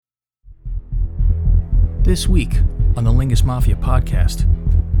This week on the Lingus Mafia podcast,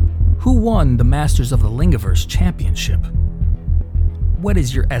 who won the Masters of the Lingiverse Championship? What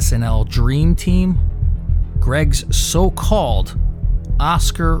is your SNL dream team? Greg's so-called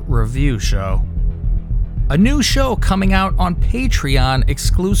Oscar review show. A new show coming out on Patreon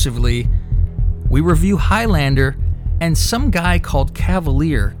exclusively. We review Highlander and some guy called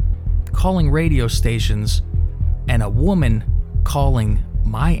Cavalier calling radio stations and a woman calling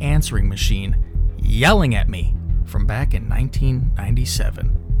my answering machine yelling at me from back in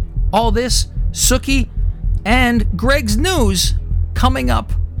 1997. All this, Sookie, and Greg's news coming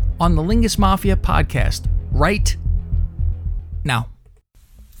up on the Lingus Mafia podcast right now.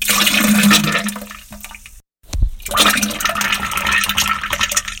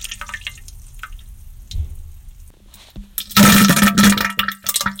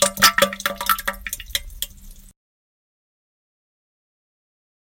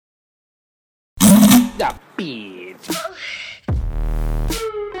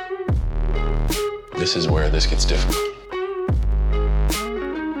 This is where this gets difficult.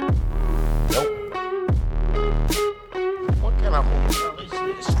 Nope. What kind of hotel is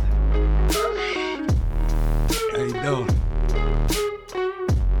this? How you doing?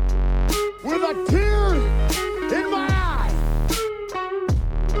 With a tear in my eye.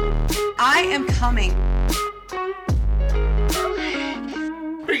 I am coming.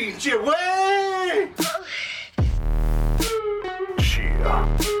 Beat your way.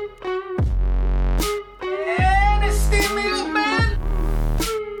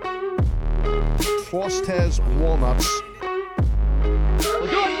 Frost has walnuts. We'll do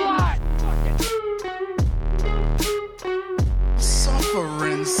it live.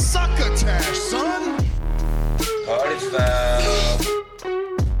 Suffering succotash, son. Party foul.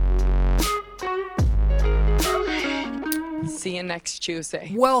 See you next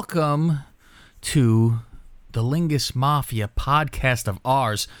Tuesday. Welcome to the Lingus Mafia podcast of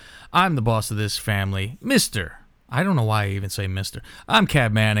ours. I'm the boss of this family, Mr. I don't know why I even say Mr. I'm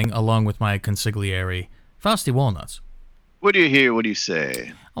Cab Manning, along with my consigliere, Fausti Walnuts. What do you hear? What do you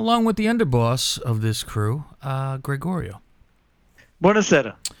say? Along with the underboss of this crew, Gregorio.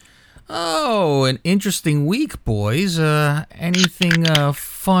 Buonasera. Oh, an interesting week, boys. Anything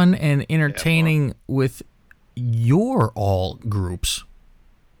fun and entertaining with your all groups?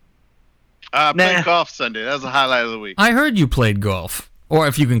 Played golf Sunday. That was the highlight of the week. I heard you played golf, or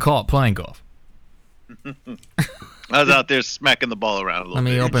if you can call it playing golf. I was out there smacking the ball around a little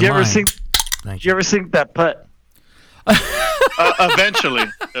bit. Open Did you ever line. sink? Did you ever sink that putt? Eventually.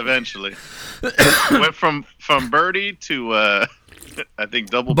 Went from birdie to I think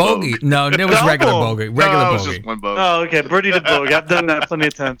double bogey. bogey. No, it was regular bogey. Regular no, it was bogey. just one bogey. Oh, okay. Birdie to bogey. I've done that plenty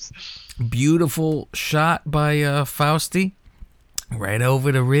of times. Beautiful shot by Fausti. Right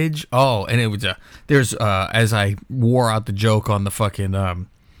over the ridge. Oh, and it was there's as I wore out the joke on the fucking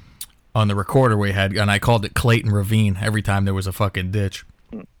on the recorder we had, and I called it Clayton Ravine every time there was a fucking ditch.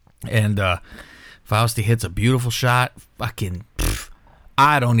 And Fausti hits a beautiful shot. Fucking,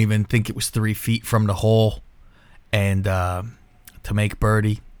 I don't even think it was 3 feet from the hole. And to make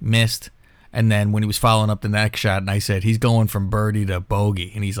birdie, missed. And then when he was following up the next shot, and I said, he's going from birdie to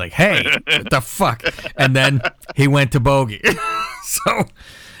bogey. And he's like, hey, what the fuck? And then he went to bogey. So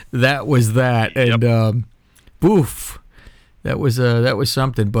that was that. And boof. That was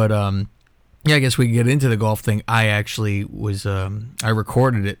something, but yeah, I guess we can get into the golf thing. I actually was I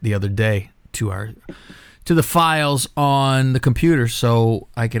recorded it the other day to the files on the computer, so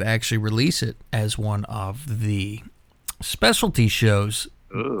I could actually release it as one of the specialty shows.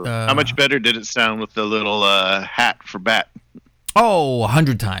 How much better did it sound with the little hat for bat? Oh,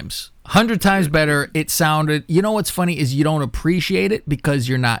 100 times. 100 times better. It sounded, you know what's funny is you don't appreciate it because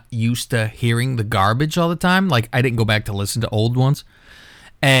you're not used to hearing the garbage all the time. Like, I didn't go back to listen to old ones.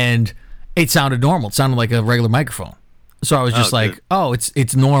 And it sounded normal. It sounded like a regular microphone. So I was just like, good. oh,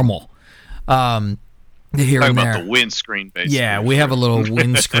 it's normal. Here Talking and there. about the windscreen, basically. Yeah, we have a little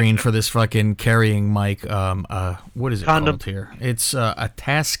windscreen for this fucking carrying mic. What is it Condom. called here? It's a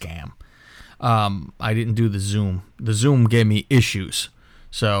Tascam. I didn't do the Zoom. The Zoom gave me issues.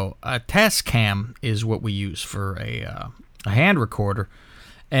 So a Tascam is what we use for a hand recorder.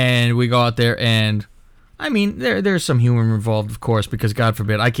 And we go out there and, I mean, there's some humor involved, of course, because God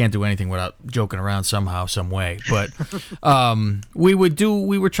forbid, I can't do anything without joking around somehow, some way. But we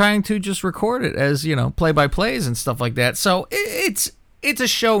were trying to just record it as, you know, play-by-plays and stuff like that. So it's a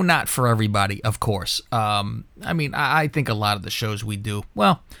show not for everybody, of course. I mean, I think a lot of the shows we do,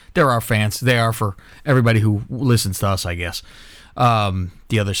 well, they're our fans. They are for everybody who listens to us, I guess.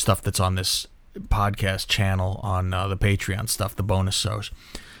 The other stuff that's on this podcast channel on the Patreon stuff, the bonus shows.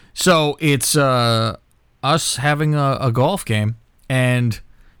 So it's us having a golf game, and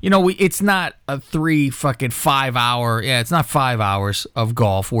it's not a 5 hour. Yeah, it's not 5 hours of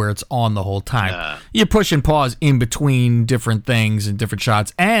golf where it's on the whole time. Nah. You push and pause in between different things and different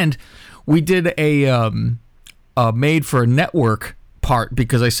shots, and we did a made for network part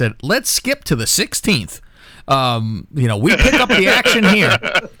because I said let's skip to the 16th. We pick up the action here.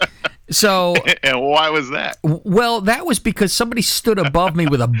 So, and why was that? Well, that was because somebody stood above me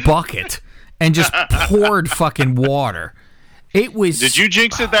with a bucket and just poured fucking water. It was. Did you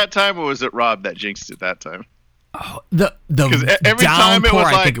jinx it that time, or was it Rob that jinxed it that time? The every time it downpour, was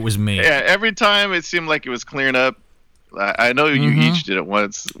like, I think it was me. Yeah, every time it seemed like it was clearing up. I know you each did it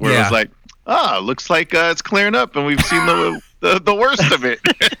once, where it was like, looks like it's clearing up, and we've seen the worst of it.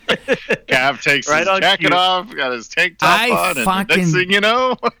 Gav takes his jacket off, got his tank top on, and the next thing you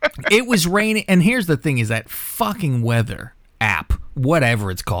know, it was raining. And here's the thing: is that fucking weather app,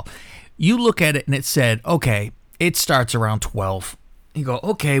 whatever it's called, you look at it and it said, okay, it starts around 12. You go,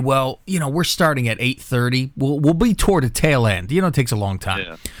 okay, well, we're starting at 8:30. We'll be toward the tail end. It takes a long time.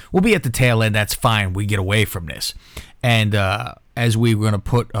 Yeah. We'll be at the tail end. That's fine. We get away from this. And as we were going to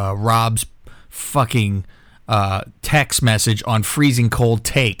put Rob's fucking text message on freezing cold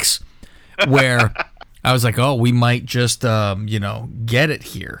takes, where I was like, oh, we might just get it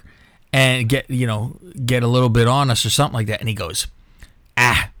here and get a little bit on us or something like that. And he goes,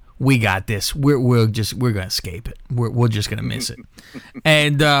 we got this. We're gonna escape it. We're just gonna miss it.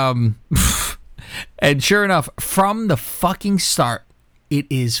 And and sure enough, from the fucking start, it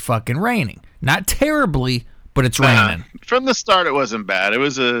is fucking raining. Not terribly, but it's raining. From the start, it wasn't bad. It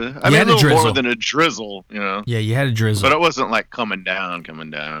was a little more than a drizzle, Yeah, you had a drizzle, but it wasn't like coming down.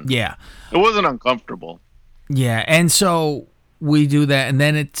 Yeah, it wasn't uncomfortable. Yeah, and so we do that, and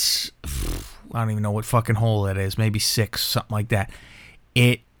then it's I don't even know what fucking hole that is. Maybe 6, something like that.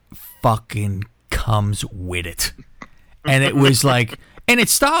 It fucking comes with it. And it was like, and it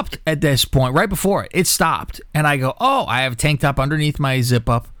stopped at this point, right before it stopped. And I go, oh, I have a tank top underneath my zip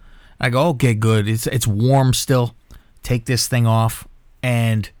up. I go, okay, good. It's warm still. Take this thing off.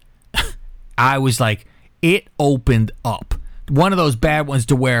 And I was like, it opened up. One of those bad ones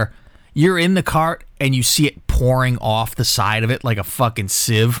to where you're in the cart and you see it pouring off the side of it like a fucking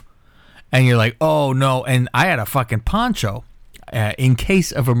sieve. And you're like, oh no. And I had a fucking poncho. In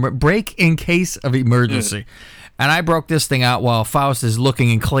case of emergency. And I broke this thing out while Faust is looking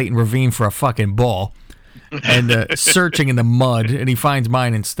in Clayton Ravine for a fucking ball and searching in the mud, and he finds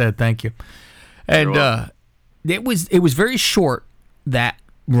mine instead. Thank you. And it was very short, that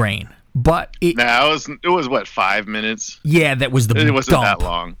rain, but it was what, 5 minutes? Yeah, that was it wasn't dump. that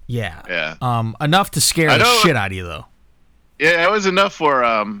long. Yeah. Enough to scare the shit out of you though. Yeah, it was enough for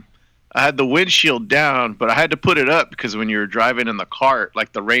I had the windshield down, but I had to put it up because when you were driving in the cart,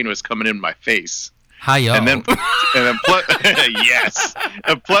 like the rain was coming in my face. Hi-yo. And then plus, yes,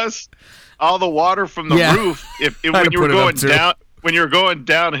 and plus all the water from the roof. If when you were going down, when you were going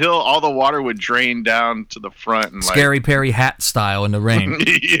downhill, all the water would drain down to the front and Scary Perry hat style in the rain.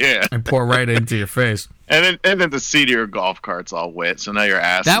 Yeah, and pour right into your face. And then the seat of your golf cart's all wet, so now your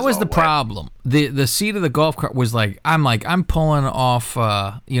ass. That was all the wet. problem. The seat of the golf cart was I'm pulling off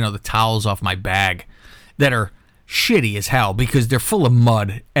the towels off my bag that are shitty as hell because they're full of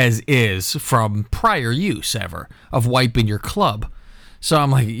mud as is from prior use ever of wiping your club. So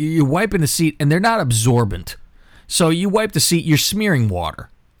I'm like, you're wiping the seat and they're not absorbent. So you wipe the seat, you're smearing water.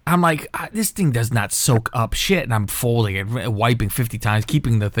 I'm like, this thing does not soak up shit, and I'm folding it, wiping 50 times,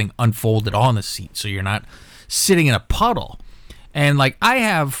 keeping the thing unfolded on the seat so you're not sitting in a puddle. And like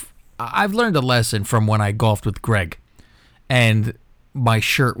I've learned a lesson from when I golfed with Greg, and my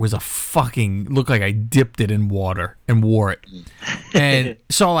shirt was looked like I dipped it in water and wore it. And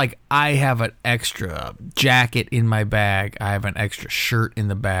so like I have an extra jacket in my bag, I have an extra shirt in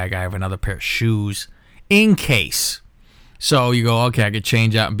the bag, I have another pair of shoes in case. So you go, okay, I could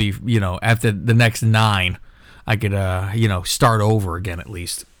change out and be, after the next 9, I could, start over again at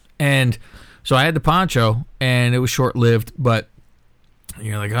least. And so I had the poncho, and it was short-lived, but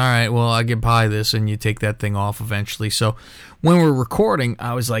you're like, all right, well, I can buy this, and you take that thing off eventually. So when we're recording,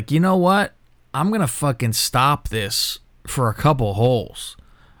 I was like, you know what? I'm going to fucking stop this for a couple holes.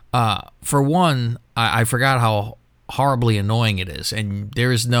 For one, I forgot how horribly annoying it is, and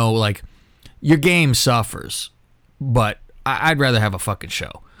there is no, your game suffers, but I'd rather have a fucking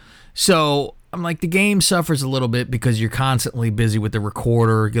show. So I'm like, the game suffers a little bit because you're constantly busy with the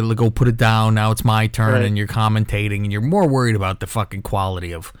recorder. You gotta go put it down. Now it's my turn, right. And you're commentating, and you're more worried about the fucking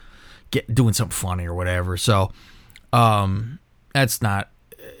quality of doing something funny or whatever. So doesn't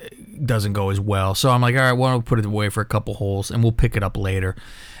go as well. So I'm like, all right, well, I'll put it away for a couple holes, and we'll pick it up later.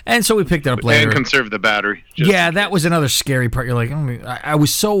 And so we picked it up later. And conserve the battery. just Yeah, in that case. was another scary part. You're like, I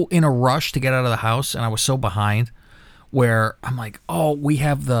was so in a rush to get out of the house, and I was so behind where I'm like, oh, we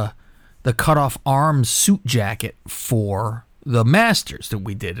have the cut off arms suit jacket for the Masters that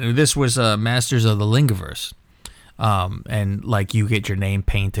we did. And this was Masters of the Lingiverse. And like you get your name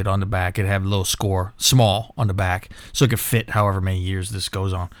painted on the back. It had a little score, small on the back, so it could fit however many years this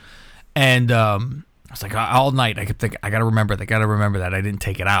goes on. And I was like, all night I kept thinking, I gotta remember that. I didn't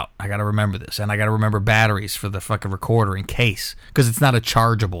take it out. I gotta remember this, and I gotta remember batteries for the fucking recorder in case, because it's not a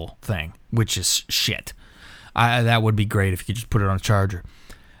chargeable thing, which is shit. That would be great if you could just put it on a charger.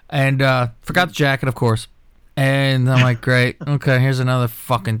 And forgot the jacket, of course. And I'm like, great, okay, here's another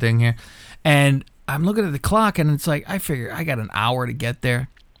fucking thing here. And I'm looking at the clock, and it's like, I figure I got an hour to get there.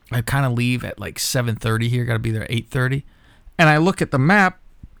 I kind of leave at like 7:30 here. Got to be there at 8:30. And I look at the map,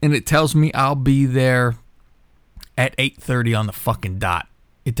 and it tells me I'll be there at 8:30 on the fucking dot.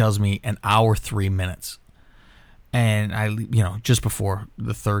 It tells me an hour, 3 minutes. And I, just before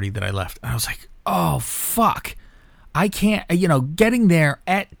the 30 that I left. And I was like, oh, fuck. I can't, getting there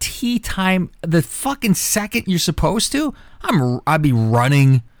at tea time, the fucking second you're supposed to, I'd be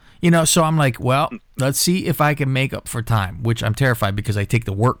running. So I'm like, well, let's see if I can make up for time, which I'm terrified because I take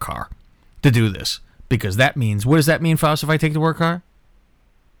the work car to do this. Because that means, what does that mean, Faust, if I take the work car?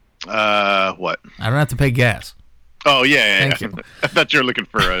 What? I don't have to pay gas. Oh, yeah. Thank you. I thought you were looking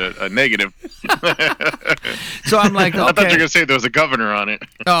for a negative. So I'm like, okay. I thought you were going to say there was a governor on it.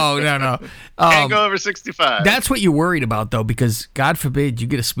 Oh, no. Can't go over 65. That's what you're worried about, though, because God forbid you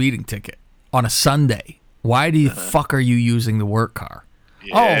get a speeding ticket on a Sunday. Why the fuck are you using the work car?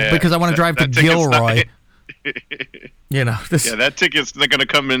 Yeah, because I want to drive to that ticket's Gilroy. Yeah, that ticket's not going to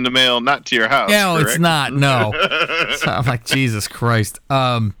come in the mail, not to your house. No, correct? it's not. No. So I'm like, Jesus Christ.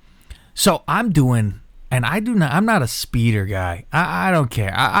 So I'm doing, and I'm not a speeder guy. I don't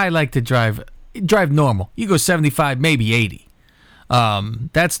care. I like to drive normal. You go 75, maybe 80.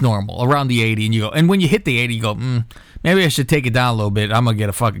 That's normal, around the 80, and you go. And when you hit the 80, you go, maybe I should take it down a little bit. I'm gonna get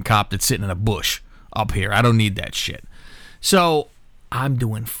a fucking cop that's sitting in a bush up here. I don't need that shit. So I'm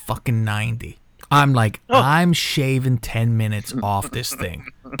doing fucking 90. I'm like, I'm shaving 10 minutes off this thing.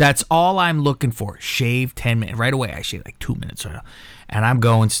 That's all I'm looking for. Shave 10 minutes. Right away, I shave like 2 minutes right now. And I'm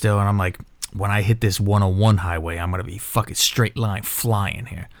going still, and I'm like, when I hit this 101 highway, I'm going to be fucking straight line flying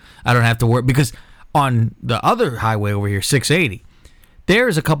here. I don't have to worry, because on the other highway over here, 680,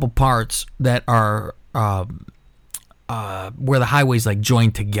 there's a couple parts that are where the highways like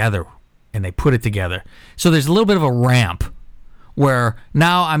join together, and they put it together. So there's a little bit of a ramp where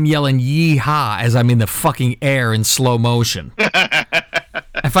now I'm yelling yeehaw as I'm in the fucking air in slow motion.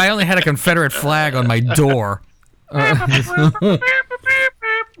 If I only had a Confederate flag on my door or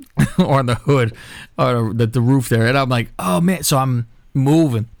on the hood or the roof there, and I'm like, oh man, so I'm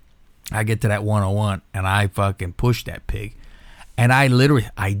moving. I get to that 101 and I fucking push that pig. And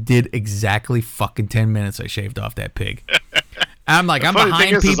I did exactly fucking 10 minutes I shaved off that pig. I'm like, I'm behind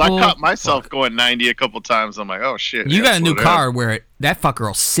thing is, people. I caught myself going 90 a couple times. I'm like, oh shit. You got a new slow down. car where that fucker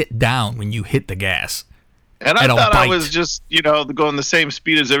will sit down when you hit the gas. And I It'll thought I bite. was just, going the same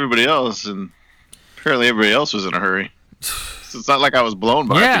speed as everybody else, and apparently everybody else was in a hurry. So it's not like I was blown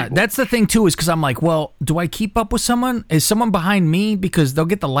by people. That's the thing too, is because I'm like, well, do I keep up with someone? Is someone behind me? Because they'll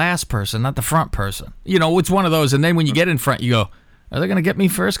get the last person, not the front person. It's one of those. And then when you get in front, you go, are they going to get me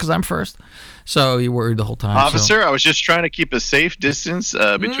first because I'm first? So you're worried the whole time. Officer, I was just trying to keep a safe distance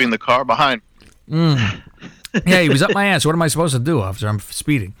between the car behind. Yeah, he was up my ass. What am I supposed to do, officer? I'm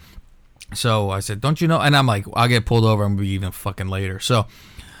speeding. So I said, don't you know? And I'm like, I'll get pulled over and be even fucking later. So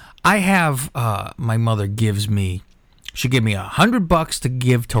I have, my mother gives me, she gave me $100 to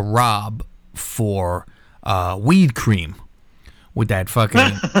give to Rob for weed cream. With that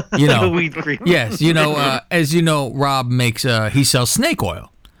fucking, Weed cream. Yes, as you know, Rob makes, he sells snake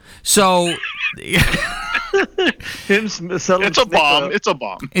oil. So Him selling It's a snake bomb. oil. It's a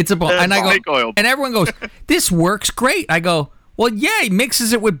bomb. it's a bomb. And I go, Snake oil. and everyone goes, this works great. I go, well, yeah, he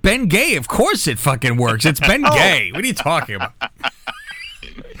mixes it with Ben Gay. Of course it fucking works. It's Ben Gay. What are you talking about?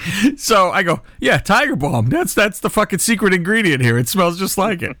 So I go, yeah, Tiger Balm. That's the fucking secret ingredient here. It smells just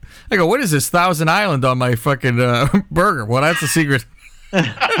like it. I go, what is this, Thousand Island on my fucking burger? Well, that's the secret.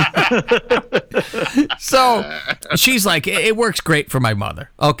 So she's like, it works great for my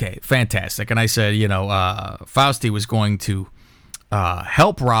mother. Okay, fantastic. And I said, Fausti was going to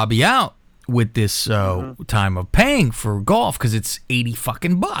help Robbie out with this time of paying for golf, because it's $80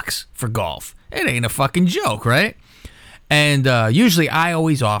 fucking bucks for golf. It ain't a fucking joke, right? And usually I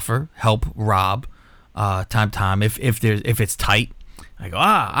always offer help Rob time if it's tight. I go,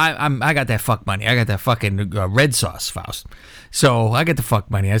 I got that fuck money. I got that fucking red sauce, Faust. So I get the fuck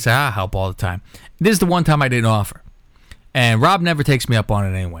money. I say, I help all the time. This is the one time I didn't offer. And Rob never takes me up on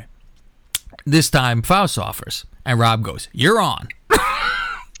it anyway. This time, Faust offers. And Rob goes, you're on.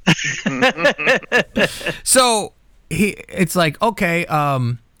 So it's like, okay.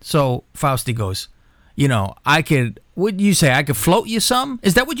 So Fausty goes, would you say I could float you some?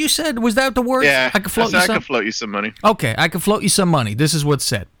 Is that what you said? Was that the word? Yeah, I could float you some? I could float you some money. Okay, I could float you some money. This is what's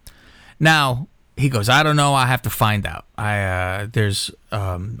said. Now, he goes, I don't know. I have to find out. I have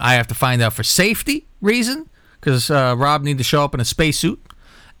to find out for safety reason, because Rob need to show up in a spacesuit,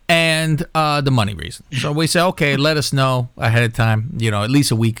 and the money reason. So we say, okay, let us know ahead of time, at least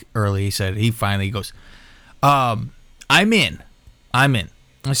a week early. He said, he goes, I'm in.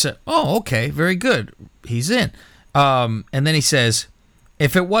 I said, oh, okay, very good. He's in. And then he says,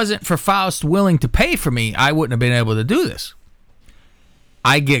 if it wasn't for Faust willing to pay for me, I wouldn't have been able to do this.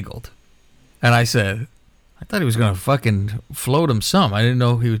 I giggled. And I said, I thought he was going to fucking float him some. I didn't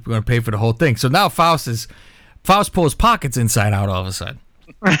know he was going to pay for the whole thing. So now Faust pulls pockets inside out all of a sudden.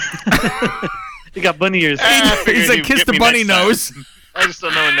 You got bunny ears. He's like, kiss the bunny nose. I just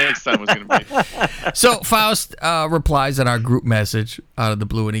don't know when next time was going to be. So Faust replies in our group message out of the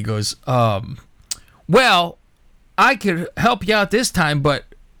blue, and he goes, well, I could help you out this time, but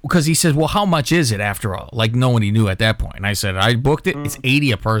because he says, well, how much is it after all? Like no one he knew at that point. And I said, I booked it. It's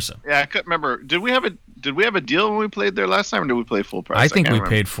 $80 a person. Yeah, I couldn't remember. Did we have a deal when we played there last time, or did we play full price? I think can't we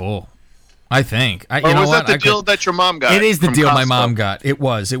remember. paid full. I think. Or was that the deal that your mom got? It is the from deal Costco? my mom got. It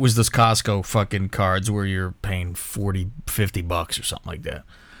was those Costco fucking cards where you're paying $40-$50 or something like that.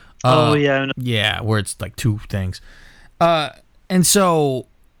 Oh, yeah. I know. Yeah, where it's like two things. And so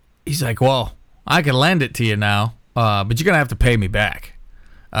he's like, well, I can lend it to you now, but you're going to have to pay me back.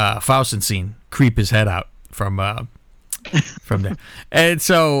 Faustenstein creep his head out from there. And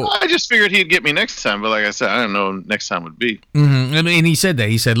so I just figured he'd get me next time, but like I said, I don't know when next time would be. Mm-hmm. And he said that.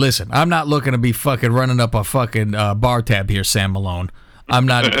 He said, listen, I'm not looking to be fucking running up a fucking bar tab here, Sam Malone. I'm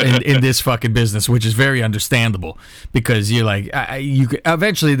not in this fucking business, which is very understandable because you're like, you could,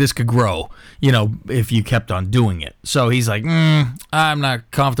 eventually this could grow, if you kept on doing it. So he's like, I'm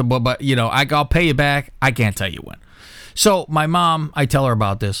not comfortable, but, I'll pay you back. I can't tell you when. So my mom, I tell her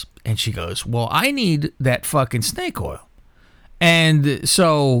about this, and she goes, well, I need that fucking snake oil. And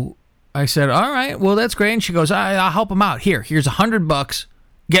so I said, all right, well, that's great. And she goes, I'll help him out. Here's $100.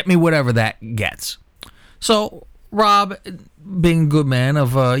 Get me whatever that gets. So Rob, being a good man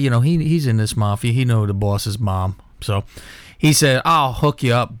of, he's in this mafia. He know the boss's mom. So he said, I'll hook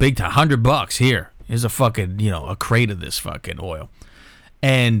you up big time. $100 here. Here's a fucking, a crate of this fucking oil.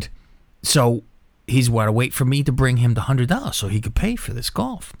 And so he's got to wait for me to bring him the $100 so he could pay for this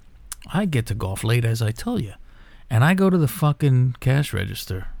golf. I get to golf late, as I tell you. And I go to the fucking cash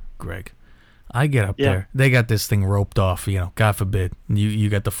register, Greg. I get up there. They got this thing roped off, God forbid. You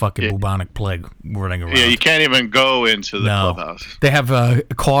got the fucking bubonic plague running around. Yeah, you can't even go into the clubhouse. They have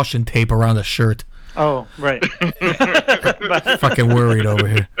caution tape around the shirt. Oh, right. Fucking worried over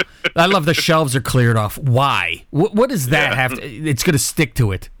here. I love the shelves are cleared off. Why? What does that have to... It's going to stick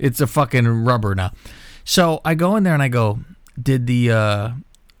to it. It's a fucking rubber now. So I go in there and I go, did the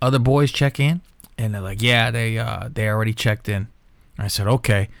other boys check in? And they're like, yeah, they already checked in. I said,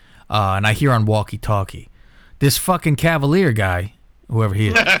 okay. And I hear on walkie-talkie, this fucking Cavalier guy, whoever he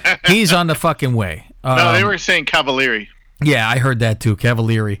is, he's on the fucking way. No, they were saying Cavalieri. Yeah, I heard that too.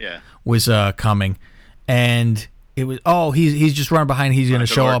 Cavalieri was coming. And it was, he's just running behind. He's going to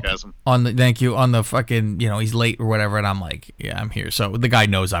show up on the fucking, he's late or whatever. And I'm like, yeah, I'm here. So the guy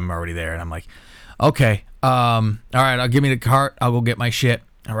knows I'm already there. And I'm like, okay, all right, I'll give me the cart. I'll go get my shit.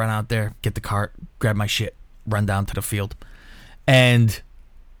 I run out there, get the cart, grab my shit, run down to the field. And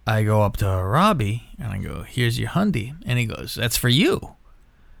I go up to Robbie, and I go, here's your hundy. And he goes, that's for you.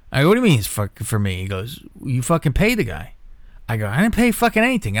 I go, what do you mean it's for me? He goes, you fucking pay the guy. I go, I didn't pay fucking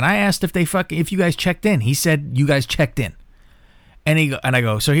anything. And I asked if you guys checked in. He said, you guys checked in. And I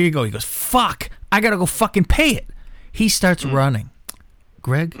go, so here you go. He goes, fuck, I got to go fucking pay it. He starts running.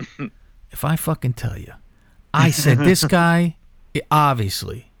 Greg, if I fucking tell you, I said, this guy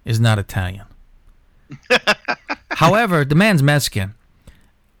obviously is not Italian. However, the man's Mexican.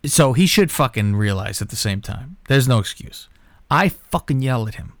 So he should fucking realize at the same time. There's no excuse. I fucking yell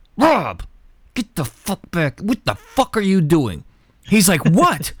at him. Rob, get the fuck back. What the fuck are you doing? He's like,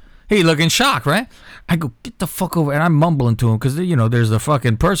 what? He looking shocked, right? I go, get the fuck over. And I'm mumbling to him because, there's the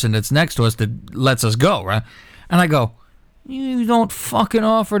fucking person that's next to us that lets us go, right? And I go, you don't fucking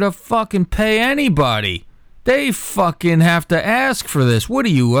offer to fucking pay anybody. They fucking have to ask for this. What are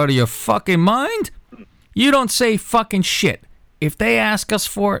you, out of your fucking mind? You don't say fucking shit. if they ask us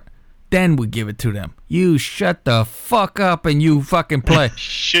for it, then we give it to them. You shut the fuck up and you fucking play.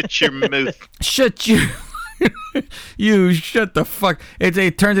 Shut your mouth. Shut you. You shut the fuck.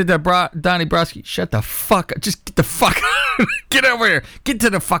 It turns into Donnie Brasky. Shut the fuck up. Just get the fuck. Get over here. Get to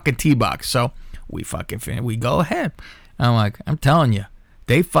the fucking tee box. So we go ahead. I'm like, I'm telling you.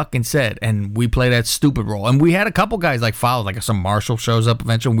 They fucking said, and we play that stupid role. And we had a couple guys like follow, like some Marshall shows up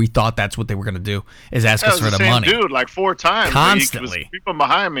eventually. And we thought that's what they were going to do, is ask us for the money. Dude, like 4 times. Constantly. He was creeping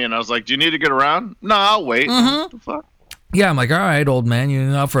behind me, and I was like, do you need to get around? No, I'll wait. What the fuck? Yeah, I'm like, all right, old man,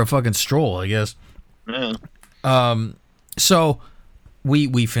 you're out for a fucking stroll, I guess. Yeah. So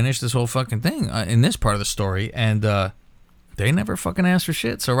we finished this whole fucking thing in this part of the story, and they never fucking asked for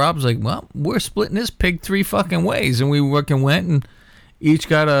shit. So Rob's like, well, we're splitting this pig 3 fucking ways, and we fucking went and each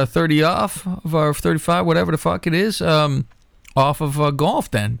got a 30 off of our 35, whatever the fuck it is, off of golf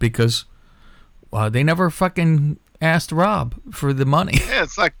then, because they never fucking asked Rob for the money. Yeah,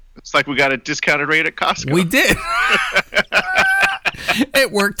 it's like we got a discounted rate at Costco. We did.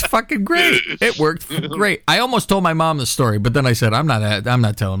 It worked fucking great. It worked great. I almost told my mom the story, but then I said, I'm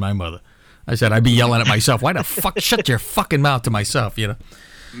not telling my mother. I said, I'd be yelling at myself. Why the fuck shut your fucking mouth to myself, you know?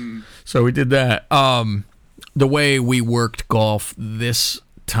 So we did that. The way we worked golf this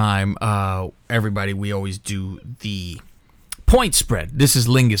time, everybody, we always do the point spread. This is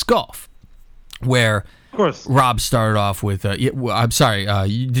Lingus Golf, where Of course. Rob started off with, I'm sorry,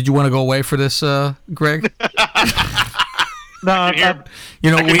 did you want to go away for this, Greg? No, I can hear,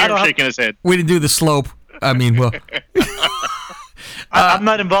 You know, I can hear him shaking his head. we didn't do the slope. I mean, well, I'm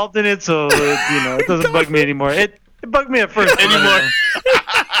not involved in it, so it doesn't bug me anymore. It bugged me at first. Anymore.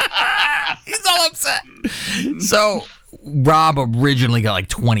 he's all upset. So Rob originally got like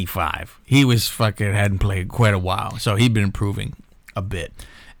 25. He was hadn't played quite a while, so he'd been improving a bit.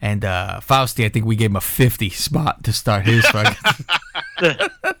 And Fausti, I think we gave him a 50 spot to start his fucking.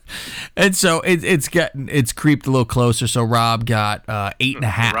 And so it's creeped a little closer. So Rob got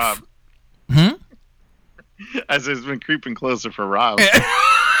 8.5. Rob. As it's been creeping closer for Rob.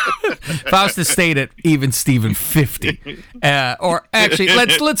 Faustus stayed at even Steven 50. Or actually,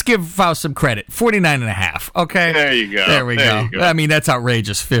 let's give Faust some credit. 49.5. Okay. There you go. There we go. I mean, that's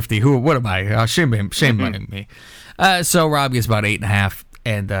outrageous. 50. What am I? Shame on me. So Rob gets about 8.5,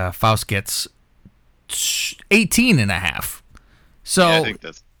 and Faust gets 18.5. So Yeah, I think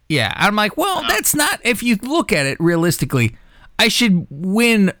that's. yeah, I'm like, well, that's not. If you look at it realistically, I should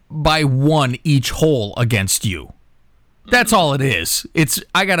win by 1 each hole against you. That's all it is.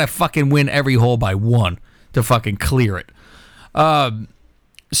 I gotta fucking win every hole by 1 to fucking clear it.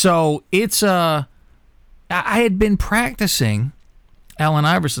 So it's I had been practicing Allen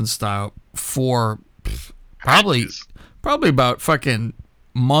Iverson style for probably about fucking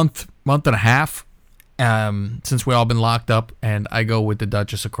month and a half. Since we all been locked up, and I go with the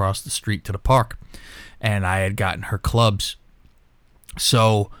Duchess across the street to the park, and I had gotten her clubs.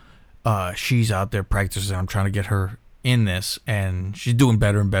 So she's out there practicing. I'm trying to get her in this, and she's doing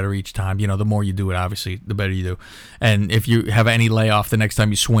better and better each time. You know, the more you do it, obviously, the better you do. And if you have any layoff the next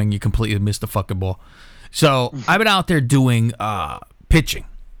time you swing, you completely miss the fucking ball. So I've been out there doing pitching.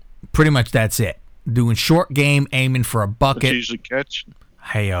 Pretty much that's it. Doing short game, aiming for a bucket. What you usually catch.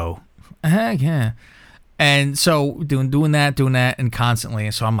 Hey-o. Heck yeah. And so doing that, and constantly.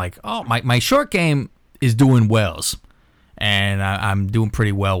 And so I'm like, oh, my short game is doing wells. And I'm doing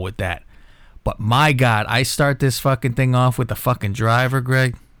pretty well with that. But my God, I start this fucking thing off with the fucking driver,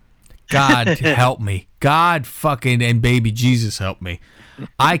 Greg. God help me. God fucking and baby Jesus help me.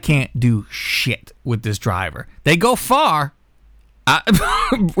 I can't do shit with this driver. They go far,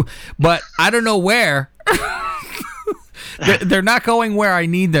 but I don't know where. They're not going where I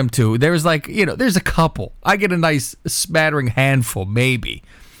need them to. There's there's a couple. I get a nice spattering handful, maybe.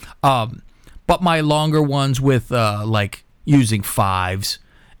 But my longer ones with using 5s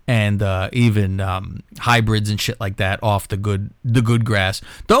and even hybrids and shit like that off the good grass,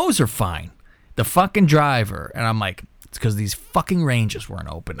 those are fine. The fucking driver, and I'm like, it's because these fucking ranges weren't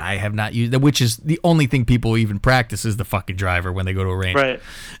open. I have not used that, which is the only thing people even practice is the fucking driver when they go to a range. Right.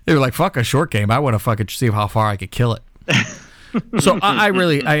 They were like, fuck a short game. I want to fucking see how far I could kill it. So I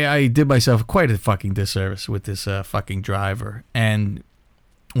really did myself quite a fucking disservice with this fucking driver. And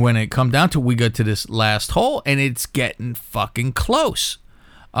when it come down to it, we got to this last hole, and it's getting fucking close.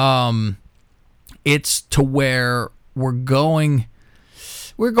 It's to where we're going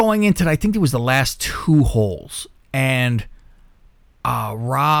into, I think it was the last 2 holes, and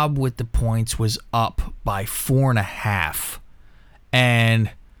Rob with the points was up by 4.5.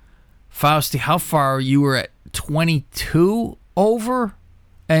 And Fausti, how far you were at 22 over,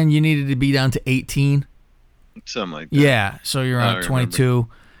 and you needed to be down to 18? Something like that. Yeah, so you're I on 22.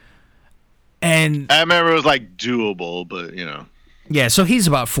 And I remember it was like doable, but you know. yeah, so he's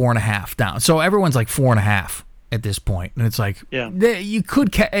about 4.5 down. So everyone's like 4.5 at this point, and it's like, Yeah. you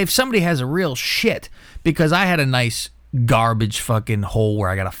could if somebody has a real shit, because I had a nice garbage fucking hole where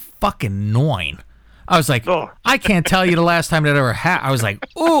I got a fucking 9. I was like, Oh. I can't tell you the last time that ever happened. I was like,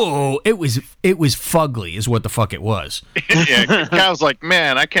 oh, it was fugly, is what the fuck it was. Yeah, I was like,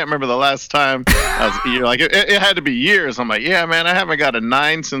 man, I can't remember the last time. You're like, it had to be years. I'm like, yeah, man, I haven't got a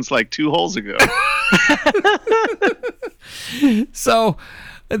 9 since like 2 holes ago. So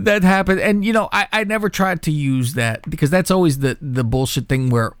that happened, and you know, I never tried to use that, because that's always the bullshit thing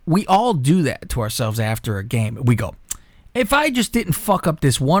where we all do that to ourselves after a game. We go, if I just didn't fuck up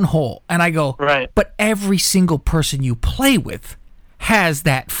this one hole, and I go, Right. but every single person you play with has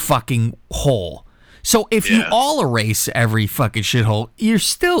that fucking hole. So if you Yeah. all erase every fucking shithole, you're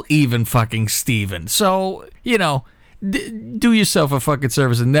still even fucking Steven. So, you know, do yourself a fucking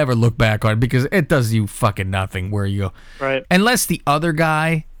service and never look back on it, because it does you fucking nothing where you go. Right. Unless the other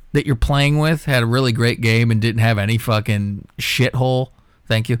guy that you're playing with had a really great game and didn't have any fucking shithole.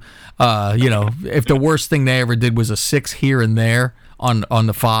 Thank you. You know, if the worst thing they ever did was a 6 here and there on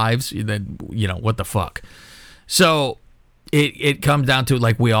the 5s, then, you know, what the fuck. So it comes down to,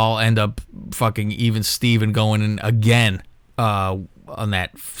 like, we all end up fucking even Steven going in again. On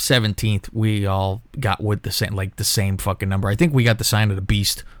that 17th, we all got with the same fucking number. I think we got the sign of the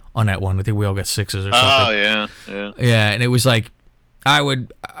beast on that one. I think we all got 6s or something. Oh yeah. Yeah, and it was like,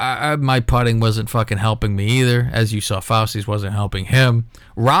 my putting wasn't fucking helping me either. As you saw, Fausti's wasn't helping him.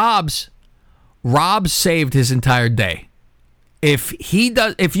 Rob saved his entire day. If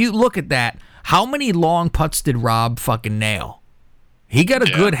you look at that, how many long putts did Rob fucking nail? He got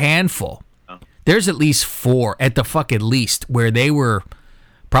a good handful. There's at least 4 at the fucking least where they were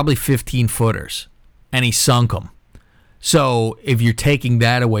probably 15 footers, and he sunk them. So if you're taking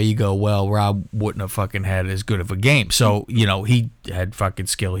that away, you go, well, Rob wouldn't have fucking had as good of a game. So, you know, he had fucking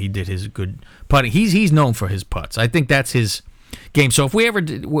skill. He did his good putting. He's known for his putts. I think that's his game. So if we ever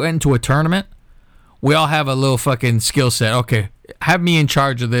went into a tournament, we all have a little fucking skill set. Okay, have me in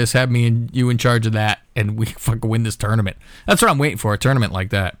charge of this, have you in charge of that, and we fucking win this tournament. That's what I'm waiting for, a tournament like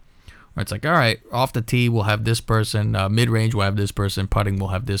that. Where it's like, all right, off the tee, we'll have this person. Mid-range, we'll have this person. Putting, we'll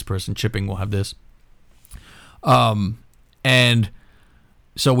have this person. Chipping, we'll have this. And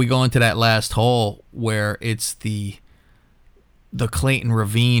so we go into that last hole where it's the Clayton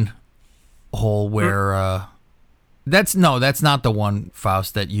Ravine hole where that's not the one,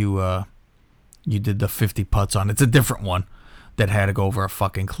 Faust, that you did the 50 putts on. It's a different one that had to go over a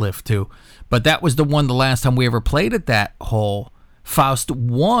fucking cliff too. But that was the one the last time we ever played at that hole. Faust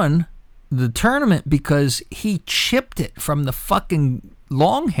won the tournament because he chipped it from the fucking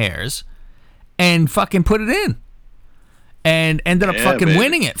long hairs and fucking put it in. And ended up fucking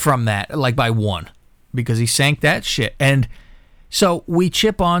winning it from that, like by 1, because he sank that shit. And so we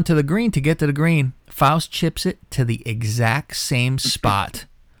chip onto the green to get to the green. Faust chips it to the exact same spot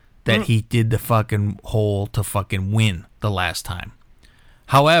that he did the fucking hole to fucking win the last time.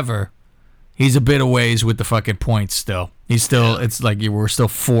 However, he's a bit of ways with the fucking points still. He's still, it's like we're still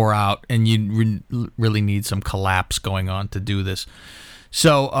 4 out, and you really need some collapse going on to do this.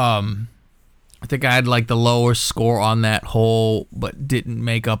 So, I think I had like the lowest score on that hole, but didn't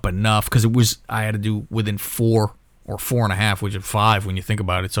make up enough because I had to do within 4 or 4.5, which is 5 when you think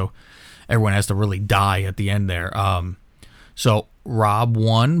about it. So everyone has to really die at the end there. So Rob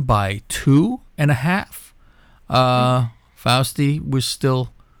won by 2.5. Fausti was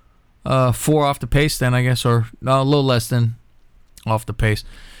still 4 off the pace then, I guess, or no, a little less than off the pace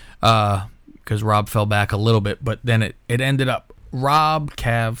because Rob fell back a little bit. But then it ended up Rob,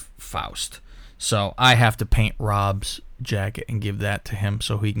 Cav, Faust. So I have to paint Rob's jacket and give that to him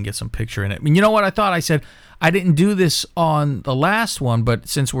so he can get some picture in it. I mean, you know what I thought? I said I didn't do this on the last one, but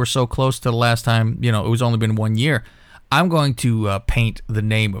since we're so close to the last time, you know, it was only been 1 year, I'm going to paint the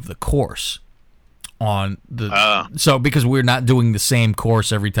name of the course on the... So because we're not doing the same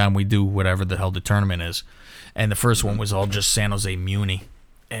course every time we do whatever the hell the tournament is. And the first one was all just San Jose Muni.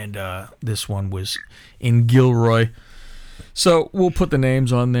 And this one was in Gilroy. So we'll put the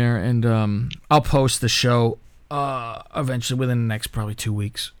names on there, and I'll post the show eventually within the next probably 2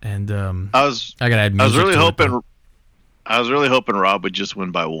 weeks. And I gotta add music. I was really hoping Rob would just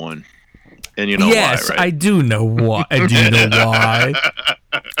win by 1, and you know why, right? Yes, I do know why. I do know why.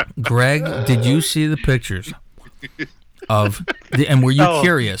 Greg, did you see the pictures of? And were you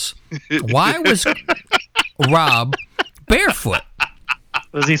curious? Why was Rob barefoot?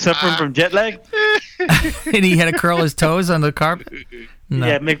 Was he suffering from jet lag? And he had to curl his toes on the carpet? No.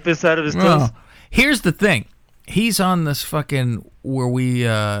 Yeah, make this out of his toes. Here's the thing. he's on this fucking where we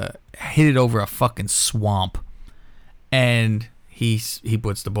hit it over a fucking swamp, and he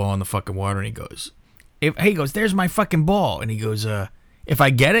puts the ball in the fucking water, and he goes, "There's my fucking ball," and he goes, "If I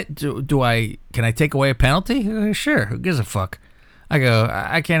get it, can I take away a penalty?" I go, "Sure, who gives a fuck?" I go,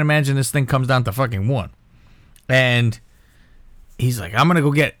 "I can't imagine this thing comes down to fucking one," and he's like, "I'm gonna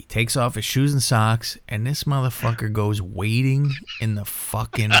go get it." He takes off his shoes and socks, and this motherfucker goes wading in the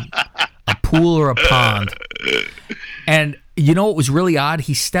fucking a pool or a pond. And you know what was really odd?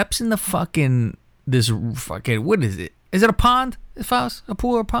 He steps in the fucking what is it? Is it a pond, Faust? A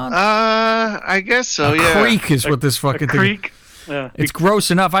pool or a pond? I guess so. A creek is what this fucking thing. Creek. Yeah. It's gross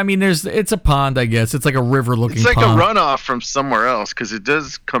enough. I mean, it's a pond, I guess. It's like a river-looking It's like pond. a runoff from somewhere else because it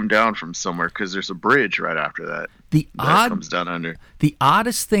does come down from somewhere because there's a bridge right after that. That comes down under. The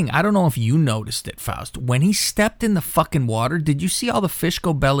oddest thing, I don't know if you noticed it, Faust. When he stepped in the fucking water, did you see all the fish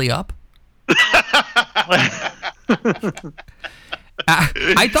go belly up?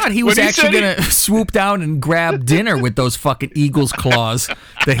 I thought he was actually going to swoop down and grab dinner with those fucking eagle's claws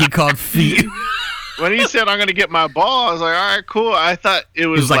that he called feet. When he said, "I'm going to get my ball," I was like, "All right, cool." I thought it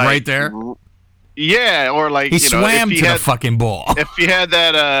was like right there? Yeah, or like He swam to the fucking ball. If he had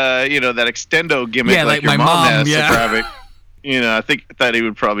that, that extendo gimmick, Yeah, like your my mom mom, has yeah. to grab it. I thought he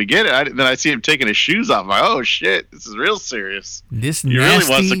would probably get it. Then I see him taking his shoes off. I'm like, oh shit, this is real serious. This He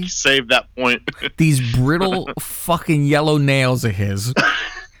nasty, really wants to save that point. these brittle fucking yellow nails of his.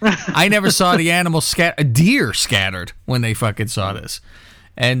 I never saw the animal a deer scattered when they fucking saw this.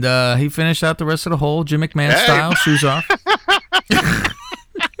 And he finished out the rest of the hole, Jim McMahon style, shoes off.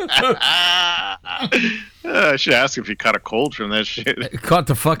 I should ask if he caught a cold from that shit. Caught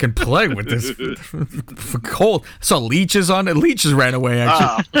the fucking plague with this cold. Saw leeches on it. Leeches ran away,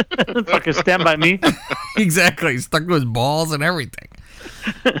 actually. Fucking Stand By Me. Exactly. Stuck to his balls and everything.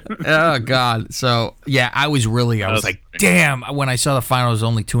 Oh, God. So, yeah, I was like, damn. When I saw the final, it was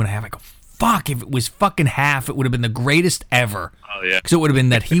only 2.5. I go, fuck. If it was fucking half, it would have been the greatest ever. Oh, yeah. Because it would have been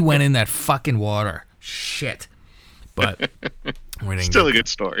that he went in that fucking water. Shit. But we didn't Still get a good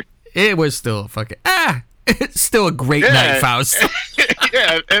story. It was still a fucking it's still a great night, Faust.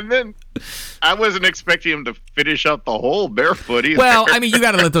 Yeah, and then I wasn't expecting him to finish out the hole barefoot either. Well, I mean, you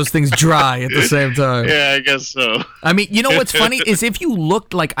got to let those things dry at the same time. Yeah, I guess so. I mean, you know what's funny is if you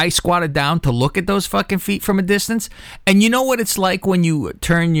looked like I squatted down to look at those fucking feet from a distance, and you know what it's like when you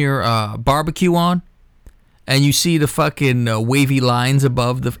turn your barbecue on and you see the fucking wavy lines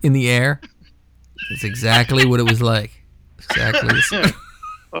above in the air. It's exactly what it was like. Exactly the same.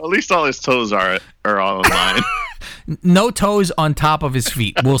 Well, at least all his toes are all in line. No toes on top of his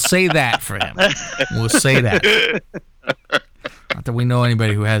feet. We'll say that for him. We'll say that. Not that we know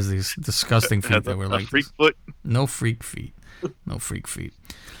anybody who has these disgusting feet that were like freak this. foot. No freak feet. No freak feet.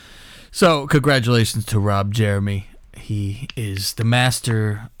 So, congratulations to Rob Jeremy. He is the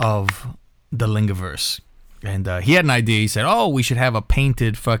master of the Lingiverse. And he had an idea. He said, "Oh, we should have a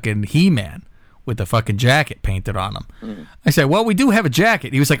painted fucking He-Man with a fucking jacket painted on him." I said, "Well, we do have a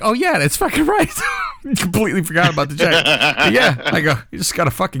jacket." He was like, "Oh, yeah, that's fucking right." Completely forgot about the jacket. But yeah, I go, "You just got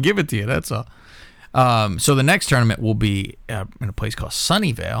to fucking give it to you, that's all." So the next tournament will be in a place called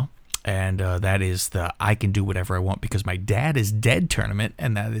Sunnyvale, and that is the I Can Do Whatever I Want Because My Dad Is Dead tournament,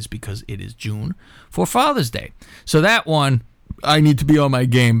 and that is because it is June for Father's Day. So that one, I need to be on my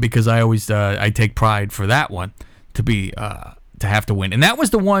game because I always I take pride for that one to be to have to win. And that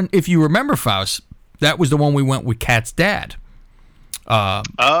was the one, if you remember, Faust, that was the one we went with Kat's dad.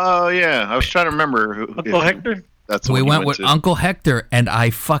 Oh yeah, I was trying to remember. Uncle Hector? That's We what went with to. Uncle Hector, and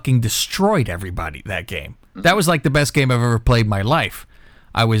I fucking destroyed everybody that game. That was like the best game I've ever played in my life.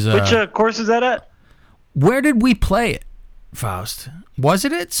 I was. Which course is that at? Where did we play it, Faust? Was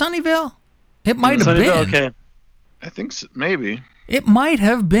it at Sunnyvale? It might have been. Okay. I think so, maybe. It might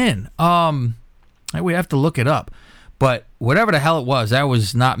have been. We have to look it up. But whatever the hell it was, I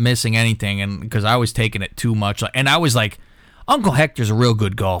was not missing anything, and because I was taking it too much. And I was like, Uncle Hector's a real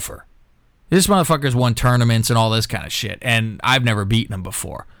good golfer. This motherfucker's won tournaments and all this kind of shit, and I've never beaten him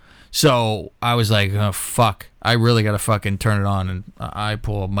before. So I was like, oh, fuck. I really got to fucking turn it on. And I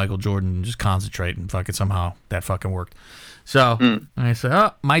pull up Michael Jordan and just concentrate, and fucking somehow that fucking worked. So I said,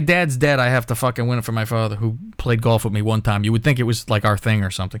 oh, my dad's dead. I have to fucking win it for my father, who played golf with me one time. You would think it was like our thing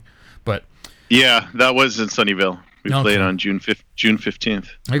or something. But Yeah, that was in Sunnyvale. We Okay. played on June 15th.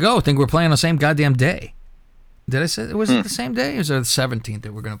 there you go. I think we're playing the same goddamn day. Did I say, was it the same day? Or was it the 17th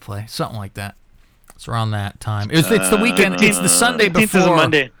that we're going to play? Something like that. It's around that time. It's the weekend. It's the Sunday 15th is a before.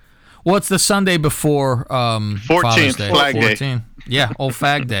 Monday. Well, it's the Sunday before 14th, Father's Day. Flag Day. 14. Yeah, old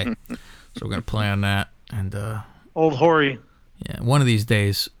Fag Day. So we're going to play on that. And Old Hori. Yeah, one of these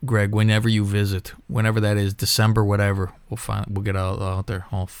days, Greg, whenever you visit, whenever that is, December, whatever, we'll get out there,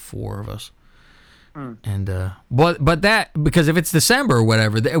 all four of us. And but that, because if it's December or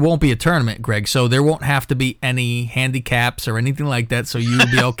whatever, it won't be a tournament, Greg. So there won't have to be any handicaps or anything like that. So you'll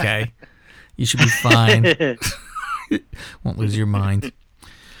be okay. You should be fine. Won't lose your mind.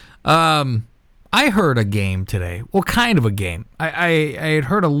 I heard a game today. Well, kind of a game. I had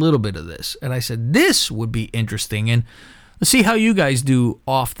heard a little bit of this, and I said this would be interesting. And let's see how you guys do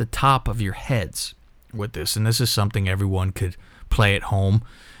off the top of your heads with this. And this is something everyone could play at home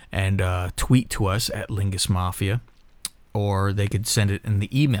and tweet to us at Lingus Mafia, or they could send it in the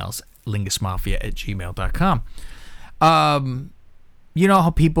emails, lingusmafia@gmail.com. You know how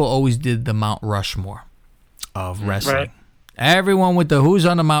people always did the Mount Rushmore of wrestling? Right. Everyone with the who's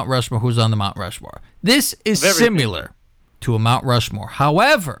on the Mount Rushmore, who's on the Mount Rushmore. This is similar to a Mount Rushmore.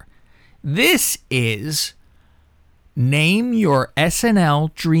 However, this is name your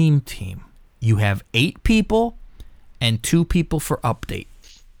SNL Dream Team. You have 8 people and 2 people for update.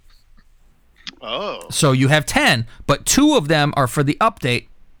 Oh. So you have 10, but 2 of them are for the update.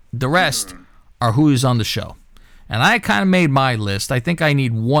 The rest are who is on the show. And I kind of made my list. I think I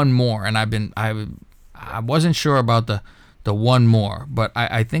need one more, and I wasn't sure about the one more, but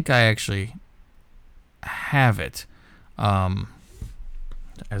I think I actually have it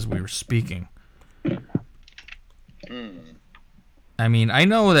as we were speaking. I mean, I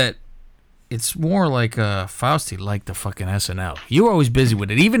know that it's more like Fausti liked the fucking SNL. You were always busy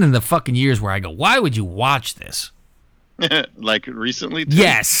with it, even in the fucking years where I go, why would you watch this? Like recently? Too?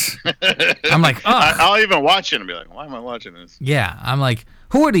 Yes. I'm like, oh. I'll even watch it and be like, why am I watching this? Yeah, I'm like,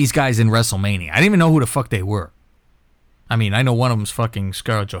 who are these guys in WrestleMania? I didn't even know who the fuck they were. I mean, I know one of them's fucking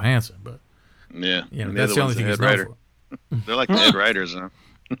Scarlett Johansson, but yeah, you know, that's the only thing he's known for. They're like the head writers, huh?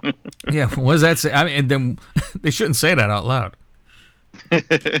 Yeah, what does that say? I mean, and then they shouldn't say that out loud.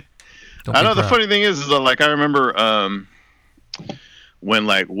 I know the funny thing is that, like, I remember when,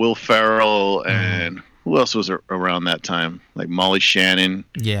 like, Will Ferrell and who else was around that time? Like Molly Shannon.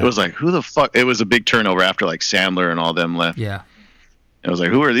 Yeah. It was like, who the fuck? It was a big turnover after, like, Sandler and all them left. Yeah. I was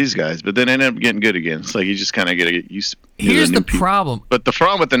like, who are these guys? But then they ended up getting good again. It's like you just kind of got to get used to. Here's the problem. But the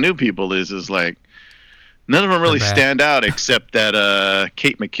problem with the new people is like none of them really stand out except that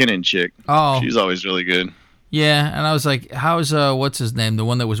Kate McKinnon chick. Oh, she's always really good. Yeah, and I was like, how's what's his name? The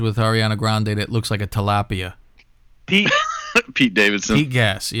one that was with Ariana Grande that looks like a tilapia. Pete Davidson. Pete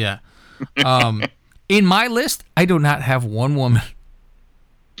Gas. Yeah. In my list, I do not have one woman.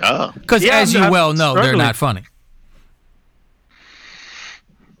 Oh. Because as you well know, they're not funny.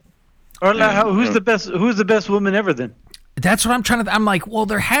 Or who's the best woman ever then? That's what I'm trying to. I'm like, well,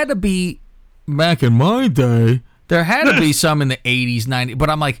 there had to be back in my day. There had to be some in the 80s, 90s.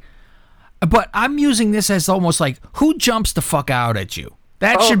 But I'm like, but I'm using this as almost like who jumps the fuck out at you.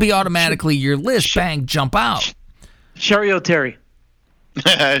 That should be automatically your list. Bang, jump out. Sherry O'Terry.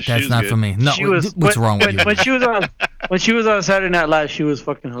 That's not good. For me. No, what's wrong with you? When she was on Saturday Night Live, she was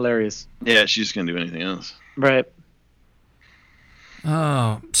fucking hilarious. Yeah, she's gonna do anything else. Right.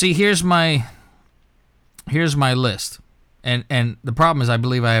 Oh, see, here's my list, and the problem is, I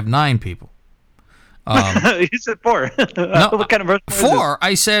believe I have 9 people. You said 4. No, what kind of version 4.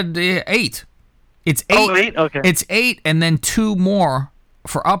 I said 8. It's 8. Oh, 8. Okay. It's 8, and then 2 more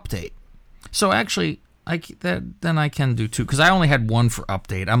for update. So actually, then I can do 2 because I only had 1 for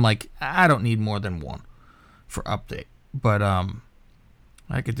update. I'm like, I don't need more than 1 for update, but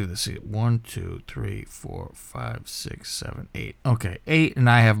I could do this. 1, 2, 3, 4, 5, 6, 7, 8. Okay, 8, and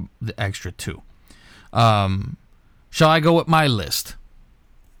I have the extra 2. Shall I go with my list?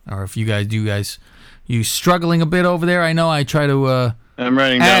 Or if you guys, you struggling a bit over there? I know I try to I'm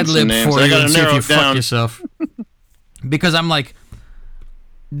writing down some names. for I you gotta and see if narrow you it fuck down. yourself. Because I'm like,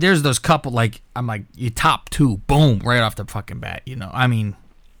 there's those couple, like, I'm like, you top 2, boom, right off the fucking bat. You know, I mean,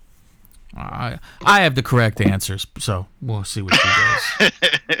 I have the correct answers, so we'll see what you guys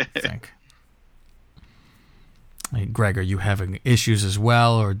think. Hey, Greg, are you having issues as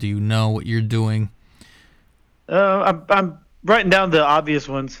well, or do you know what you're doing? I'm writing down the obvious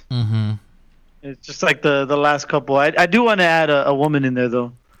ones. Mm-hmm. It's just like the last couple. I do want to add a woman in there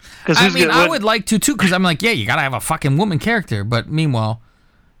though. I mean, I would like to too, because I'm like, yeah, you gotta have a fucking woman character. But meanwhile,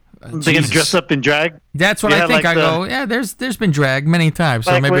 they're gonna dress up in drag. That's what I think. Like I go, yeah. There's been drag many times,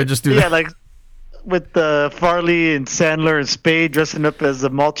 so maybe I'll just do that. Yeah, like with Farley and Sandler and Spade dressing up as the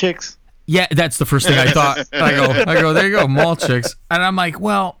mall chicks. Yeah, that's the first thing I thought. I go, there you go, mall chicks. And I'm like,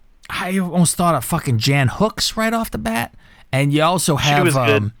 well, I almost thought of fucking Jan Hooks right off the bat. And you also have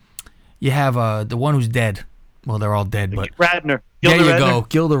the one who's dead. Well, they're all dead, but Radner. There you go,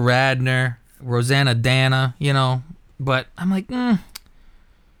 Gilda Radner, Rosanna Dana. You know, but I'm like, I'm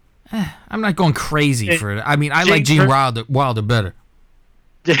not going crazy for it. I mean, I Jane like Gene Cur- Wilder better.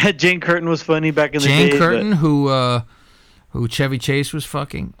 Jane Curtin was funny back in the day. Jane Curtin, who Chevy Chase was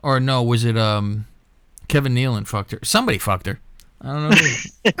fucking, or no, was it Kevin Nealon fucked her? Somebody fucked her. I don't know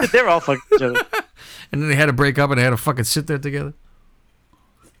who. But they were all fucking each other. And then they had to break up and they had to fucking sit there together.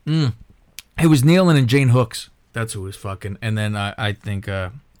 It was Nealon and Jane Hooks. That's who was fucking. And then I think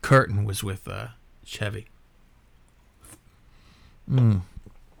Curtin was with Chevy.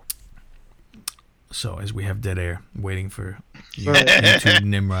 So as we have dead air, waiting for you two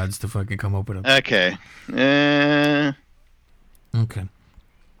Nimrods to fucking come up with them. Okay. Okay.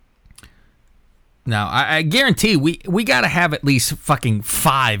 Now I guarantee we got to have at least fucking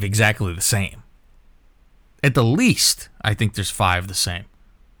 5 exactly the same. At the least, I think there's 5 the same.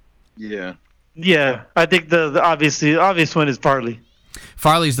 Yeah. Yeah, I think the obvious one is Farley.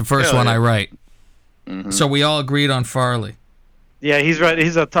 Farley's the first Hell one yeah. I write. Mm-hmm. So we all agreed on Farley. Yeah, he's right.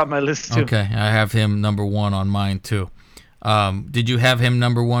 He's on top of my list too. Okay, I have him number 1 on mine too. Did you have him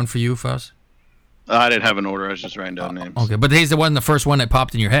number 1 for you, Faust? I didn't have an order. I was just writing down names. Okay, but he's the first one that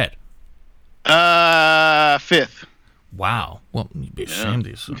popped in your head. 5th. Wow. Well, you'd be ashamed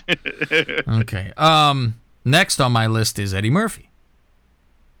of yourself. Okay. Next on my list is Eddie Murphy.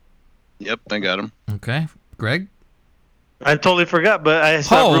 Yep, I got him. Okay. Greg? I totally forgot, but I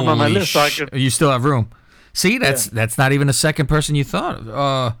still have room on my Holy list, so I could. You still have room. See, that's not even a second person you thought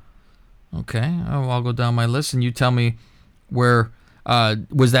of. Okay. I'll go down my list and you tell me where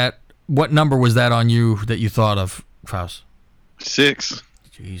was that? What number was that on you that you thought of, Faust? 6.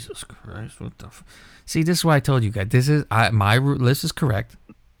 Jesus Christ! What the? See, this is why I told you guys. This is my list is correct,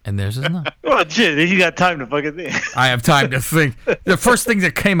 and theirs is not. Oh shit! You got time to fucking think. I have time to think. The first thing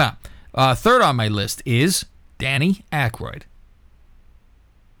that came out. Third on my list is Danny Aykroyd.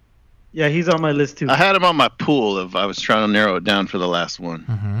 Yeah, he's on my list too. I had him on my pool of I was trying to narrow it down for the last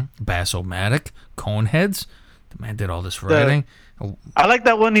one. Bass-O-Matic, Coneheads. The man did all this writing. I like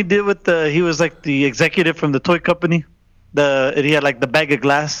that one he did with he was like the executive from the toy company. And he had like the bag of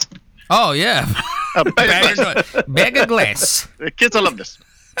glass. Oh yeah, bag of glass. The kids will love this.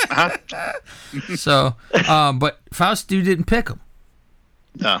 So, but Faust, you didn't pick him.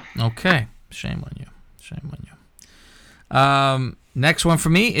 No. Okay, shame on you. Shame on you. Next one for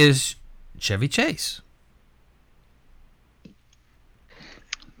me is Chevy Chase.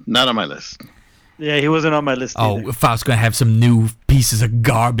 Not on my list. Yeah, he wasn't on my list. either. Oh, Faust's gonna have some new pieces of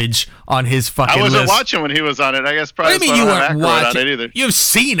garbage on his fucking list. I wasn't watching when he was on it. I guess probably What do you mean you that's why I weren't don't have Aykroyd watching? on it either. You've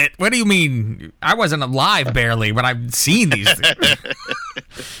seen it. What do you mean? I wasn't alive barely, but I've seen these things.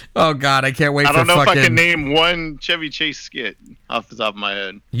 Oh God, I can't wait I for don't know fucking. if I can name one Chevy Chase skit off the top of my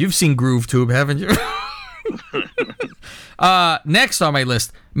head. You've seen Groove Tube, haven't you? Next on my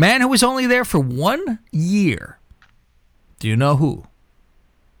list, man who was only there for 1 year. Do you know who?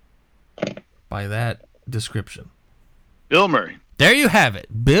 By that description. Bill Murray. There you have it.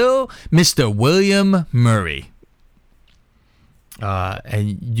 Mr. William Murray.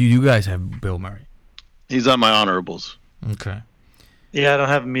 And you guys have Bill Murray. He's on my honorables. Okay. Yeah, I don't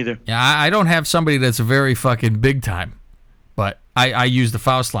have him either. Yeah, I don't have somebody that's very fucking big time, but I use the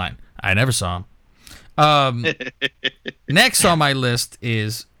Faust line. I never saw him. Next on my list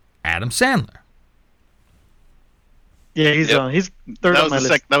is Adam Sandler. Yeah, he's on. He's third That on my was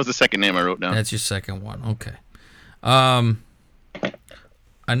list. that was the second name I wrote down. That's your second one. Okay.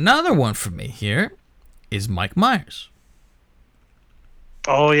 Another one for me here is Mike Myers.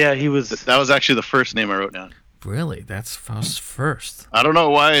 Oh yeah, he was. That was actually the first name I wrote down. Really? That's Faust's first. I don't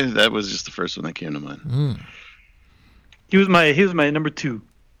know why that was just the first one that came to mind. He was my number 2.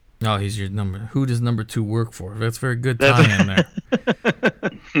 No, he's your number. Who does number 2 work for? That's very good tie in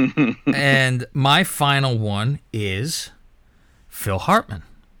there. And my final one is Phil Hartman.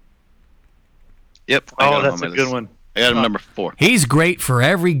 Yep. I got Oh, him that's on my a list. good one. I got him number 4. He's great for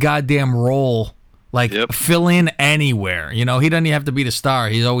every goddamn role. Like, Yep. fill in anywhere. You know, he doesn't even have to be the star.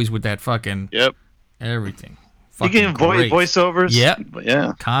 He's always with that fucking Yep. everything. You can Great. voiceovers. Yep. But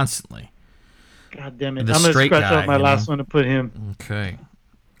yeah. Constantly. God damn it! The I'm gonna straight scratch guy, out my you last know? one to put him. Okay.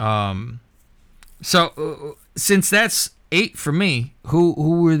 So since that's 8 for me, who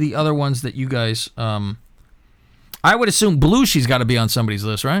were the other ones that you guys? I would assume Belushi's got to be on somebody's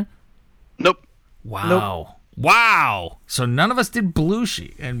list, right? Nope. Wow. Wow. So none of us did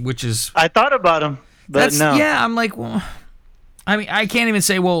Belushi, and which is I thought about him, but no. yeah. I'm like, well, I mean, I can't even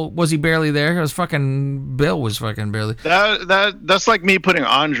say, well, was he barely there? Because fucking Bill was fucking barely. That's like me putting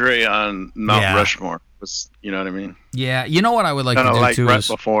Andre on Mount Yeah. Rushmore. You know what I mean? Yeah. You know what I would like Kind to of do like too right is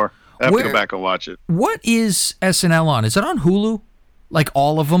before. I have to Where- go back and watch it. what is SNL on? Is it on Hulu? Like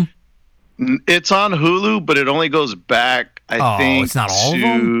all of them? It's on Hulu, but it only goes back, I think. It's not all of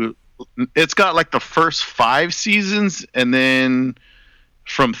them? It's got like the first 5 seasons, and then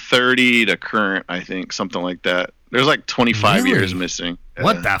from 30 to current, I think, something like that. There's like 25 Really? years missing.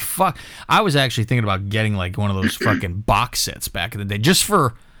 What the fuck? I was actually thinking about getting like one of those fucking box sets back in the day, just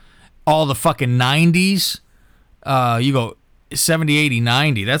for all the fucking 90s. You go 70, 80,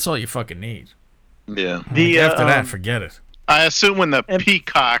 90. That's all you fucking need. Yeah. The After that, forget it. I assume when the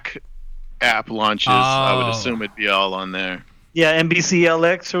Peacock app launches, I would Oh. assume it'd be all on there. yeah, NBC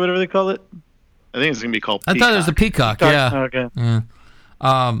LX or whatever they call it. I think it's gonna be called. I thought it was the Peacock. Yeah. Okay.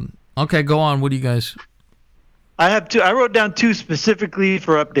 Okay, go on. What do you guys? I have 2. I wrote down 2 specifically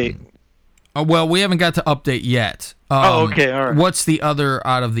for update. Oh, well, we haven't got to update yet. Okay, all right. What's the other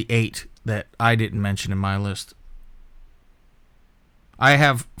out of the 8 that I didn't mention in my list? I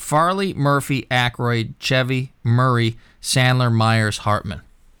have Farley, Murphy, Aykroyd, Chevy, Murray, Sandler, Myers, Hartman.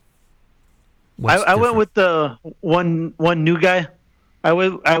 What's I went different? with the one new guy. I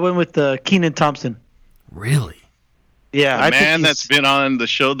went with Keenan Thompson. Really? Yeah, The I think man he's- that's been on the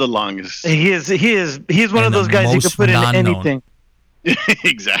show the longest. He's one And of those the guys you most can put in non-known. anything.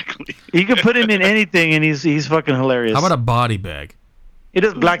 Exactly. You can put him in anything, and he's fucking hilarious. How about a body bag? He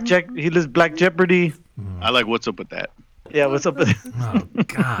does He does Black Jeopardy. I like what's up with that. Yeah, what's up with? Oh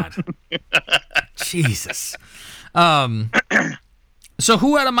God, Jesus. So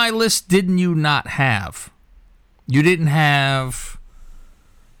who out of my list didn't you not have? You didn't have.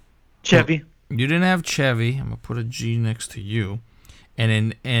 Chevy. You didn't have Chevy. I'm gonna put a G next to you,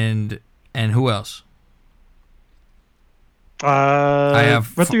 and who else? I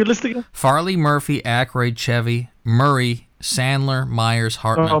have run through your list again. Farley, Murphy, Aykroyd, Chevy, Murray, Sandler, Myers,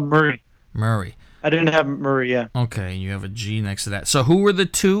 Hartman. Oh, Murray. Murray. I didn't have Murray. Yeah. Okay, you have a G next to that. So who were the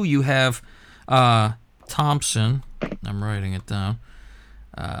 2? You have Thompson. I'm writing it down.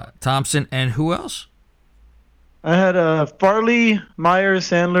 Thompson, and who else? I had Farley, Myers,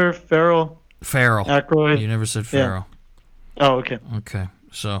 Sandler, Farrell, Farrell. Aykroyd. You never said Farrell. Oh, okay. Okay,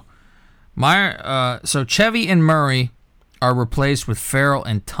 so so Chevy and Murray are replaced with Farrell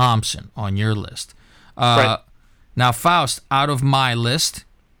and Thompson on your list. Right. Now, Faust, out of my list,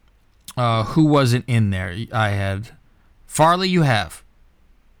 who wasn't in there? I had Farley. You have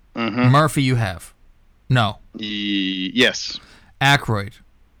Murphy. You have no. Yes. Aykroyd.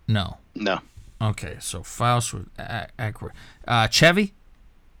 No. No. Okay, so Faust with Aykroyd. Chevy.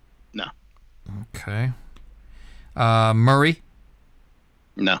 No. Okay. Murray.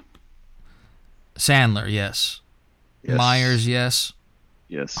 No. Sandler. Yes. Yes. Myers. Yes.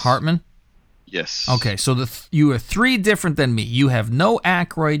 Yes. Hartman. Yes. Okay, so you are 3 different than me. You have no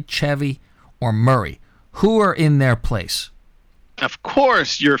Aykroyd, Chevy, or Murray. Who are in their place? Of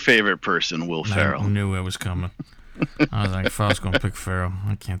course, your favorite person, Will I Ferrell. knew it was coming. I was like, if I was going to pick Farrell,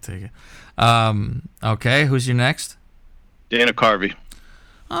 I can't take it. Okay, who's your next? Dana Carvey.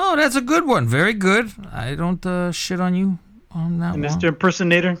 Oh, that's a good one. Very good. I don't shit on you on that one. Mr.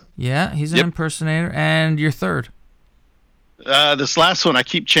 Impersonator. Yeah, he's an Yep. impersonator. And your third? This last one, I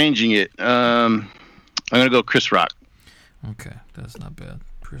keep changing it. I'm gonna go Chris Rock. Okay, that's not bad.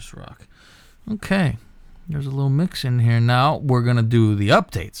 Chris Rock. Okay, there's a little mix in here. Now we're going to do the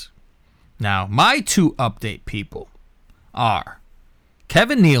updates. Now, my 2 update people are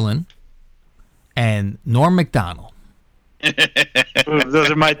Kevin Nealon and Norm Macdonald. Ooh, those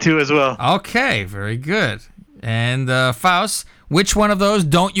are my 2 as well. Okay, very good. And Faust, which one of those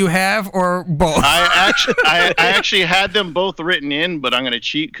don't you have, or both? I actually had them both written in, but I'm gonna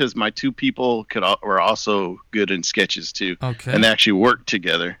cheat because my 2 people were also good in sketches too. Okay. And they actually worked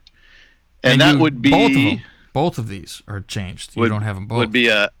together. And that you- would be both of them. Both of these are changed. You don't have them both. Would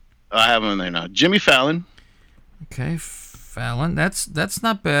be I have them in there now. Jimmy Fallon. Okay, Fallon. That's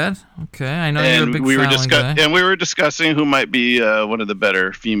not bad. Okay, I know you're a And big we were Fallon guy. and we were discussing who might be one of the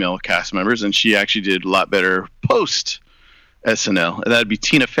better female cast members, and she actually did a lot better post SNL. And that'd be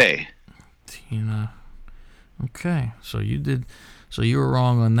Tina Fey. Tina. Okay, so you were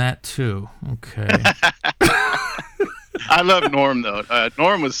wrong on that too. Okay. I love Norm though.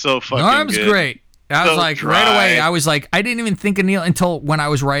 Norm was so fucking Norm's good. great. I was So like, dry. right away, I didn't even think of Neil until when I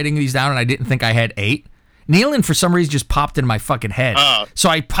was writing these down, and I didn't think I had 8. Nealon, for some reason, just popped in my fucking head. So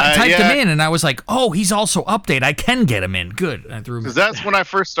I typed him in, and I was like, oh, he's also update. I can get him in. Good. I threw him in. Because that's when I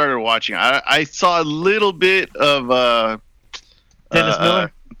first started watching. I saw a little bit of Dennis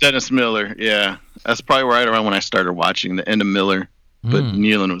Miller. Dennis Miller, yeah. That's probably right around when I started watching the end of Miller. But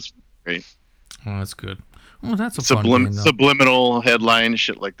Nealon was great. Oh, that's good. Well, that's a fun game, though. Subliminal headline,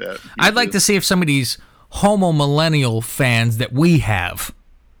 shit like that. I'd like to see if some of these homo millennial fans that we have,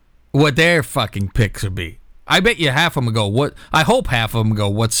 what their fucking picks would be. I bet you half of them go, what? I hope half of them go,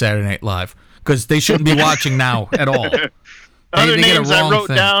 what's Saturday Night Live? Because they shouldn't be watching now at all. Other They get a names I wrong wrote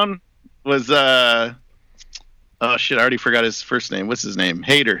thing. down was oh shit, I already forgot his first name. What's his name?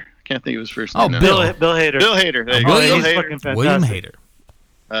 Hader. I can't think of his first name. Oh, now. Bill. Bill Hader. Bill Hader. There you go. William, Bill he's Hader. fucking fantastic. William Hader.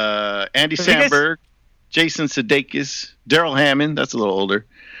 Andy Have you guys- Samberg, Jason Sudeikis, Daryl Hammond. That's a little older.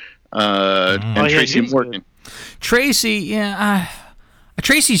 And Oh, yeah, Tracy he's Morgan. Tracy's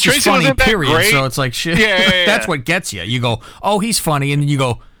just Tracy funny, wasn't that period. great. So it's like shit. Yeah. That's what gets you. You go, oh, he's funny, and then you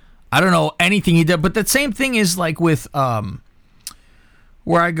go, I don't know anything he did. But the same thing is like with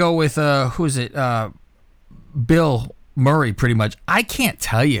where I go with who's it? Bill Murray, pretty much. I can't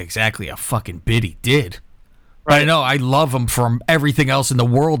tell you exactly a fucking bit he did. But I know I love him from everything else in the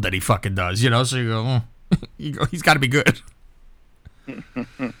world that he fucking does. You know, so you go, he's got to be good.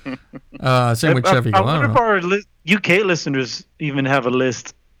 Same with Chevy. I wonder if our UK listeners even have a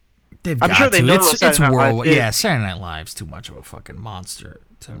list. They've I'm got sure they to. know It's what Saturday Night world. Live is. Yeah, Saturday Night Live's too much of a fucking monster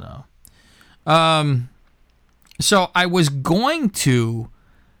to know. So I was going to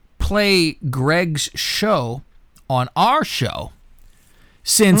play Greg's show on our show,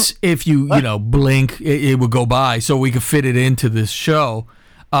 since if you blink, it would go by, so we could fit it into this show.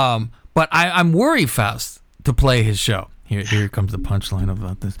 But I'm worried, Faust, to play his show. Here comes the punchline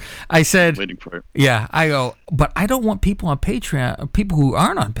about this. I said, Waiting for it. yeah, I go, but I don't want people on Patreon, people who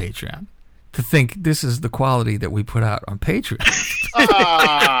aren't on Patreon, to think this is the quality that we put out on Patreon.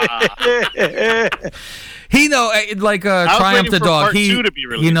 He know, like Triumph waiting the for dog. part He, 2 to be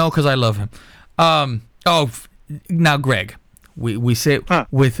released. because I love him. Now Greg, we say it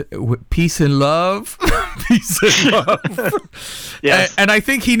with peace and love, peace and love. Yes. And I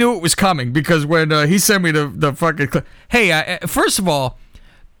think he knew it was coming, because when he sent me the fucking hey, first of all,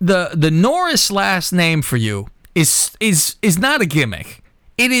 the Norris last name for you is not a gimmick.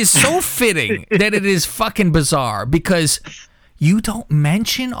 It is so fitting that it is fucking bizarre, because you don't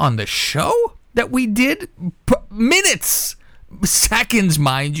mention on the show that we did minutes, seconds,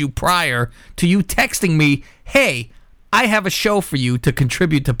 mind you, prior to you texting me, hey, I have a show for you to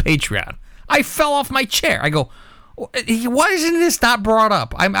contribute to Patreon. I fell off my chair. I go, why isn't this not brought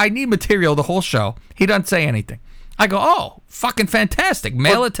up? I need material the whole show. He doesn't say anything. I go, oh, fucking fantastic.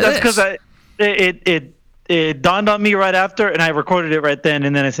 Mail it to That's this. because it dawned on me right after, and I recorded it right then,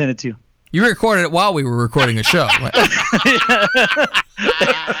 and then I sent it to you. You recorded it while we were recording a show.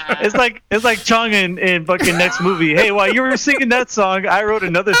 It's like Chong in fucking next movie. Hey, while you were singing that song, I wrote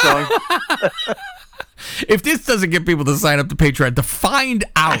another song. If this doesn't get people to sign up to Patreon to find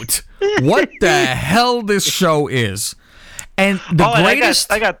out what the hell this show is, and the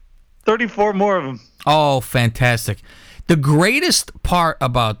greatest, I got 34 more of them. oh, fantastic! The greatest part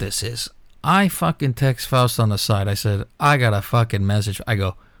about this is I fucking text Faust on the side. I said, I got a fucking message. I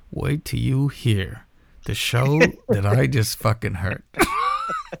go, wait till you hear the show that I just fucking heard.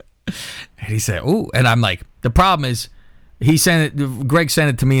 And he said, ooh, and I'm like, the problem is, Greg sent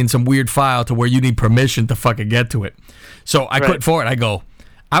it to me in some weird file to where you need permission to fucking get to it. So I couldn't forward. I go,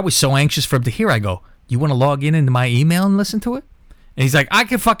 I was so anxious for him to hear. I go, you want to log in into my email and listen to it? And he's like, I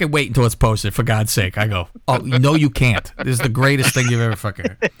can fucking wait until it's posted, for God's sake. I go, oh, no, you can't. This is the greatest thing you've ever fucking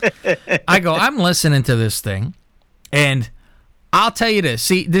heard. I go, I'm listening to this thing, and I'll tell you this.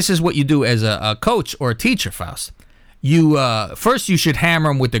 See, this is what you do as a coach or a teacher, Faust. You first you should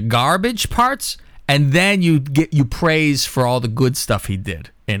hammer him with the garbage parts, and then you praise for all the good stuff he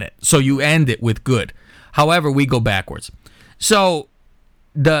did in it. So you end it with good. However, we go backwards. So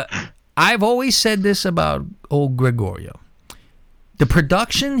I've always said this about old Gregorio. The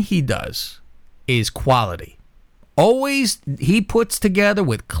production he does is quality. Always he puts together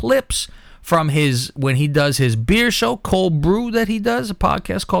with clips from when he does his beer show, Cold Brew, that he does, a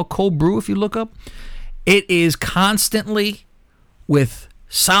podcast called Cold Brew, if you look up. It is constantly with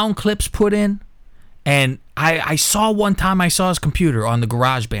sound clips put in. And I saw one time, I saw his computer on the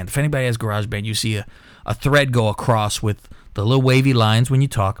GarageBand. If anybody has GarageBand, you see a thread go across with the little wavy lines when you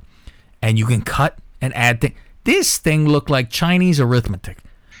talk, and you can cut and add things. This thing looked like Chinese arithmetic.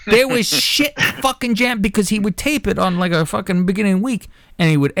 There was shit fucking jammed, because he would tape it on like a fucking beginning of week, and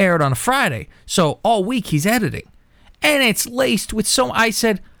he would air it on a Friday. So all week he's editing. And it's laced with I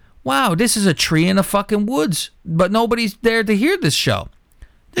said, wow, this is a tree in the fucking woods, but nobody's there to hear this show.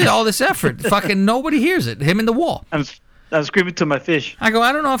 There's all this effort. Fucking nobody hears it. Him in the wall. I'm screaming to my fish. I go,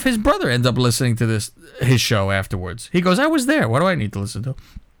 I don't know if his brother ends up listening to his show afterwards. He goes, I was there. What do I need to listen to?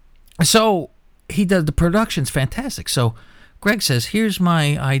 So he does, the production's fantastic. So Greg says, here's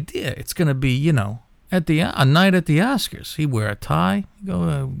my idea. It's going to be, a night at the Oscars. He wear a tie,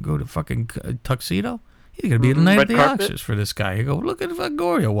 go to fucking tuxedo. He's going to be at a night at Red the carpet. Oscars for this guy. You go, look at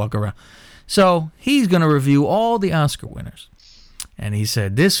Gorio walk around. So he's going to review all the Oscar winners. And he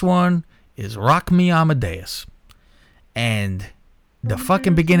said, this one is Rock Me Amadeus. And the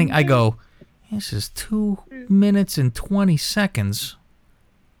fucking beginning, I go, this is 2 minutes and 20 seconds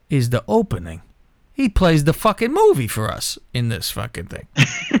is the opening. He plays the fucking movie for us in this fucking thing.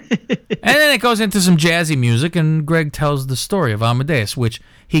 And then it goes into some jazzy music, and Greg tells the story of Amadeus, which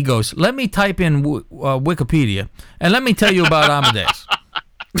he goes, let me type in Wikipedia, and let me tell you about Amadeus.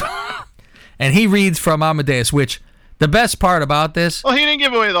 And he reads from Amadeus, which the best part about this... Well, he didn't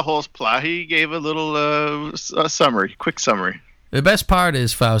give away the whole plot. He gave a little summary, quick summary. The best part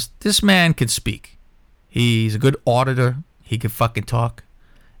is, Faust, this man could speak. He's a good auditor. He could fucking talk.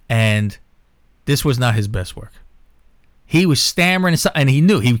 And this was not his best work. He was stammering and he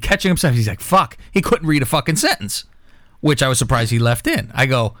knew. He was catching himself. He's like, fuck. He couldn't read a fucking sentence, which I was surprised he left in. I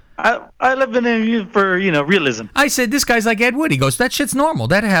go... I live in for, realism. I said, this guy's like Ed Wood. He goes, that shit's normal.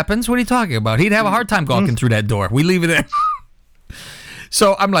 That happens. What are you talking about? He'd have a hard time walking through that door. We leave it in.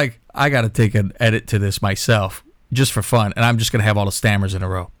 So I'm like, I got to take an edit to this myself just for fun. And I'm just going to have all the stammers in a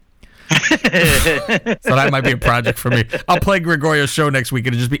row. So that might be a project for me. I'll play Gregorio's show next week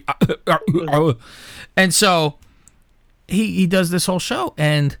and it'll just be... And so he does this whole show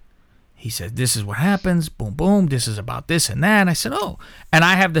and... He said, this is what happens, boom, boom, this is about this and that. And I said, oh. And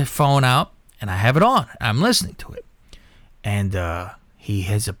I have the phone out, and I have it on. I'm listening to it. And he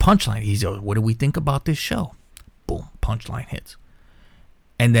has a punchline. He's like, what do we think about this show? Boom, punchline hits.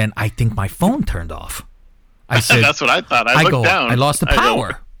 And then I think my phone turned off. I said, that's what I thought. I looked down. I lost the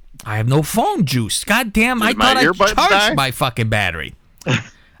power. I have no phone juice. God damn, I thought I charged my fucking battery.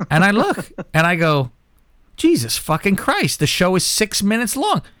 And I look, and I go, Jesus fucking Christ, the show is 6 minutes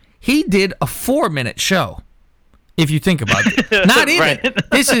long. He did a 4-minute show, if you think about it. Not even.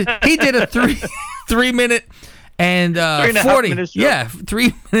 Right. He did a 3 minute and 40 show.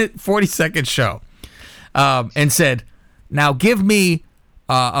 3 minute 40-second show, and said, "Now give me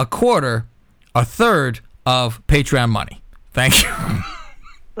a quarter, a third of Patreon money. Thank you."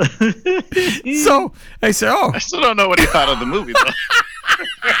 So I said, "Oh, I still don't know what he thought of the movie, though."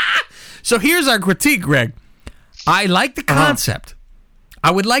 So here's our critique, Greg. I like the concept. I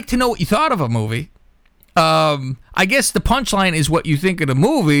would like to know what you thought of a movie. I guess the punchline is what you think of the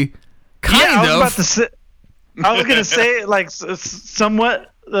movie. I was going to say, like,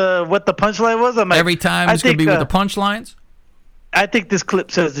 somewhat what the punchline was. I'm like, every time it's going to be with the punchlines? I think this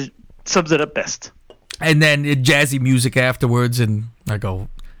clip sums it up best. And then jazzy music afterwards, and I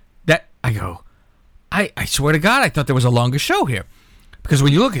swear to God, I thought there was a longer show here. Because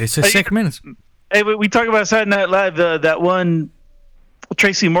when you look at it, it says 6 minutes. Hey, we talk about Saturday Night Live, that one...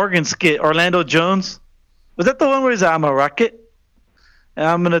 Tracy Morgan skit, Orlando Jones. Was that the one where he's like, I'm a rocket and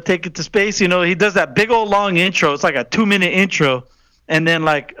I'm going to take it to space? He does that big old long intro. It's like a 2-minute intro and then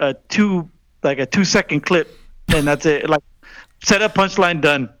like a 2-second clip. And that's it. Like set up, punchline,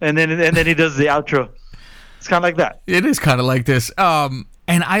 done. And then he does the outro. It's kind of like that. It is kind of like this. And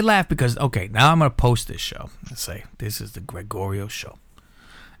I laugh because, okay, now I'm going to post this show. Let's say this is the Gregorio show.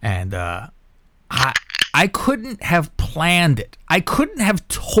 And, I couldn't have planned it. I couldn't have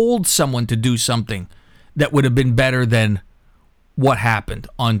told someone to do something that would have been better than what happened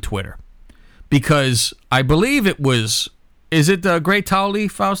on Twitter. Because I believe it was... Is it Great Towley,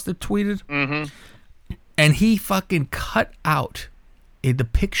 Faust, that tweeted? Mm-hmm. And he fucking cut out in the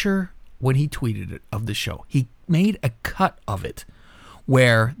picture when he tweeted it of the show. He made a cut of it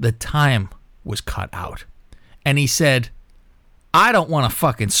where the time was cut out. And he said, I don't want to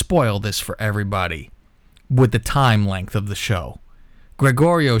fucking spoil this for everybody with the time length of the show.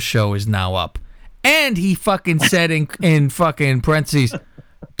 Gregorio's show is now up. And he fucking said in fucking parentheses,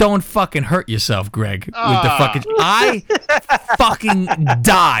 don't fucking hurt yourself, Greg. With the fucking... I fucking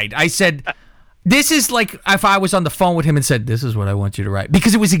died. I said, this is like if I was on the phone with him and said, this is what I want you to write.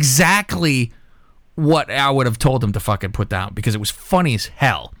 Because it was exactly what I would have told him to fucking put down. Because it was funny as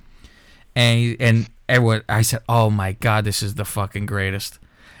hell. And everyone, I said, oh my God, this is the fucking greatest.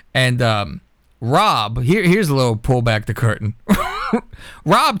 And Rob, here's a little pull back the curtain.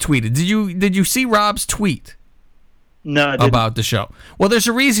 Rob tweeted. Did you see Rob's tweet? No, I didn't. About the show? Well, there's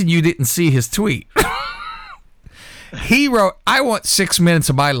a reason you didn't see his tweet. He wrote, I want 6 minutes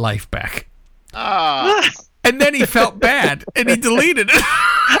of my life back. And then he felt bad and he deleted it.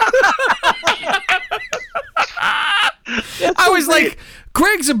 I was like,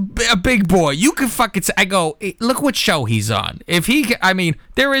 Greg's a big boy. You can fucking say, I go, look what show he's on. If he, I mean,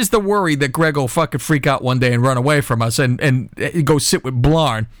 there is the worry that Greg will fucking freak out one day and run away from us and go sit with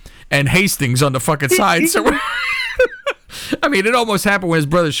Blarn and Hastings on the fucking side. So, I mean, it almost happened when his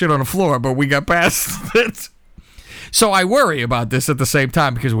brother shit on the floor, but we got past it. So I worry about this at the same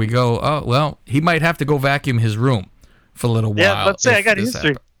time because we go, oh, well, he might have to go vacuum his room for a little while. Yeah, let's say I if got this history.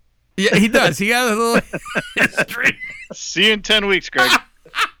 happens. Yeah, he does. He has a little history. See you in 10 weeks, Greg.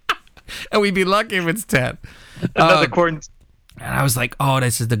 And we'd be lucky if it's 10. Another quarantine. And I was like, oh,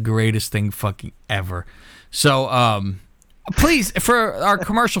 this is the greatest thing fucking ever. So, please, for our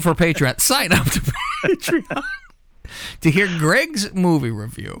commercial for Patreon, sign up to Patreon to hear Greg's movie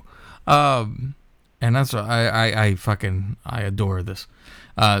review. And that's what I adore this.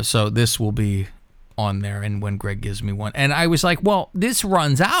 So this will be on there, and when Greg gives me one. And I was like, well, this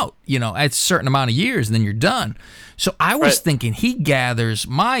runs out, at a certain amount of years, and then you're done. So I was thinking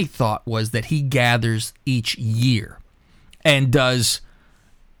my thought was that he gathers each year and does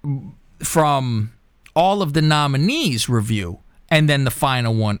from all of the nominees review, and then the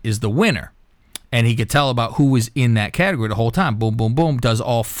final one is the winner. And he could tell about who was in that category the whole time. Boom, boom, boom. Does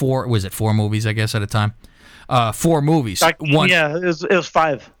all four movies, I guess, at a time? 4 movies. Yeah, it was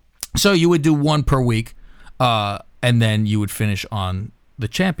 5. So you would do one per week, and then you would finish on the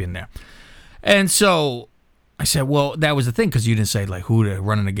champion there. And so I said, well, that was the thing, because you didn't say like who to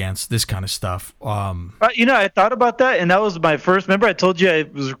running against, this kind of stuff. I thought about that, and that was my first. Remember, I told you I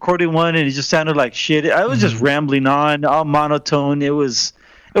was recording one, and it just sounded like shit. I was just rambling on, all monotone. It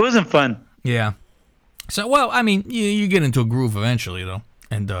wasn't fun. Yeah. So, well, I mean, you get into a groove eventually, though,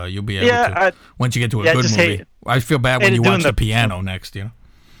 and you'll be able to. Once you get to a good movie, I feel bad when you watch the piano next,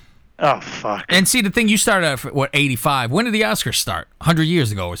 Oh, fuck. And see, the thing, you started at, 85? When did the Oscars start? 100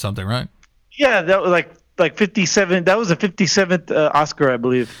 years ago or something, right? Yeah, that was like 57. That was the 57th Oscar, I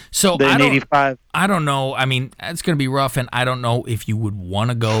believe. So in 85. I don't know. I mean, it's going to be rough, and I don't know if you would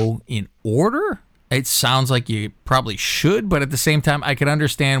want to go in order. It sounds like you probably should, but at the same time, I could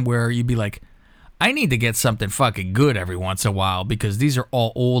understand where you'd be like, I need to get something fucking good every once in a while because these are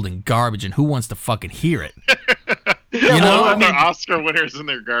all old and garbage, and who wants to fucking hear it? They're Oscar winners and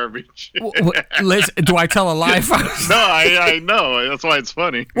they're garbage. Listen, do I tell a lie? No, I know. That's why it's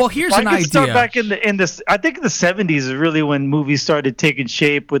funny. Well, here's an idea. Start back in this. I think in the 70s is really when movies started taking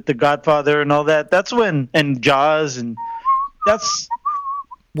shape with The Godfather and all that. That's when, and Jaws, and that's.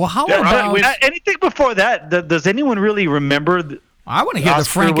 Well, how about anything before that? Does anyone really remember? I want to hear the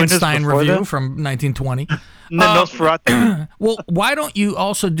Frankenstein review from 1920. Nosferatu. Well, why don't you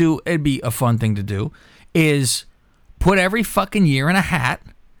also do? It'd be a fun thing to do. Is put every fucking year in a hat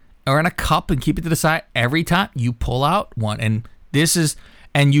or in a cup and keep it to the side. Every time you pull out one,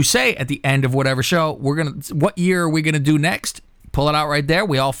 and you say at the end of whatever show, what year are we gonna do next? Pull it out right there.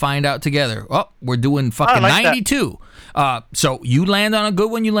 We all find out together. Oh, we're doing fucking 92. So you land on a good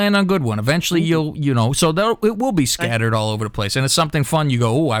one, you land on a good one. Eventually so it will be scattered all over the place. And it's something fun. You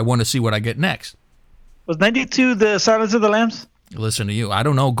go, oh, I want to see what I get next. Was 92 the Silence of the Lambs? Listen to you. I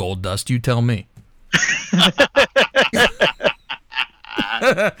don't know, Gold Dust. You tell me.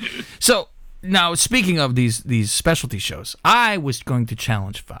 So now, speaking of these specialty shows, I was going to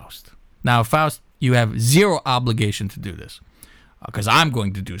challenge Faust. Now, Faust, you have zero obligation to do this because I'm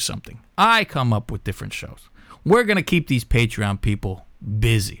going to do something. I come up with different shows. We're going to keep these Patreon people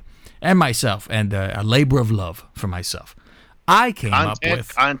busy, and myself, and a labor of love for myself. I came up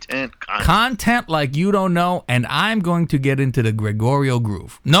with content like you don't know, and I'm going to get into the Gregorio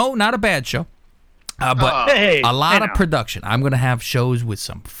groove. No, not a bad show. But a lot of production. I'm going to have shows with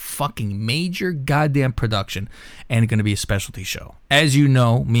some fucking major goddamn production, and it's going to be a specialty show. As you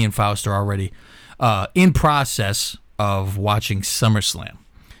know, me and Faust are already in process of watching SummerSlam.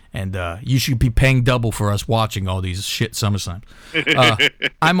 And you should be paying double for us watching all these shit SummerSlam.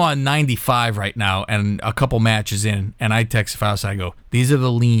 I'm on 95 right now, and a couple matches in, and I text Faust, I go, these are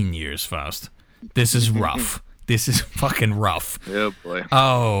the lean years, Faust. This is rough. This is fucking rough. Oh, boy.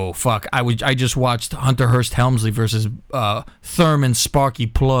 Oh, fuck. I just watched Hunter Hearst Helmsley versus Thurman Sparky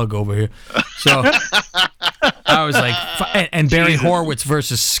Plug over here. So I was like, and Barry Horowitz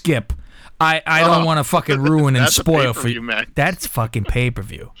versus Skip. I don't want to fucking ruin and spoil for you. That's fucking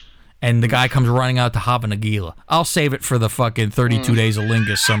pay-per-view. And the guy comes running out to Hava Nagila. I'll save it for the fucking 32 Days of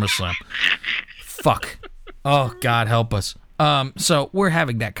Lingus SummerSlam. Fuck. Oh, God help us. So we're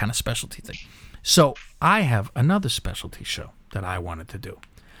having that kind of specialty thing. So I have another specialty show that I wanted to do.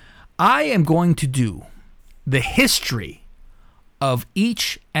 I am going to do the history of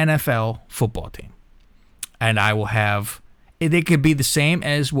each NFL football team. And I will have, they could be the same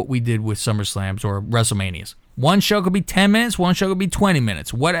as what we did with SummerSlams or WrestleManias. One show could be 10 minutes, one show could be 20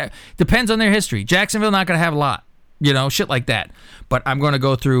 minutes. Whatever. Depends on their history. Jacksonville not going to have a lot, shit like that. But I'm going to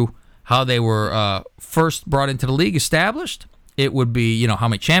go through how they were first brought into the league, established. It would be, how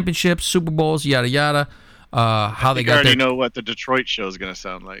many championships, Super Bowls, yada, yada. how they You got already there. know what the Detroit show is going to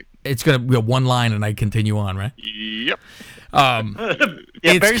sound like. It's gonna be one line, and I continue on, right? Yep.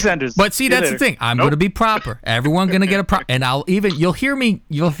 Yeah, Barry Sanders. But see, See you that's later. the thing. I'm going to be proper. Everyone going to get a proper. And you'll hear me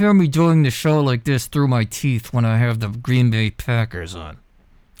doing the show like this through my teeth when I have the Green Bay Packers on,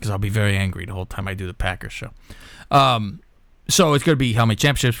 because I'll be very angry the whole time I do the Packers show. So it's going to be how many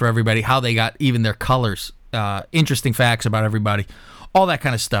championships for everybody, how they got even their colors, interesting facts about everybody, all that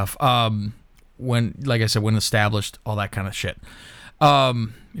kind of stuff. When, like I said, when established, all that kind of shit.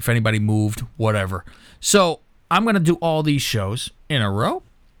 If anybody moved, whatever. So I'm going to do all these shows in a row,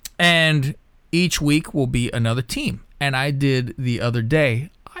 and each week will be another team. And I did the other day,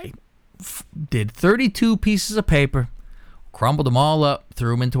 I did 32 pieces of paper, crumbled them all up,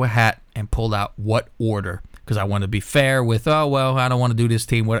 threw them into a hat, and pulled out what order, because I wanted to be fair with, I don't want to do this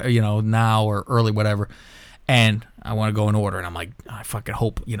team, now or early, whatever. And I want to go in order. And I'm like, I fucking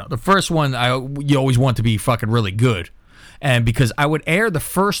hope, the first one, you always want to be fucking really good. And because I would air the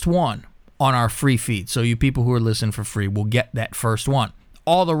first one on our free feed. So you people who are listening for free will get that first one.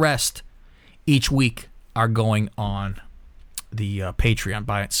 All the rest each week are going on the Patreon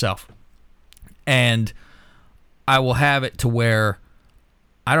by itself. And I will have it to where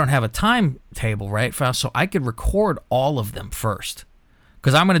I don't have a timetable, right, Faust? So I could record all of them first.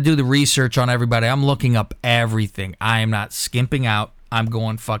 Because I'm going to do the research on everybody. I'm looking up everything. I am not skimping out. I'm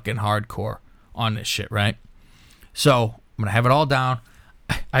going fucking hardcore on this shit, right? So I'm going to have it all down.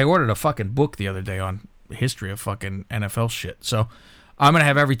 I ordered a fucking book the other day on the history of fucking NFL shit. So I'm going to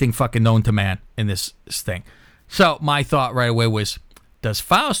have everything fucking known to man in this thing. So my thought right away was, does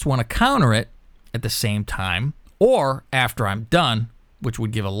Faust want to counter it at the same time? Or after I'm done, which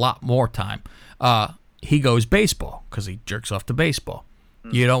would give a lot more time, he goes baseball because he jerks off to baseball.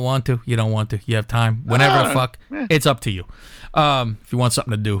 You don't want to. You don't want to. You have time. Whenever the fuck. It's up to you. If you want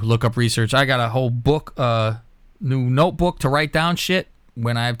something to do, look up research. I got a whole book, new notebook to write down shit.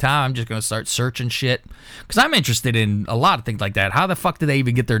 When I have time, I'm just going to start searching shit. Because I'm interested in a lot of things like that. How the fuck did they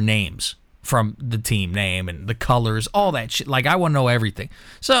even get their names from the team name and the colors, all that shit? Like, I want to know everything.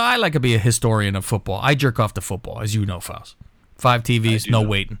 So I like to be a historian of football. I jerk off to football, as you know, Faust. 5 TVs, no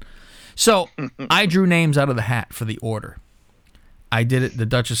waiting. So I drew names out of the hat for the order. I did it. The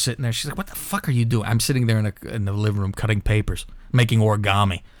Dutch is sitting there. She's like, what the fuck are you doing? I'm sitting there in the living room cutting papers, making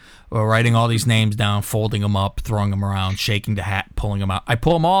origami, or writing all these names down, folding them up, throwing them around, shaking the hat, pulling them out. I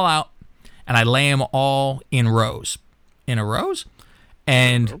pull them all out, and I lay them all in rows. In a rows,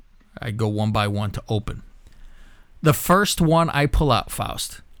 and I go one by one to open. The first one I pull out,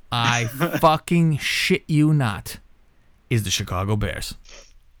 Faust, I fucking shit you not, is the Chicago Bears.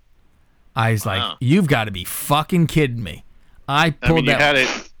 I was like, you've got to be fucking kidding me. I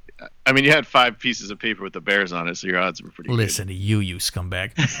mean, you had 5 pieces of paper with the Bears on it, so your odds were pretty good. Listen to you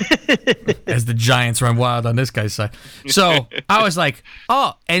scumbag. As the Giants run wild on this guy's side. So I was like,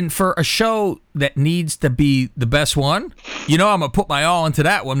 and for a show that needs to be the best one, I'm going to put my all into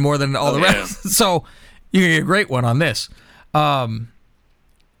that one more than all the rest. So you're going to get a great one on this.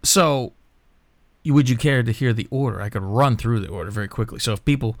 So would you care to hear the order? I could run through the order very quickly. So if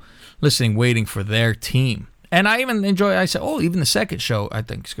people listening, waiting for their team, and I even enjoy, I said, even the second show, I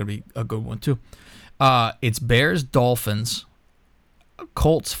think is going to be a good one, too. It's Bears, Dolphins,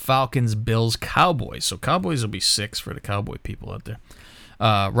 Colts, Falcons, Bills, Cowboys. So Cowboys will be 6 for the Cowboy people out there.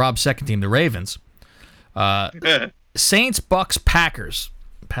 Rob's second team, the Ravens. Saints, Bucks, Packers.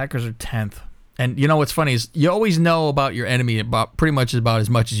 Packers are 10th. And you know what's funny is you always know about your enemy about pretty much as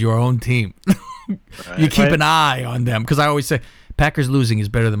much as your own team. You keep an eye on them, because I always say Packers losing is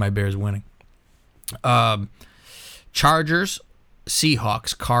better than my Bears winning. Chargers,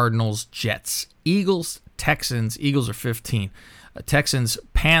 Seahawks, Cardinals, Jets, Eagles, Texans. Eagles are 15. Texans,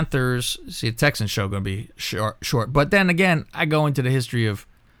 Panthers. See, the Texans show going to be short. But then again, I go into the history of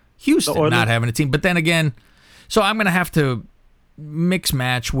Houston not having a team. But then again, so I'm going to have to mix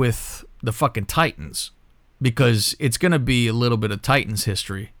match with the fucking Titans, because it's going to be a little bit of Titans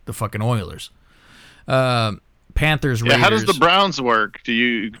history, the fucking Oilers. Panthers, Raiders. How does the Browns work? Do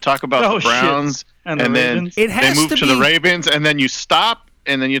you talk about the Browns and then they move to the Ravens, and then you stop,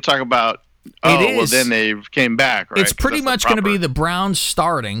 and then you talk about then they came back, right? It's pretty much going to be the Browns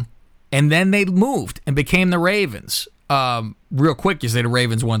starting, and then they moved and became the Ravens. Real quick, you say the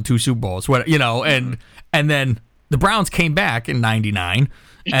Ravens won 2 Super Bowls, and then the Browns came back in '99,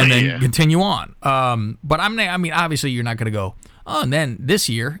 and then continue on. But obviously you're not going to go, and then this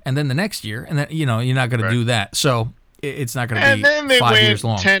year, and then the next year, and then you're not going to do that. So it's not going to be 5 years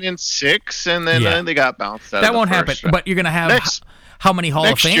long. And then they went 10-6, and then they got bounced out. That won't happen. But you're going to have how many Hall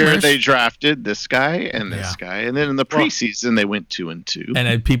Next of Famers. year they drafted this guy and this Yeah. guy, and then in the preseason they went 2-2. and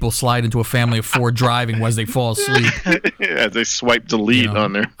then people slide into a family of 4 driving as they fall asleep. As they swipe delete You know,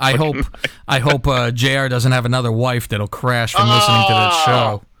 on their. I hope JR doesn't have another wife that'll crash from listening to that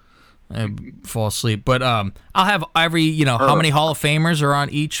show and fall asleep. But I'll have every how many Hall of Famers are on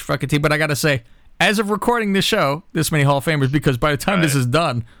each fucking team. But I gotta say, as of recording this show, this many Hall of Famers, because by the time this is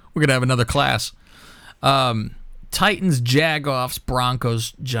done, we're gonna have another class. Titans, Jagoffs,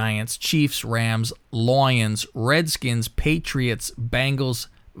 Broncos, Giants, Chiefs, Rams, Lions, Redskins, Patriots, Bengals,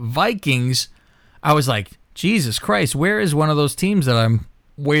 Vikings. I was like, Jesus Christ, where is one of those teams that I'm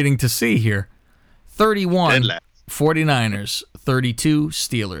waiting to see here? 31, 49ers, 32,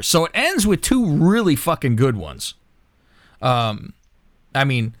 Steelers. So it ends with 2 really fucking good ones. I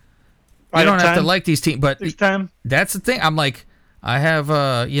mean, you don't have to like these teams, but Next time. that's the thing. I'm like, I have,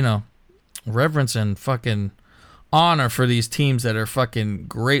 reverence and fucking honor for these teams that are fucking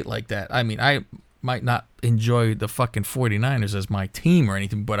great like that. I mean, I might not enjoy the fucking 49ers as my team or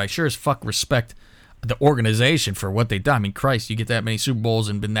anything, but I sure as fuck respect the organization for what they've done. I mean, Christ, you get that many Super Bowls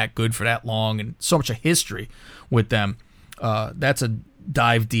and been that good for that long and so much of history with them. That's a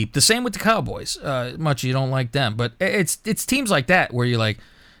dive deep. The same with the Cowboys. Much you don't like them, but it's teams like that where you're like,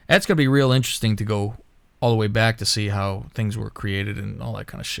 that's going to be real interesting to go all the way back to see how things were created and all that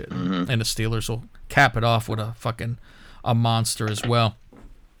kind of shit. And the Steelers will cap it off with a monster as well.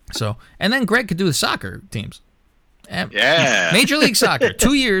 So, and then Greg could do the soccer teams. Yeah. Major League Soccer,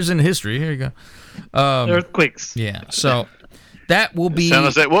 2 years in history. Here you go. Earthquakes. Yeah, so that will be. San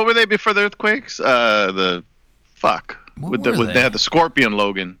Jose. What were they before the earthquakes? They had the Scorpion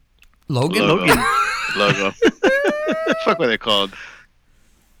Logan. Logan? Logo. Fuck, what are they called?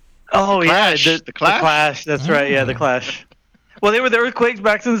 Oh Clash. yeah, The Clash? That's right. Yeah, the Clash. Well, they were the Earthquakes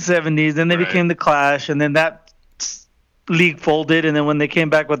back in the 70s. Then they Right. became the Clash, and then that league folded. And then when they came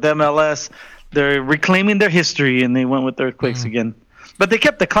back with MLS, they're reclaiming their history, and they went with the Earthquakes again. But they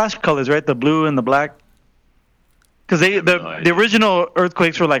kept the Clash colors, right? The blue and the black. Because the original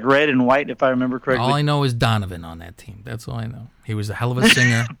Earthquakes were like red and white, if I remember correctly. All I know is Donovan on that team. That's all I know. He was a hell of a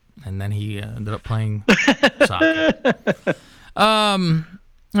singer, and then he ended up playing soccer.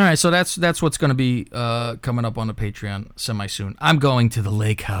 All right, so that's what's going to be coming up on the Patreon semi-soon. I'm going to the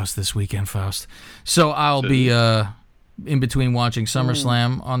lake house this weekend, Faust. So I'll be in between watching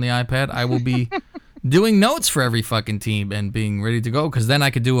SummerSlam on the iPad. I will be doing notes for every fucking team and being ready to go, because then I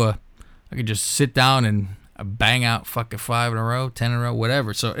could just sit down and bang out fucking 5 in a row, 10 in a row,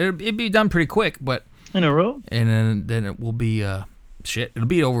 whatever. So it'd be done pretty quick, but In a row? and then it will be it'll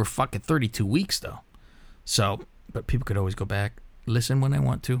be over fucking 32 weeks though. So, but people could always go back, listen when they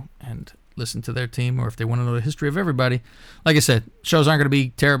want to, and listen to their team, or if they want to know the history of everybody. Like I said, shows aren't going to be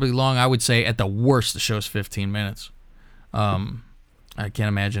terribly long. I would say at the worst the show's 15 minutes. I can't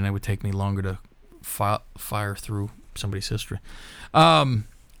imagine it would take me longer to fire through somebody's history.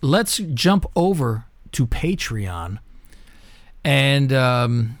 Let's jump over to Patreon,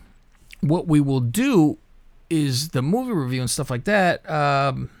 and what we will do is the movie review and stuff like that.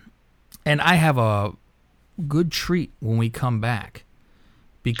 And I have a good treat when we come back,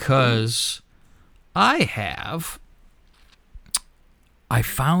 because I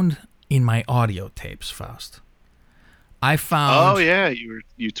found in my audio tapes, Faust. I found. Oh yeah, you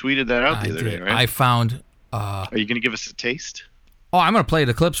tweeted that out the other day, right? I found. Are you going to give us a taste? Oh, I'm going to play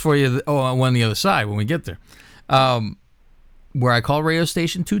the clips for you on the other side when we get there. Where I called radio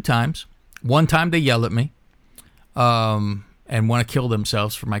station 2 times. One time they yelled at me and want to kill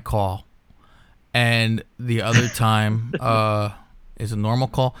themselves for my call. And the other time is a normal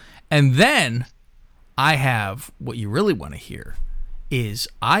call. And then I have, what you really want to hear, is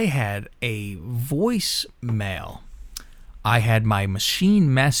I had a voicemail. I had my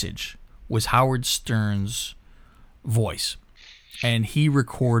machine message was Howard Stern's voice. And he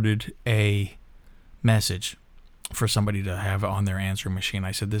recorded a message for somebody to have on their answering machine.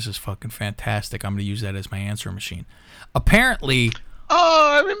 I said, this is fucking fantastic. I'm going to use that as my answering machine. Apparently...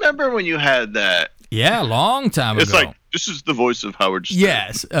 Oh, I remember when you had that. Yeah, a long time It's ago. like, this is the voice of Howard Stern.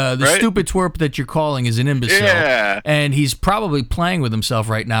 Yes, the right? stupid twerp that you're calling is an imbecile. Yeah. And he's probably playing with himself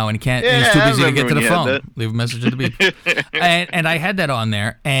right now, and he can't. Yeah, he's too I busy to get to remember the when you had phone. that. Leave a message at the beep. and I had that on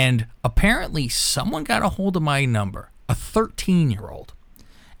there, and apparently someone got a hold of my number, a 13-year-old,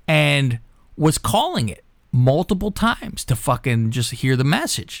 and was calling it multiple times to fucking just hear the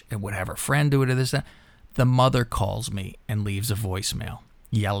message and would have her friend do it or this, that. The mother calls me and leaves a voicemail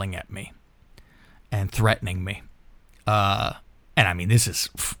yelling at me and threatening me. And I mean, this is,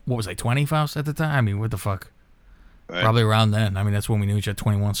 what was I, 20, Faust, at the time? I mean, what the fuck? Right. Probably around then. I mean, that's when we knew each other,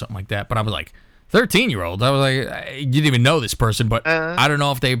 21, something like that. But I was like 13-year-old. I was like, you didn't even know this person, but I don't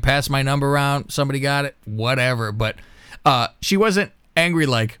know if they passed my number around. Somebody got it, whatever. But she wasn't angry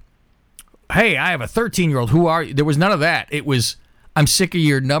like, hey, I have a 13-year-old. Who are you? There was none of that. It was, I'm sick of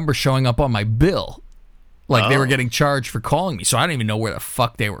your number showing up on my bill. Like they were getting charged for calling me. So I don't even know where the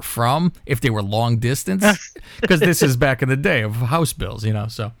fuck they were from, if they were long distance. Because this is back in the day of house bills, you know.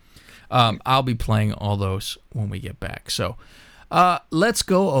 So I'll be playing all those when we get back. So let's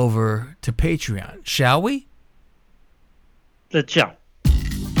go over to Patreon, shall we? Let's go.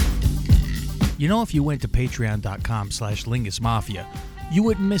 You know, if you went to patreon.com/LingusMafia, you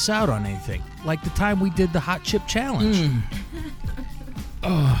wouldn't miss out on anything. Like the time we did the Hot Chip Challenge.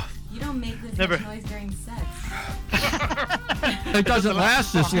 You don't make this Never. much noise during sex. It doesn't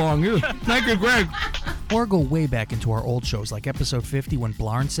last this long. Thank you, Greg. Or go way back into our old shows, like episode 50 when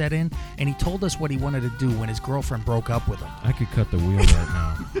Blarn set in, and he told us what he wanted to do when his girlfriend broke up with him. I could cut the wheel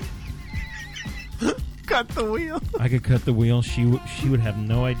right now. Cut the wheel. I could cut the wheel. She would have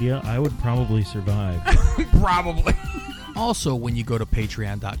no idea. I would probably survive. Probably. Also, when you go to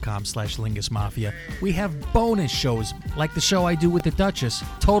patreon.com/LingusMafia, we have bonus shows, like the show I do with the Duchess,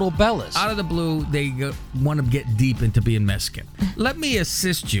 Total Bellas. Out of the blue, they want to get deep into being Mexican. Let me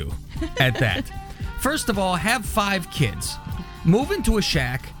assist you at that. First of all, have 5 kids. Move into a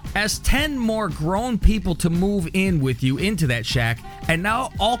shack, ask 10 more grown people to move in with you into that shack, and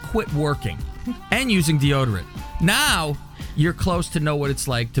now all quit working and using deodorant. Now you're close to know what it's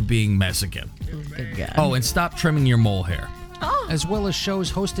like to being Mexican. Oh, and stop trimming your mole hair. As well as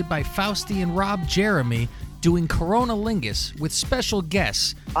shows hosted by Fausti and Rob Jeremy doing Corona Lingus with special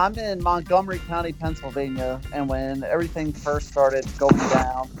guests. I'm in Montgomery County, Pennsylvania, and when everything first started going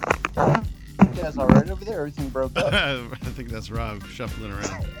down, you guys all right over there? Everything broke up. I think that's Rob shuffling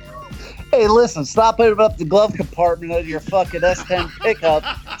around. Hey, listen, stop opening up the glove compartment of your fucking S10 pickup,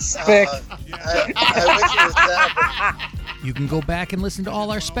 spick. I wish it was that. You can go back and listen to all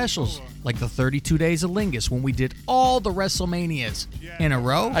our specials, like the 32 Days of Lingus when we did all the WrestleManias in a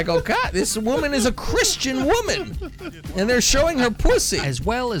row. I go, God, this woman is a Christian woman, and they're showing her pussy. As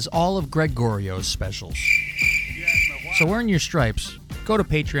well as all of Gregorio's specials. So earn your stripes. Go to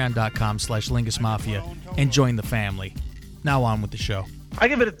patreon.com/LingusMafia and join the family. Now on with the show. I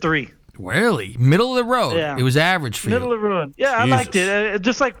give it a 3. Really? Middle of the road. Yeah. It was average for Middle you. of the road. Yeah, I liked it.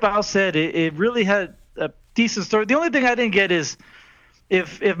 Just like Val said, it really had a decent story. The only thing I didn't get is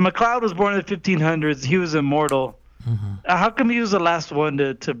if McLeod was born in the 1500s, he was immortal. Mm-hmm. How come he was the last one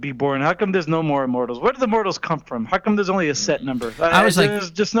to be born? How come there's no more immortals? Where do the immortals come from? How come there's only a set number? I was like,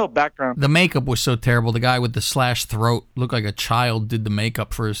 there's just no background. The makeup was so terrible. The guy with the slash throat looked like a child did the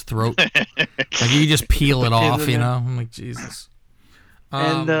makeup for his throat. Like you just peel it off, you know? I'm like, Jesus.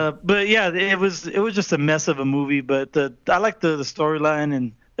 But yeah, it was just a mess of a movie. But I liked the storyline,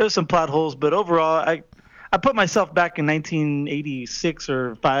 and there was some plot holes. But overall, I put myself back in 1986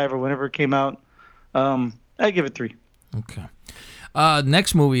 or 5 or whenever it came out. I give it 3. Okay.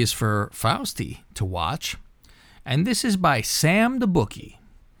 Next movie is for Fausti to watch, and this is by Sam the Bookie.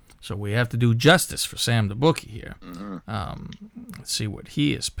 So we have to do justice for Sam the Bookie here. Let's see what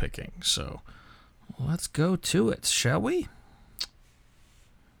he is picking. So let's go to it, shall we?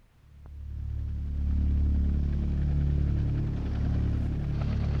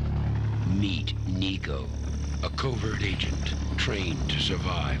 Meet Nico, a covert agent trained to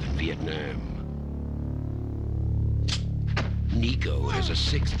survive in Vietnam. Nico has a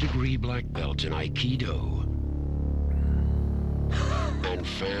 6th-degree black belt in Aikido and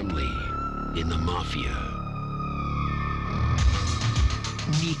family in the Mafia.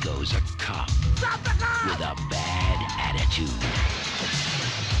 Nico's a cop with a bad attitude.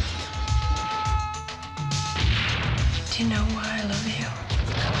 Do you know why I love you?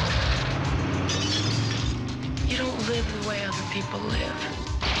 You don't live the way other people live.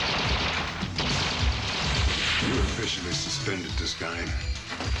 You're officially suspended this guy.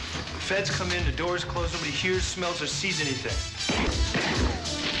 The feds come in, the doors close, nobody hears, smells, or sees anything.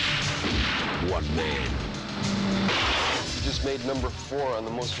 One man. You just made number 4 on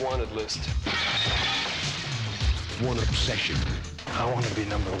the most wanted list. One obsession. I want to be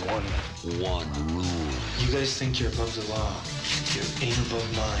number 1. One rule. You guys think you're above the law. You ain't above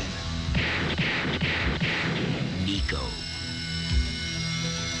mine. Nico.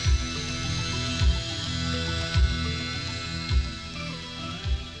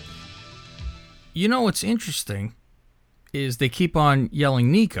 You know what's interesting is they keep on yelling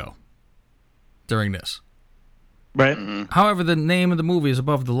Nico during this. Right. However, the name of the movie is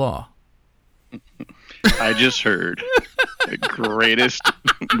Above the Law. I just heard the greatest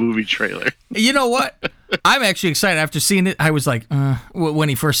movie trailer. You know what? I'm actually excited. After seeing it, I was like, when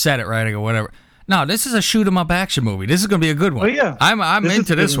he first said it, right? I go, whatever. No, this is a shoot 'em up action movie. This is gonna be a good one. Oh, yeah. I'm This is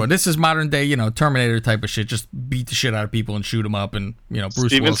into a good this one. This is modern day, Terminator type of shit. Just beat the shit out of people and shoot them up, and Bruce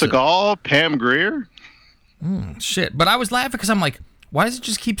Steven Wilson. Seagal, Pam Grier. Shit. But I was laughing because I'm like, why does it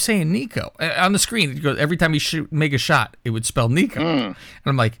just keep saying Nico on the screen? It goes, every time you make a shot, it would spell Nico, and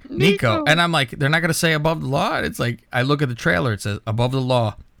I'm like Nico, and I'm like, they're not gonna say above the law. And it's like I look at the trailer, it says above the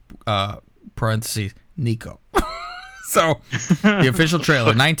law, parentheses Nico. So the official trailer,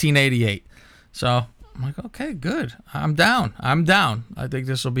 1988. So I'm like, okay, good. I'm down. I think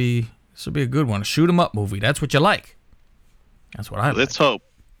this will be a good one. A shoot 'em up movie. That's what you like. That's what I like. Let's hope.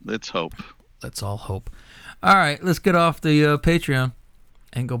 Let's all hope. All right, let's get off the Patreon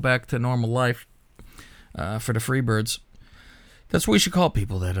and go back to normal life for the Freebirds. That's what we should call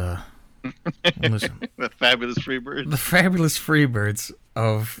people that listen. The fabulous Freebirds. The fabulous Freebirds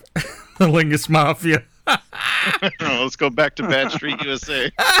of the Lingus Mafia. Let's go back to Bad Street,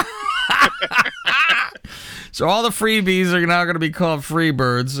 USA. So all the freebies are now going to be called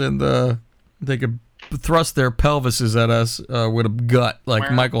Freebirds, and they could thrust their pelvises at us with a gut like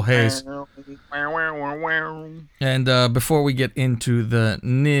Michael Hayes. And before we get into the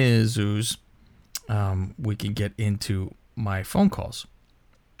news, we can get into my phone calls.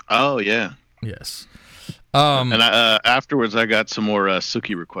 Oh, yeah. Yes. And afterwards, I got some more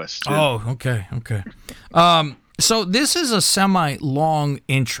Suki requests, too. Oh, okay. So this is a semi-long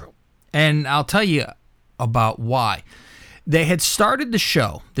intro, and I'll tell you about why. They had started the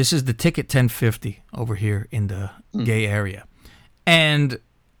show. This is the Ticket 1050 over here in the gay area. And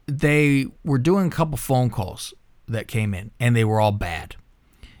they were doing a couple phone calls that came in, and they were all bad.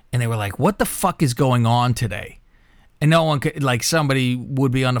 And they were like, what the fuck is going on today? And no one could, like, somebody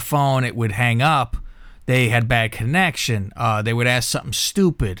would be on the phone, it would hang up. They had bad connection. They would ask something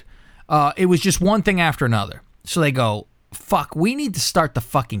stupid. It was just one thing after another. So they go, fuck, we need to start the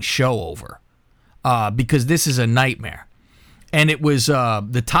fucking show over because this is a nightmare. And it was,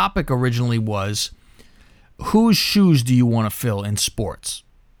 the topic originally was, whose shoes do you want to fill in sports?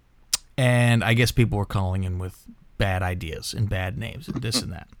 And I guess people were calling in with bad ideas and bad names and this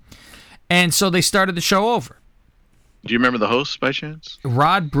and that. And so they started the show over. Do you remember the hosts by chance?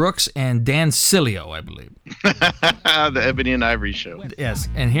 Rod Brooks and Dan Cilio, I believe. The Ebony and Ivory Show. Yes,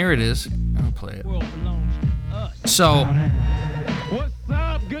 and here it is. I'll play it. So, what's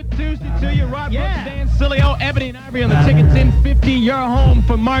up? Good Tuesday to you, Rod Brooks, Dan Cilio, Ebony and Ivory on the Ticket 1050. Your home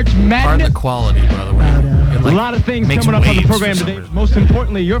for March Madness. Pardon the quality, by the way. A lot of things coming up on the program today. Most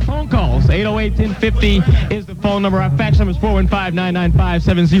importantly, your phone calls. 808-1050 is the phone number. Our fax number is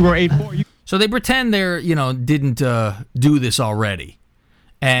 415-995-7084. So they pretend they're, didn't do this already.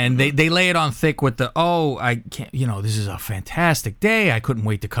 And they lay it on thick with the, I can't, this is a fantastic day. I couldn't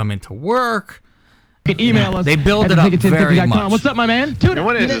wait to come into work. You can email us. They build it up very much. What's up, my man? Dude,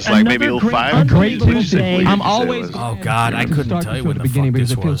 what is this, like maybe 05? Great Tuesday. I'm always. Oh, God, I couldn't tell you when the fuck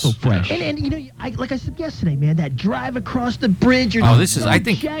this was. So fresh. And like I said yesterday, man, that drive across the bridge. This is, I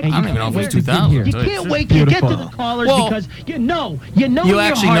think, I don't even know if it's 2000. You can't wait to get to the callers because you know you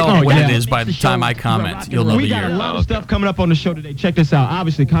actually know what it is by the time I comment. You'll know the year. We got a lot of stuff coming up on the show today. Check this out.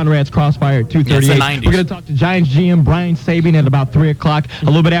 Obviously, Conrad's Crossfire at 2:38. We're going to talk to Giants GM Brian Sabean at about 3 o'clock. A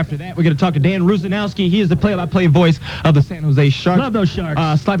little bit after that, we're going to talk to Dan Rusanowski. He is the play-by-play voice of the San Jose Sharks. Love those Sharks.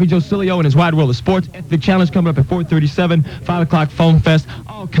 Slappy Joe Cilio and his Wide World of Sports. Ethnic Challenge coming up at 4:37. 5 o'clock Phone Fest.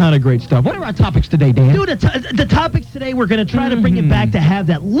 All kind of great stuff. What are our topics today, Dan? Dude, the topics today, we're going to try to bring it back to have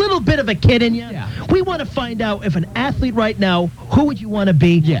that little bit of a kid in you. Yeah. We want to find out if an athlete right now, who would you want to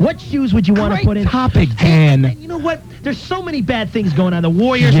be? Yeah. What shoes would you want to put in? Topic, Dan. And you know what? There's so many bad things going on. The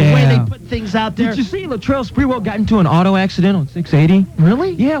Warriors, the way they put things out there. Did you see Latrell Sprewell got into an auto accident on 680?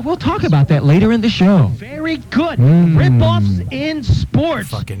 Really? Yeah, we'll talk about that later in the show. Very good. Rip-offs in sports.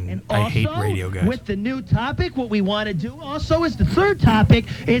 Fucking, I hate radio guys. With the new topic, what we want to do also is the third topic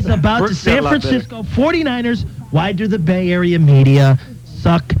is about the San Francisco 49ers. Why do the Bay Area media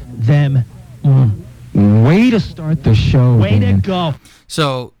suck them? Way to start the show. Way to go.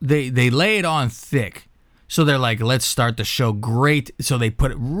 So they lay it on thick. So they're like, let's start the show great. So they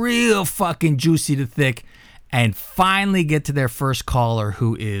put it real fucking juicy to thick and finally get to their first caller,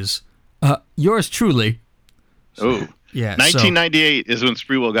 who is yours truly. Oh, yeah. 1998 is when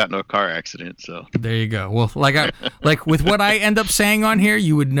Sprewell got into a car accident. So there you go. Well, like with what I end up saying on here,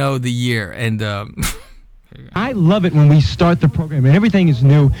 you would know the year. And I love it when we start the program and everything is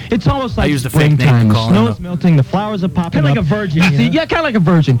new. It's almost like use the fake name to springtime. call Snow it is melting, the flowers are popping Kind of like up. a virgin. You see, yeah, kind of like a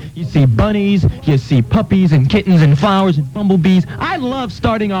virgin. You see bunnies, you see puppies and kittens and flowers and bumblebees. I love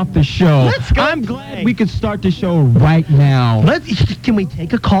starting off the show. Let's go I'm play. glad we could start the show right now. Can we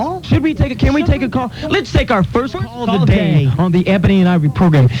take a call? Can we take a call? Let's take our first call of the day on the Ebony and Ivory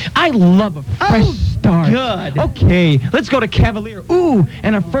program. I love a fresh start. good. Okay, let's go to Cavalier. Ooh,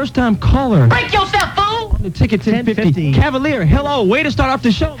 and our first time caller. Break yourself, fool! The ticket 1050. Cavalier, hello. Way to start off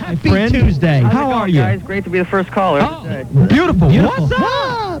the show, my Happy friend. Tuesday. How are you? Guys, great to be the first caller. Oh, beautiful. What's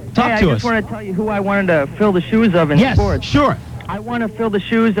up? Talk I to just us. want to tell you who I wanted to fill the shoes of in Yes, sports. sure. I want to fill the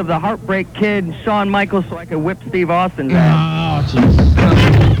shoes of the Heartbreak Kid, Shawn Michaels, so I could whip Steve Austin's ass. Oh, jeez.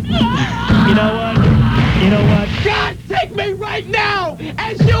 You know what? God, take me right now,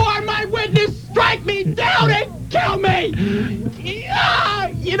 as you are my witness. Strike me down and kill me. Yeah,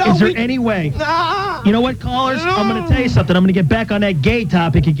 you know. Is there any way? You know what, callers? I'm going to tell you something. I'm going to get back on that gay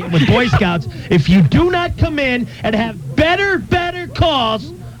topic again with Boy Scouts. If you do not come in and have better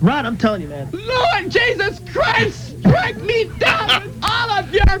calls, Rod, I'm telling you, man. Lord Jesus Christ, strike me down with all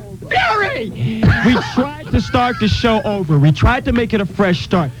of your fury. We tried to start the show over. We tried to make it a fresh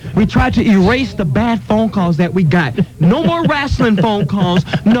start. We tried to erase the bad phone calls that we got. No more wrestling phone calls.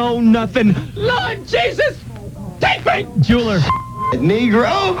 No, nothing. Lord Jesus, take me. Jeweler.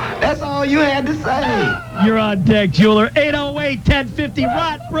 Negro, that's all you had to say. You're on deck, Jeweler. 808-1050,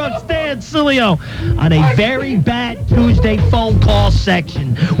 Rod Brooks, Dan Sileo on a very bad Tuesday phone call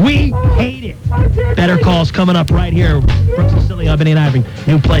section. We hate it. Better calls coming up right here. Brooks and Sileo, Ebony and Ivory.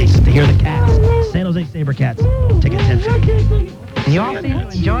 New place to hear the Cats. San Jose SaberCats. Ticket 1050. You all seem to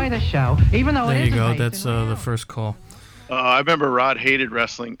enjoy the show, even though There it you is go. amazing. That's the first call. I remember Rod hated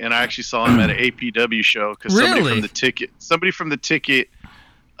wrestling, and I actually saw him at an APW show because Really? somebody from the ticket,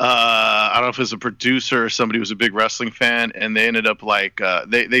 I don't know if it was a producer or somebody who was a big wrestling fan, and they ended up like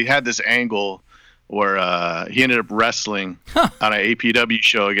they had this angle where he ended up wrestling on an APW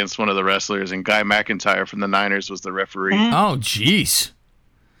show against one of the wrestlers, and Guy McIntyre from the Niners was the referee. Oh, jeez.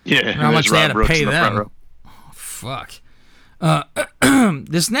 Yeah, How much there's they Rod had to Brooks pay in the front them? row. Fuck.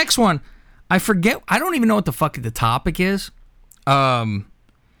 This next one, I forget. I don't even know what the fuck the topic is. But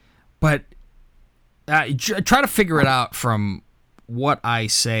try to figure it out from what I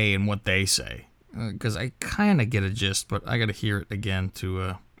say and what they say, because I kind of get a gist, but I got to hear it again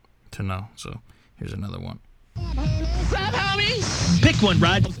to know. So here's another one. What's up, homie? Pick one,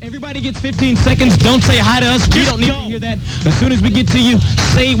 Rod. Everybody gets 15 seconds. Don't say hi to us. We don't need to hear that. As soon as we get to you,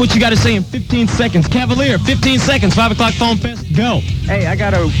 say what you got to say in 15 seconds. Cavalier, 15 seconds. 5 o'clock phone fest. Go. Hey, I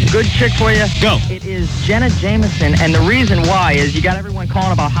got a good chick for you. Go. It is Jenna Jameson, and the reason why is you got everyone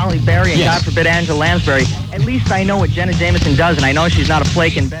calling about Holly Berry and Yes. God forbid Angela Lansbury. At least I know what Jenna Jameson does, and I know she's not a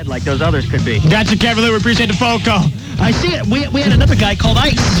flake in bed like those others could be. Gotcha, Cavalier. We appreciate the phone call. I see it. We had another guy called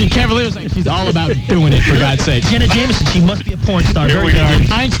Ice. Cavalier's like, she's all about doing it, for God's sake. Jenna Jameson, she must be a porn star. Here Very we are.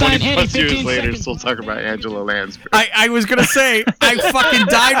 good. Einstein, Eddie, 20+ years 15 later, seconds. still talking about Angela Lansbury. I was gonna say I fucking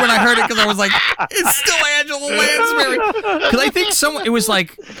died when I heard it because I was like, it's still Angela Lansbury. Because I think it was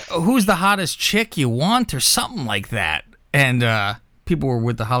like, who's the hottest chick you want or something like that, and people were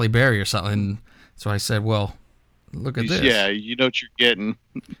with the Holly Berry or something. So I said, well, look at this. Yeah, you know what you're getting.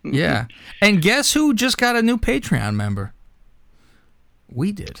 Yeah. And guess who just got a new Patreon member?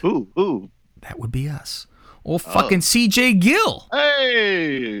 We did. Who? That would be us. Fucking CJ Gill.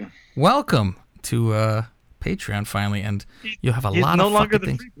 Hey. Welcome to Patreon finally, and you'll have a lot no of longer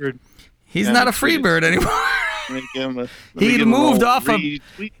fucking the things. Freebird. He's Yeah, not a that's free it. bird anymore. He He moved off of.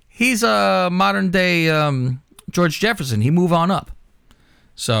 He's a modern day George Jefferson. He moved on up.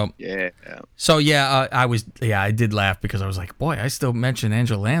 So yeah. I did laugh because I was like, boy, I still mention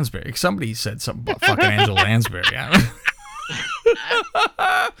Angela Lansbury. Somebody said something about fucking Angela Lansbury.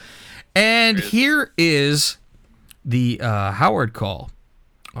 And here is the Howard call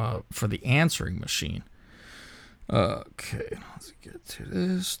for the answering machine. Okay, let's get to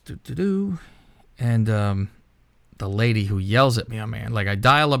this. And the lady who yells at me, man. Like I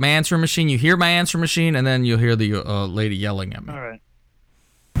dial a answering machine, you hear my answering machine, and then you'll hear the lady yelling at me. All right.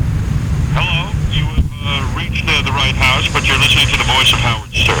 Hello, you have reached the right house, but you're listening to the voice of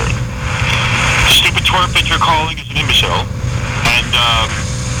Howard Stern. Stupid twerp that you're calling is an imbecile, and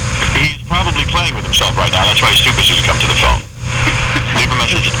he's probably playing with himself right now. That's why he's too busy to come to the phone. Leave a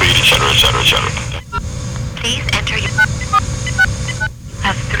message at the beat, etc., etc., etc. Please enter your...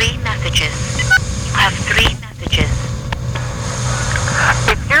 Have 3 messages. Have 3 messages.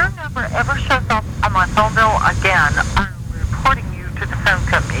 If your number ever shows up on my phone bill again, I'm reporting you to the phone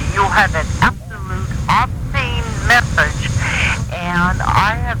company. You'll have an absolute obscene message. And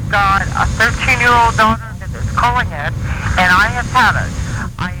I have got a 13-year-old daughter that calling it, and I have had it.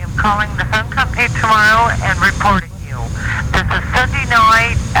 I am calling the phone company tomorrow and reporting you. This is Sunday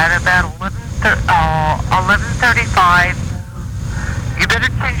night at about 11:35. You better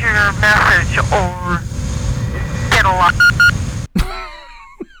change your message or get a life.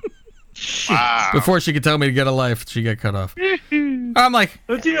 Wow. Before she could tell me to get a life, she got cut off. I'm like,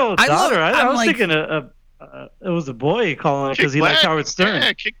 what's your old daughter? I was thinking it was a boy calling because he likes Howard Stern.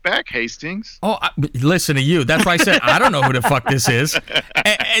 Yeah, kick back, Hastings. Oh, listen to you. That's why I said I don't know who the fuck this is.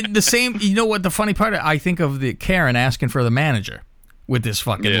 And the same, you know what? The funny part, I think of the Karen asking for the manager with this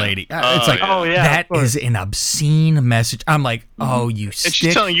fucking lady. It's like, that is an obscene message. I'm like, oh, you stick. And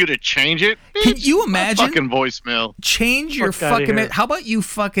she's telling you to change it? Can you imagine? Fucking voicemail. Change your fucking. How about you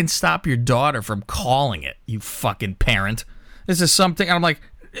fucking stop your daughter from calling it, you fucking parent? This is something. I'm like,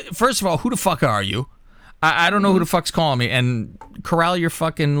 first of all, who the fuck are you? I don't know who the fuck's calling me. And corral your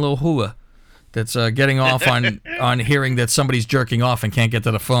fucking little hua that's getting off on hearing that somebody's jerking off and can't get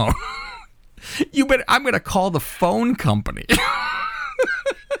to the phone. I'm going to call the phone company.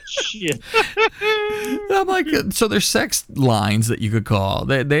 Shit. I'm like, so there's sex lines that you could call.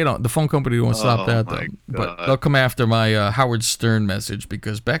 They don't. The phone company won't stop that though. But they'll come after my Howard Stern message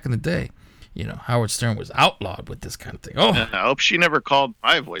because back in the day, Howard Stern was outlawed with this kind of thing. Oh, I hope she never called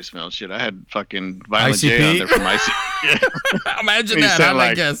my voicemail. Shit, I had fucking Violent J on there from ICP. Imagine that.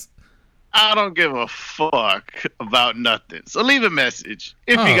 I guess. I don't give a fuck about nothing. So leave a message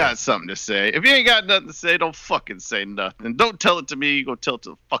if you got something to say. If you ain't got nothing to say, don't fucking say nothing. Don't tell it to me. You go tell it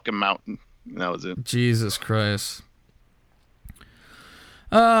to the fucking mountain. And that was it. Jesus Christ.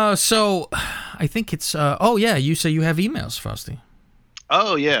 So I think it's. You say you have emails, Frosty.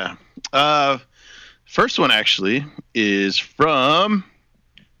 Oh yeah. First one actually is from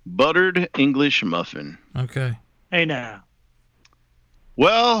Buttered English Muffin. Okay. Hey now.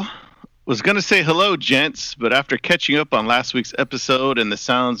 Well, was going to say hello, gents, but after catching up on last week's episode and the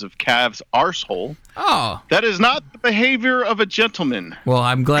sounds of Cav's arsehole, that is not the behavior of a gentleman. Well,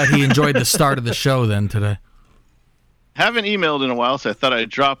 I'm glad he enjoyed the start of the show then today. Haven't emailed in a while, so I thought I'd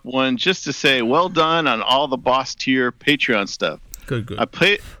drop one just to say well done on all the boss tier Patreon stuff. Good.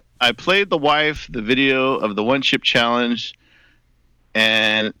 I played the wife the video of the one chip challenge,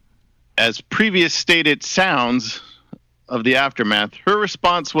 and as previous stated sounds of the aftermath, her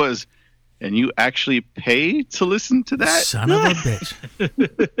response was, "And you actually pay to listen to that? Son of a bitch."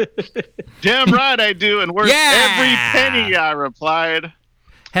 Damn right I do, and worth every penny, I replied.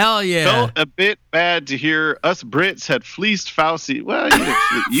 Hell yeah. Felt a bit bad to hear us Brits had fleeced Fauci. Well,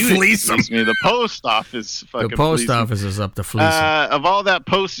 you didn't fleece me. The post office fucking The post office is up to fleecing. Of all that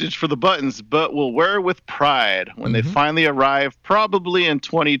postage for the buttons, but we'll wear with pride when they finally arrive, probably in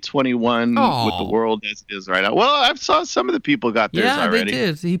 2021 with the world as it is right now. Well, I saw some of the people got theirs already. Yeah, they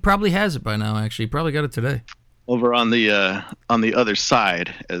did. He probably has it by now, actually. He probably got it today. Over on the other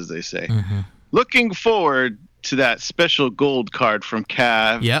side, as they say. Looking forward to that special gold card from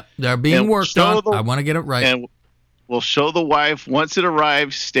Cav. Yep, they're being worked on. I want to get it right. And we'll show the wife once it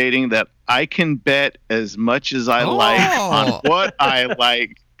arrives, stating that I can bet as much as I like on what I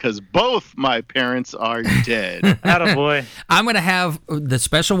like, because both my parents are dead. Attaboy. I'm going to have the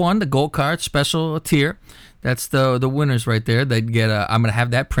special one, the gold card, special tier. That's the winners right there. They'd get I'm going to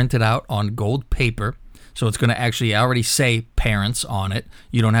have that printed out on gold paper. So it's going to actually already say parents on it.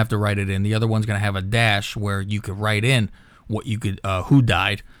 You don't have to write it in. The other one's going to have a dash where you could write in what you could, who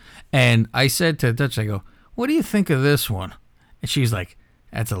died. And I said to Dutch, I go, what do you think of this one? And she's like,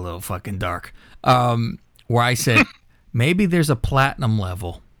 that's a little fucking dark. Where I said, maybe there's a platinum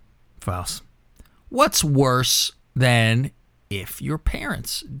level, Faust. What's worse than if your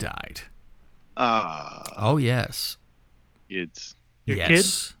parents died? Oh, yes. Kids. Your kid?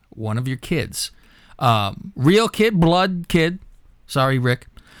 One of your kids. Real kid, blood kid. Sorry, Rick.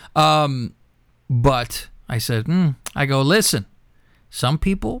 But I said, I go, listen, some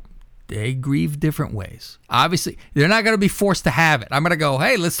people, they grieve different ways. Obviously, they're not going to be forced to have it. I'm going to go,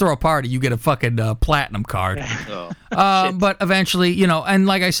 hey, let's throw a party. You get a fucking platinum card. But eventually, and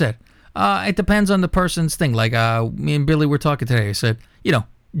like I said, it depends on the person's thing. Like me and Billy were talking today. I said,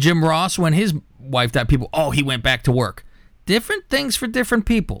 Jim Ross, when his wife died, people, he went back to work. Different things for different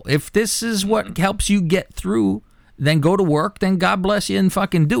people. If this is what helps you get through, then go to work, then God bless you and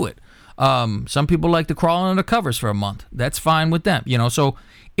fucking do it. Some people like to crawl under the covers for a month. That's fine with them, so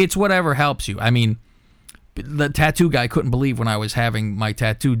it's whatever helps you. I mean, the tattoo guy couldn't believe when I was having my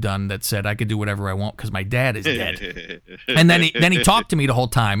tattoo done that said I could do whatever I want because my dad is dead. And then he talked to me the whole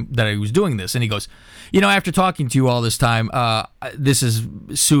time that I was doing this, and he goes, after talking to you all this time, this is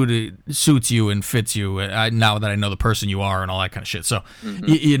suits you and fits you now that I know the person you are and all that kind of shit. So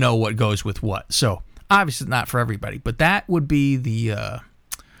you know what goes with what. So Obviously not for everybody, but that would be the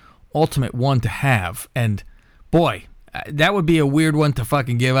ultimate one to have. And boy, that would be a weird one to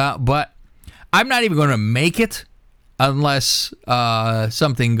fucking give out, but I'm not even going to make it unless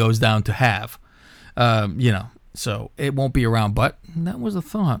something goes down to have. So it won't be around, but that was a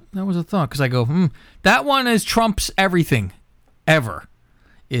thought. Because I go, that one is trumps everything ever,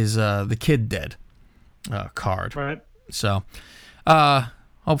 is the kid dead card. Right. So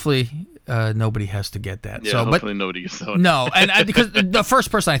hopefully nobody has to get that. Yeah, so, hopefully nobody gets that one. No, and because the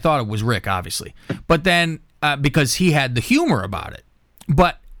first person I thought of was Rick, obviously. But then, because he had the humor about it.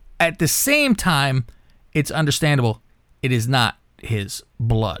 But at the same time, it's understandable. It is not his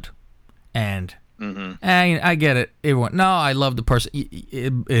blood. And I get it. Everyone, no, I love the person.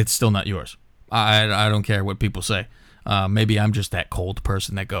 It's still not yours. I don't care what people say. Maybe I'm just that cold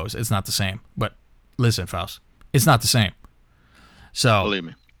person that goes, it's not the same. But listen, Faust, it's not the same. So believe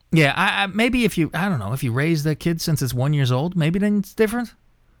me. Yeah, I maybe if you raise that kid since it's 1 year old, maybe then it's different.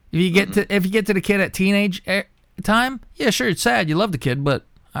 If you get to the kid at teenage time, yeah, sure, it's sad. You love the kid, but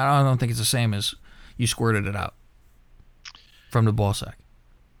I don't think it's the same as you squirted it out from the ball sack.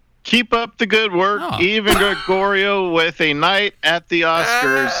 Keep up the good work. Even Gregorio with a night at the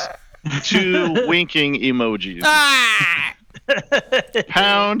Oscars. 2 winking emojis.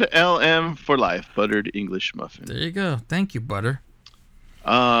 Pound LM for life. Buttered English muffin. There you go. Thank you, Butter.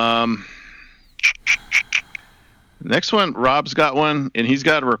 Next one, Rob's got one, and he's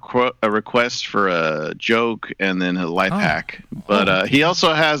got a request for a joke and then a life hack. But he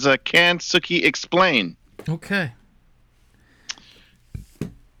also has a Can Suki Explain? Okay.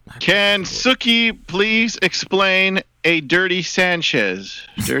 Can Suki please explain a Dirty Sanchez?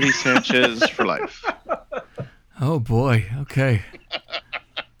 Dirty Sanchez for life. Oh boy. Okay.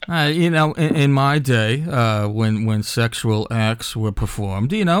 In my day, when sexual acts were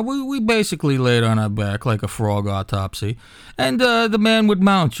performed, we basically laid on our back like a frog autopsy, and the man would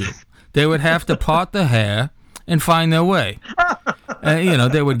mount you. They would have to part the hair and find their way.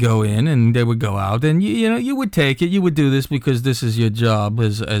 They would go in and they would go out, and you would take it. You would do this because this is your job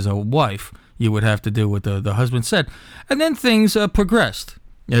as a wife. You would have to do what the husband said, and then things progressed.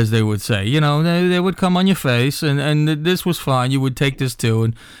 As they would say, they would come on your face, and this was fine. You would take this too,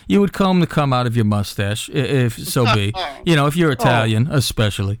 and you would comb the cum out of your mustache, if so be. If you're Italian,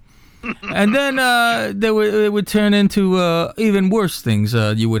 especially. And then it would turn into even worse things.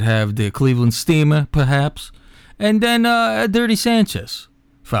 You would have the Cleveland Steamer, perhaps, and then a Dirty Sanchez,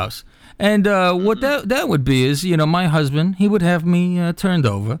 Faust. And what that would be is, my husband, he would have me turned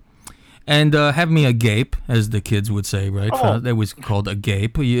over. And have me agape, as the kids would say, right? That was called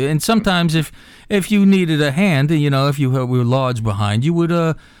agape. And sometimes if you needed a hand, if you were large behind, you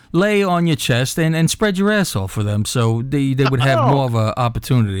would lay on your chest and spread your asshole for them. So they would have more of an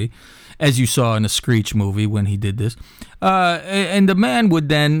opportunity, as you saw in the Screech movie when he did this. And the man would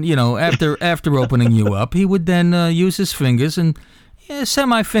then, after opening you up, he would then use his fingers and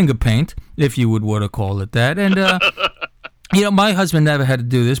semi-finger paint, if you would want to call it that. And... my husband never had to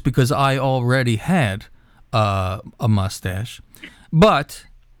do this because I already had a mustache. But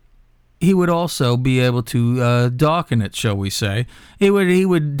he would also be able to darken it, shall we say. He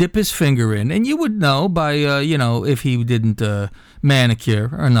would dip his finger in, and you would know by, if he didn't manicure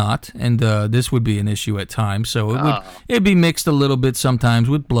or not. And this would be an issue at times. So it'd be mixed a little bit sometimes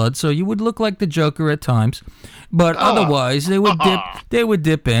with blood. So you would look like the Joker at times. But otherwise, they would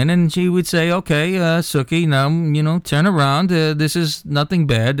dip in, and she would say, okay, Suki, now, turn around. This is nothing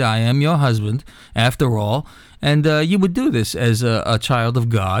bad. I am your husband, after all. And you would do this as a child of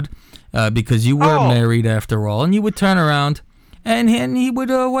God, because you were married, after all. And you would turn around, and he would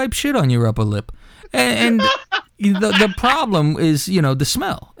wipe shit on your upper lip. And the problem is, the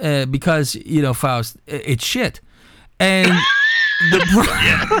smell, because, Faust, it's shit. And... The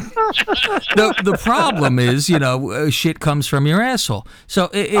problem is, shit comes from your asshole. So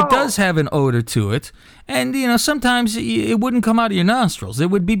it does have an odor to it. And, sometimes it wouldn't come out of your nostrils.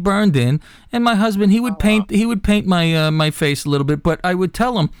 It would be burned in. And my husband, he would paint my face a little bit. But I would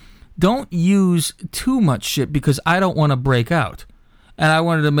tell him, don't use too much shit because I don't want to break out. And I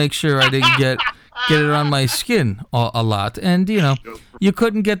wanted to make sure I didn't get it on my skin a lot. And, you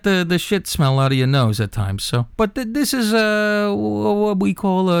couldn't get the shit smell out of your nose at times. So, but this is what we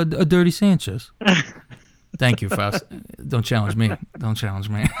call a Dirty Sanchez. Thank you, Faust. Don't challenge me.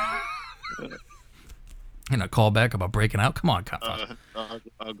 Call back about breaking out. Come on, Faust.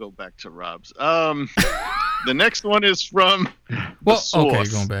 I'll go back to Rob's. The next one is from the Sauce. Okay,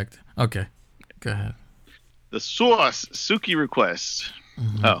 going back. Okay, go ahead. The Sauce Suki request.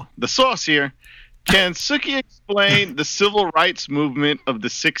 Mm-hmm. The Sauce here. Can Suki explain the civil rights movement of the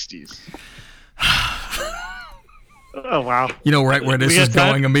 60s? Oh, wow. You know right where this is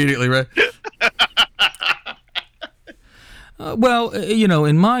going immediately, right?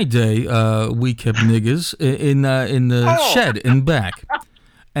 In my day, we kept niggers in the shed in back.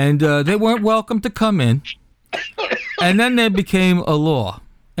 And they weren't welcome to come in. And then there became a law.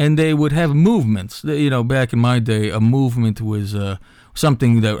 And they would have movements. Back in my day, a movement was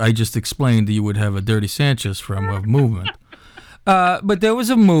something that I just explained that you would have a Dirty Sanchez from a movement. But there was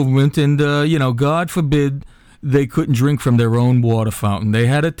a movement, and, God forbid they couldn't drink from their own water fountain. They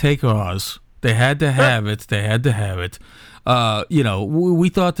had to take ours. They had to have it. We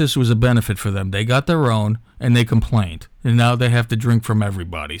thought this was a benefit for them. They got their own, and they complained. And now they have to drink from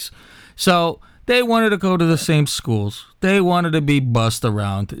everybody's. So they wanted to go to the same schools. They wanted to be bussed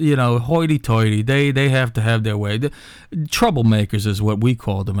around, hoity-toity. They have to have their way. Troublemakers is what we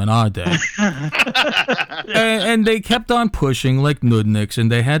called them in our day. and they kept on pushing like nudniks,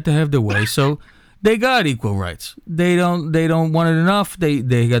 and they had to have their way. So they got equal rights. They don't want it enough.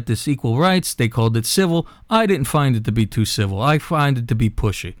 They got this equal rights. They called it civil. I didn't find it to be too civil. I find it to be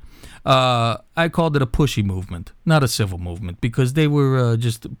pushy. I called it a pushy movement, not a civil movement, because they were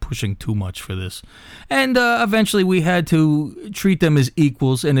just pushing too much for this. And eventually we had to treat them as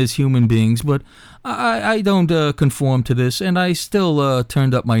equals and as human beings, but I don't conform to this, and I still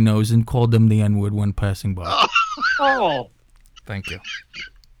turned up my nose and called them the N-word when passing by. Oh. Thank you.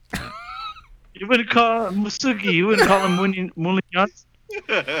 You wouldn't call Musuki, you wouldn't call him Mulignans?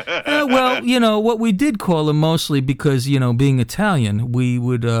 What we did call them mostly because, being Italian, we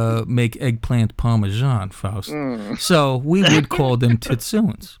would make eggplant parmesan, Faust. So we would call them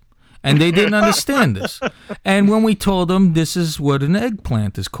titsoons. And they didn't understand this. And when we told them this is what an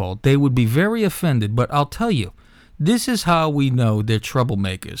eggplant is called, they would be very offended. But I'll tell you, this is how we know they're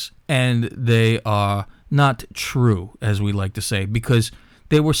troublemakers. And they are not true, as we like to say, because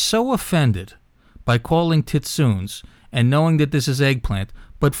they were so offended by calling titsoons and knowing that this is eggplant.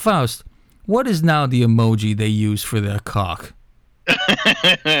 But Faust, what is now the emoji they use for their cock?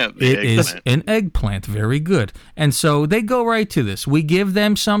 It is an eggplant. Very good. And so they go right to this. We give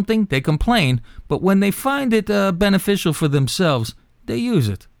them something, they complain, but when they find it beneficial for themselves, they use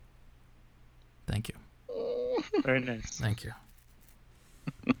it. Thank you. Very nice. Thank you.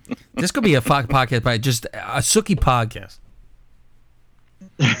 This could be a podcast, but just a Suki podcast.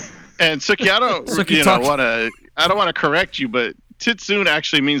 And Suki, I don't want to correct you, but titsoon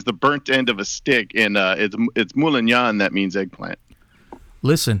actually means the burnt end of a stick, and it's moulignon that means eggplant.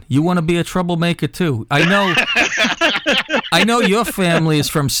 Listen, you want to be a troublemaker too. I know your family is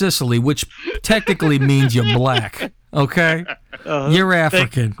from Sicily, which technically means you're black. Okay, you're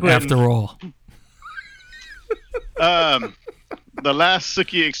African after all. The last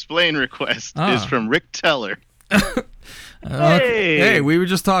Suki Explain request is from Rick Teller. Hey, we were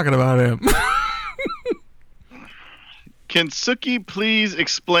just talking about him. Can Suki please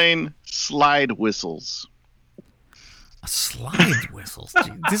explain slide whistles? Slide whistles?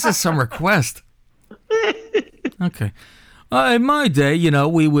 Gee, this is some request. Okay. In my day,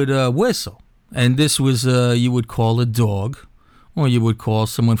 we would whistle. And this was, you would call a dog, or you would call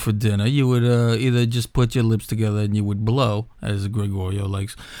someone for dinner. You would either just put your lips together and you would blow, as Gregorio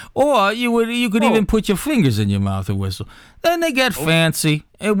likes, or you could even put your fingers in your mouth and whistle. Then they got fancy,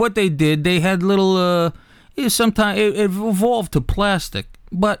 and what they did, they had little. Sometimes it evolved to plastic,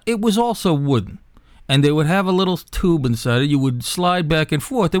 but it was also wooden, and they would have a little tube inside it. You would slide back and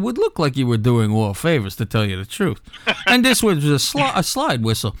forth. It would look like you were doing all favors, to tell you the truth. And this was a slide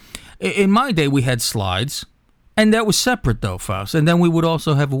whistle. In my day, we had slides. And that was separate, though, Faust. And then we would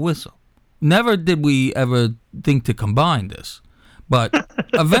also have a whistle. Never did we ever think to combine this. But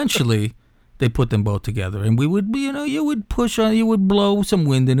eventually, they put them both together. And we would, you would push on, you would blow some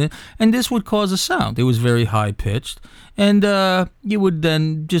wind in it. And this would cause a sound. It was very high-pitched. And you would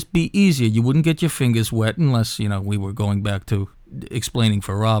then just be easier. You wouldn't get your fingers wet unless, we were going back to explaining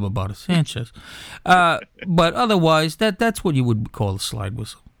for Rob about a Sanchez. But otherwise, that's what you would call a slide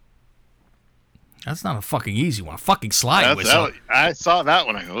whistle. That's not a fucking easy one. A fucking slide whistle. I saw that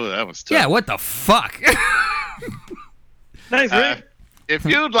one. I go, that was tough. Yeah, what the fuck? Nice, Rick. If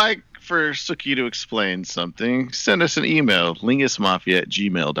you'd like for Suki to explain something, send us an email,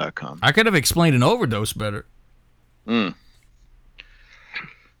 lingusmafia@gmail.com. I could have explained an overdose better. And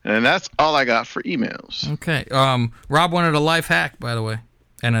that's all I got for emails. Okay. Rob wanted a life hack, by the way,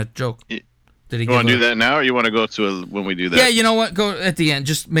 and a joke. Did he? You want to do that now, or you want to go to when we do that? Yeah, you know what? Go at the end.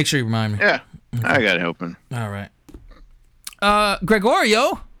 Just make sure you remind me. Yeah. Okay. I got it open. All right.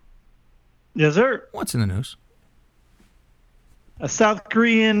 Gregorio? Yes, sir. What's in the news? A South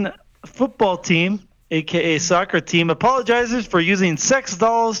Korean football team, a.k.a. soccer team, apologizes for using sex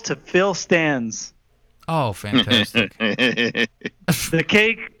dolls to fill stands. Oh, fantastic. The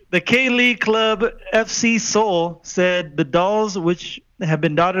K-League Club FC Seoul said the dolls, which have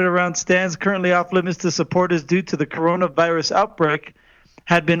been dotted around stands currently off limits to supporters due to the coronavirus outbreak,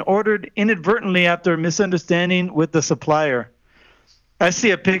 had been ordered inadvertently after a misunderstanding with the supplier. I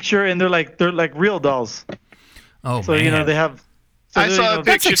see a picture, and they're like real dolls. Oh, so man. They have. So I saw a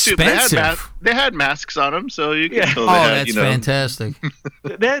picture too. Expensive. They had masks on them, so you can. Yeah. Tell That's fantastic.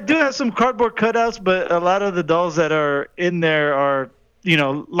 They do have some cardboard cutouts, but a lot of the dolls that are in there are,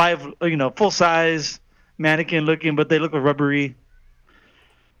 live, full size, mannequin looking, but they look rubbery.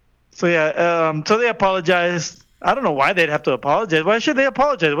 So yeah, so they apologized. I don't know why they'd have to apologize. Why should they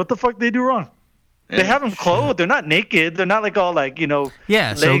apologize? What the fuck did they do wrong? They have them clothed. They're not naked. They're not like all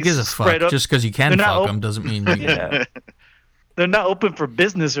Yeah, so who gives a fuck? spread up. Just because you can fuck them doesn't mean you Yeah. They're not open for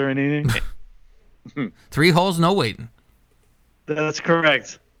business or anything. 3 holes, no waiting. That's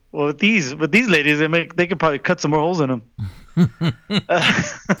correct. Well, with these ladies, they could probably cut some more holes in them.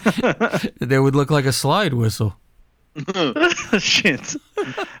 They would look like a slide whistle. Shit.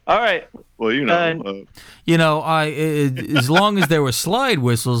 All right. Well, as long as there were slide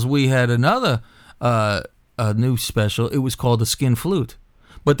whistles, we had another a new special. It was called the skin flute,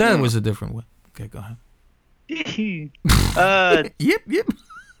 but that was a different one. Okay, go ahead. Yep.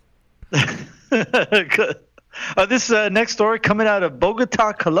 This next story coming out of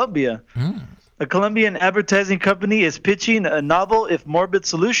Bogota, Colombia. A Colombian advertising company is pitching a novel, if morbid,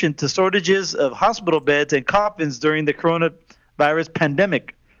 solution to shortages of hospital beds and coffins during the coronavirus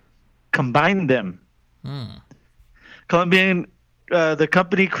pandemic. Combine them. Colombian, the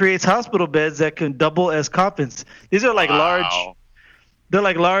company creates hospital beds that can double as coffins. These are like large. They're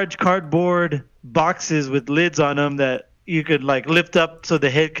like large cardboard boxes with lids on them that you could lift up so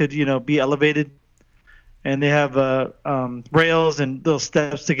the head could be elevated, and they have rails and little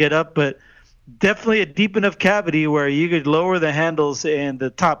steps to get up, but definitely a deep enough cavity where you could lower the handles and the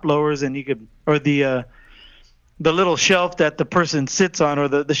top lowers, and you could, or the little shelf that the person sits on, or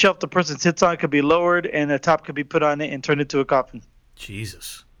the shelf the person sits on could be lowered, and the top could be put on it and turned into a coffin.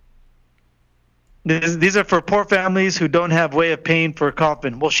 Jesus. These are for poor families who don't have way of paying for a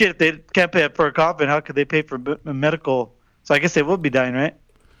coffin. Well, shit, if they can't pay for a coffin, how could they pay for medical? So I guess they will be dying, right?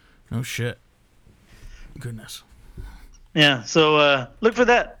 No shit. Goodness. Yeah, so look for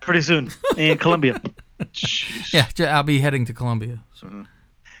that pretty soon in Colombia. Yeah, I'll be heading to Colombia. So.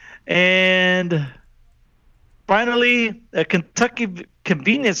 And finally, a Kentucky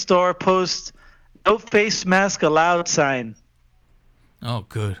convenience store posts "No face mask allowed" sign. Oh,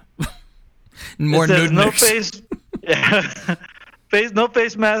 good. More says, nude no mix. No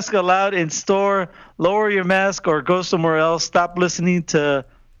face mask allowed in store. Lower your mask or go somewhere else. Stop listening to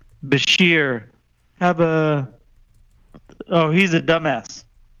Bashir. He's a dumbass.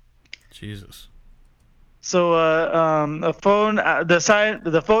 Jesus. So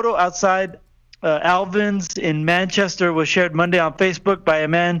the photo outside Alvin's in Manchester was shared Monday on Facebook by a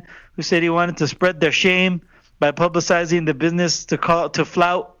man who said he wanted to spread their shame by publicizing the business to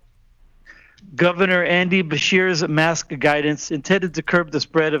flout Governor Andy Bashir's mask guidance intended to curb the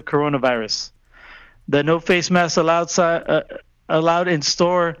spread of coronavirus. The no face mask allowed in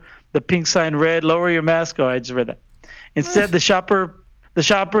store. The pink sign read, "Lower your mask." Oh, I just read that. Instead, the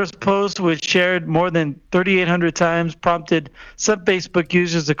shopper's post, which shared more than 3,800 times, prompted some Facebook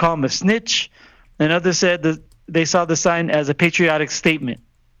users to call him a snitch, and others said that they saw the sign as a patriotic statement.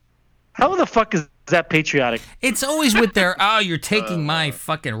 How the fuck is that patriotic? It's always with their, you're taking my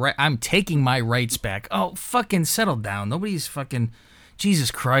fucking right. I'm taking my rights back. Oh, fucking settle down. Nobody's fucking,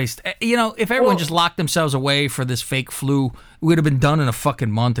 Jesus Christ. If everyone just locked themselves away for this fake flu, it would have been done in a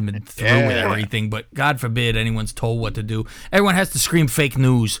fucking month and been through with everything. But God forbid anyone's told what to do. Everyone has to scream fake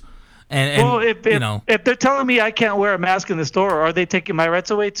news. If they're telling me I can't wear a mask in the store, are they taking my rights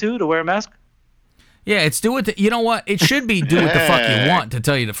away too to wear a mask? Yeah, it's do it. You know what? It should be do what the fuck you want, to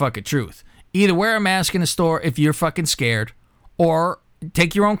tell you the fucking truth. Either wear a mask in the store if you're fucking scared, or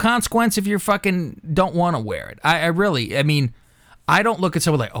take your own consequence if you fucking don't want to wear it. I don't look at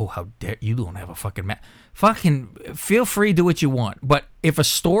someone like, oh, how dare you don't have a fucking mask. Fucking feel free, do what you want. But if a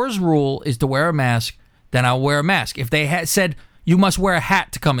store's rule is to wear a mask, then I'll wear a mask. If they had said you must wear a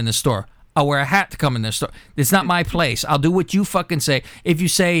hat to come in the store, I'll wear a hat to come in the store. It's not my place. I'll do what you fucking say. If you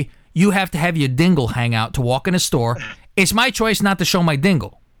say you have to have your dingle hang out to walk in a store, it's my choice not to show my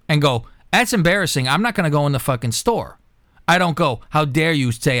dingle and go, that's embarrassing. I'm not going to go in the fucking store. I don't go, how dare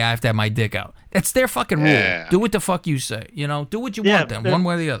you say I have to have my dick out. That's their fucking rule. Yeah. Do what the fuck you say. Do what you want then, one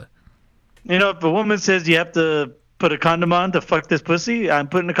way or the other. If a woman says you have to put a condom on to fuck this pussy, I'm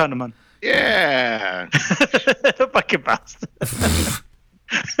putting a condom on. Yeah. Fucking bastard.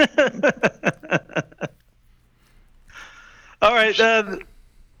 All right.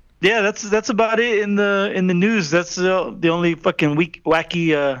 Yeah, that's about it in the news. That's the only fucking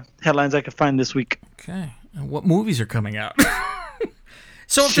wacky headlines I could find this week. Okay. And what movies are coming out?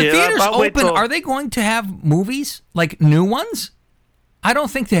 So if the theaters open, are they going to have movies? Like new ones? I don't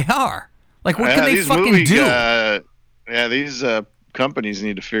think they are. Like, what can they fucking do? These companies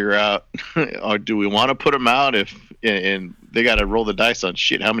need to figure out, or do we want to put them out and they got to roll the dice on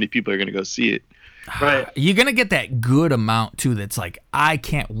shit. How many people are going to go see it? Right. You're going to get that good amount, too, that's like, I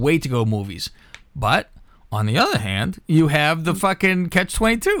can't wait to go movies. But on the other hand, you have the fucking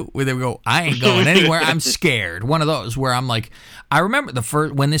Catch-22, where they go, I ain't going anywhere. I'm scared. One of those where I'm like, I remember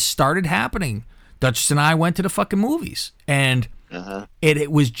when this started happening, Duchess and I went to the fucking movies. And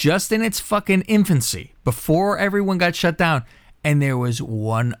it was just in its fucking infancy, before everyone got shut down. And there was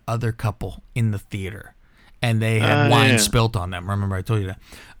one other couple in the theater. And they had wine spilt on them. Remember I told you that?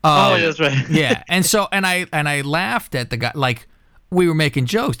 That's right. Yeah. And so, and I laughed at the guy, like, we were making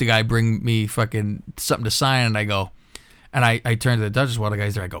jokes. The guy bring me fucking something to sign, and I go, and I turned to the Duchess while the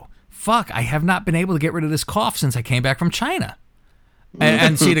guy's there. I go, fuck, I have not been able to get rid of this cough since I came back from China.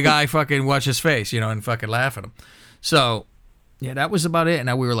 And see the guy fucking watch his face, and fucking laugh at him. So, yeah, that was about it.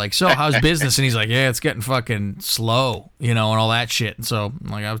 And we were like, so how's business? And he's like, yeah, it's getting fucking slow, and all that shit. And so,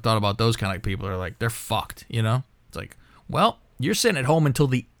 like, I've thought about those kind of people. They're like, they're fucked, It's like, well, you're sitting at home until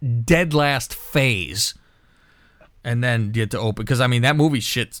the dead last phase. And then get to open, because that movie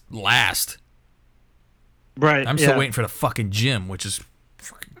shit's last. Right. I'm still waiting for the fucking gym, which is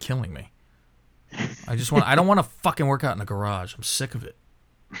fucking killing me. I don't want to fucking work out in the garage. I'm sick of it.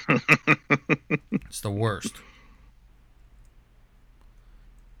 It's the worst.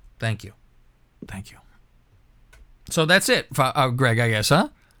 Thank you. So that's it, Greg, I guess, huh?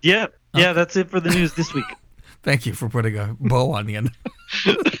 Yeah. Yeah, that's it for the news this week. Thank you for putting a bow on the end.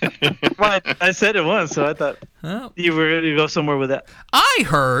 Well, I said it once, so I thought you were ready to go somewhere with that. I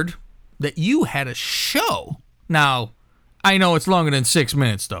heard that you had a show. Now, I know it's longer than 6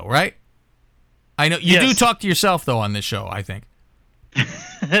 minutes, though, right? I know you do talk to yourself, though, on this show, I think.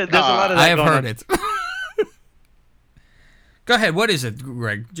 There's a lot of that I have going heard on. it. Go ahead. What is it,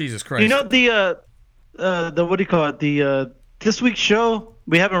 Greg? Jesus Christ. The what do you call it? The this week's show,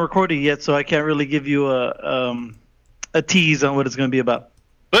 we haven't recorded yet, so I can't really give you a tease on what it's going to be about.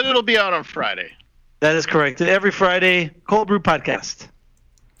 But it'll be out on Friday. That is correct. Every Friday, Cold Brew Podcast.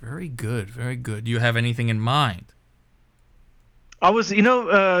 Very good. Very good. Do you have anything in mind? I was, I don't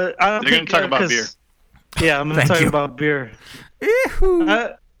You're going to talk about beer. Yeah, I'm going to talk about beer.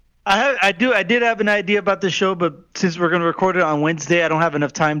 I did have an idea about the show, but since we're going to record it on Wednesday, I don't have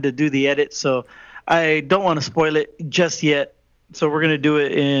enough time to do the edit, so I don't want to spoil it just yet. So we're going to do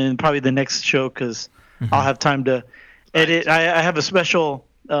it in probably the next show because I'll have time to edit. I have a special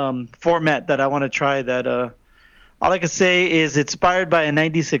format that I want to try that all I can say is inspired by a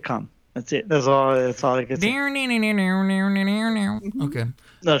 90s sitcom. That's it. That's all I can say. Okay.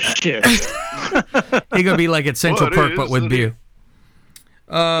 No shit. You're going to be like at Central Perk, but with beer.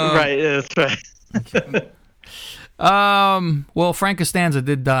 Right, that's right. Well, Frank Costanza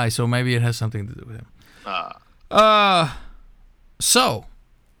did die, so maybe it has something to do with him. So,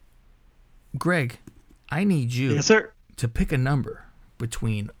 Greg, I need you to pick a number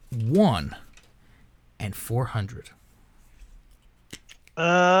between 1 and 400.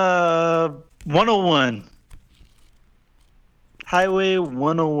 101. Highway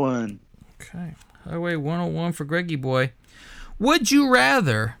 101. Okay. Highway 101 for Greggy boy. Would you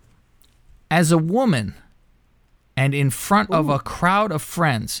rather, as a woman and in front of a crowd of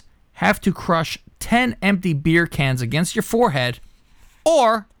friends, have to crush 10 empty beer cans against your forehead,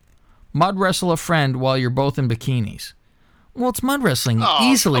 or mud wrestle a friend while you're both in bikinis? Well, it's mud wrestling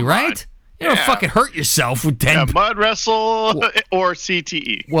easily, right? You don't fucking hurt yourself with 10. Yeah, mud wrestle or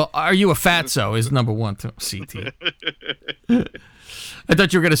CTE. Well, are you a fatso is number one. CTE. I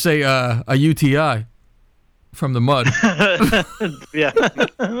thought you were going to say a UTI from the mud. Yeah.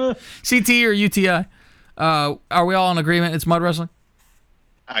 CTE or UTI? Are we all in agreement? It's mud wrestling?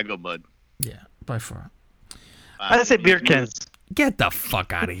 I go mud. Yeah, by far. I say beer cans. Get the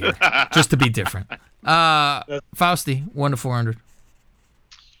fuck out of here. Just to be different. Fausti, 1 to 400.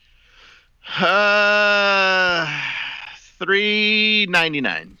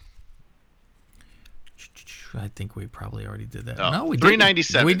 399. I think we probably already did that. Oh, No, we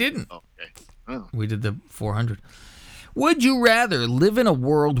 397. We didn't. Okay. Oh. We did the 400. Would you rather live in a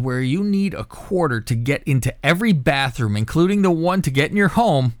world where you need a quarter to get into every bathroom, including the one to get in your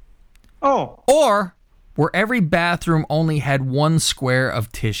home, or where every bathroom only had 1 square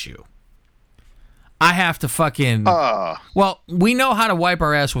of tissue? I have to fucking... Well, we know how to wipe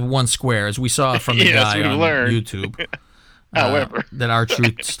our ass with 1 square, as we saw from the guy on YouTube. However. that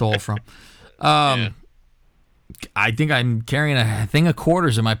R-Truth stole from. I think I'm carrying a thing of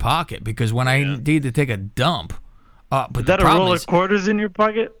quarters in my pocket because when I need to take a dump. But is that a roll of quarters in your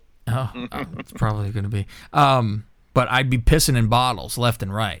pocket? It's probably going to be. But I'd be pissing in bottles left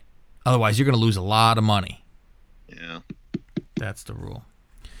and right. Otherwise, you're going to lose a lot of money. Yeah. That's the rule.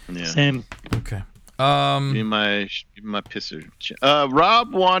 Yeah. Same. Okay. Give me my pisser.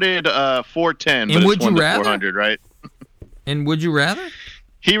 Rob wanted 410, but And it's would you 1 to rather? 400, right? And would you rather?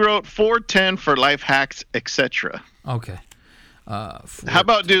 He wrote 410 for life hacks, etc. Okay. How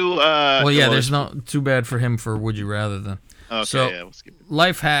about do? There's no too bad for him for would you rather then. Okay, so, yeah, we'll skip it.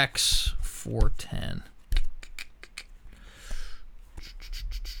 Life hacks 410.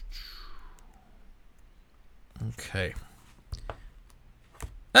 Okay.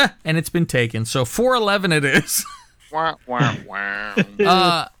 And it's been taken. So 411 it is. Wow, wow,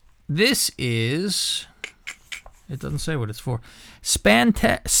 wow. This is. It doesn't say what it's for. Spam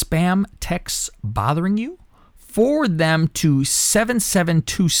texts bothering you? Forward them to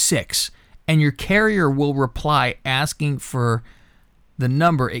 7726, and your carrier will reply asking for the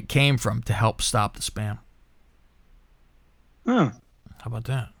number it came from to help stop the spam. Huh. How about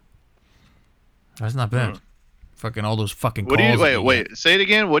that? That's not bad. Fucking all those fucking What calls. do you wait? Say it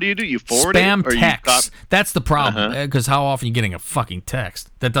again. What do you do? You forward spam it? Or texts. You That's the problem. Because how often are you getting a fucking text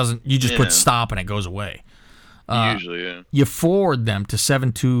that doesn't? You just Yeah. put stop and it goes away. Usually, yeah. You forward them to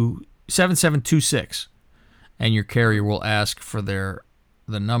 7726, and your carrier will ask for the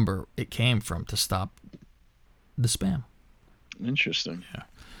number it came from to stop the spam. Interesting. Yeah.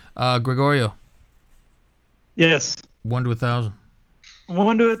 Gregorio. Yes. 1 to 1,000.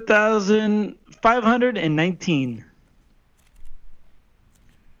 1 to 1,519.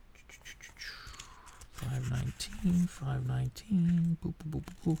 519. 519. Boop, boop, boop,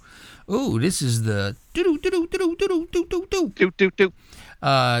 boop. Ooh, this is the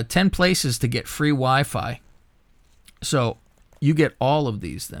 10 places to get free Wi-Fi. So you get all of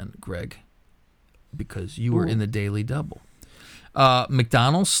these then, Greg, because you were in the Daily Double.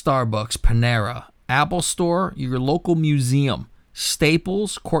 McDonald's, Starbucks, Panera, Apple Store, your local museum,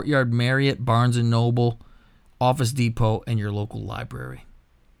 Staples, Courtyard Marriott, Barnes & Noble, Office Depot, and your local library.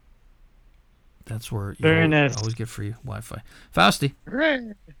 That's where you always get free Wi-Fi. Fausti.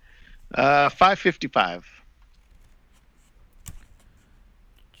 Hooray. 555.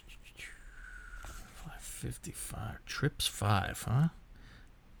 555. Trips 5, huh?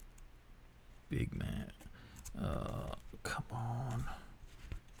 Big man. Come on.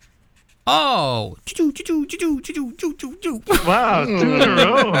 Oh! Wow, 2 in a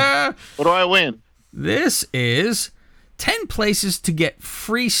row. What do I win? This is 10 places to get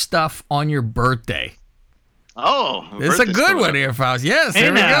free stuff on your birthday. Oh, It's a good one here, Faust. Yes, Hey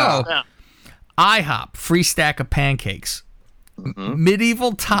there we now. go. Yeah. IHOP, free stack of pancakes.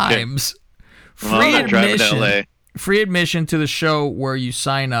 Medieval Times, Well, I'm driving to LA. free admission to the show where you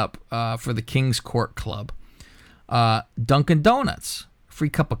sign up for the King's Court Club. Dunkin' Donuts, free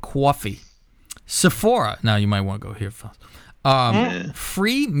cup of coffee. Sephora, now you might want to go here, Faust.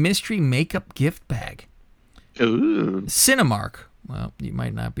 Free mystery makeup gift bag. Ooh. Cinemark, well, you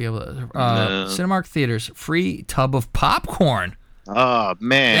might not be able to. Cinemark Theaters, free tub of popcorn. Oh,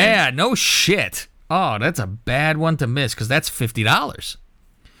 man. Yeah, no shit. Oh, that's a bad one to miss because that's $50.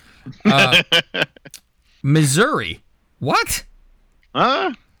 Missouri. What?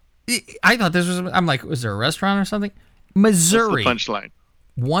 Huh? I thought this was. I'm like, was there a restaurant or something? Missouri. That's the punchline.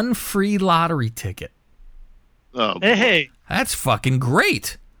 1 free lottery ticket. Oh, Hey. That's fucking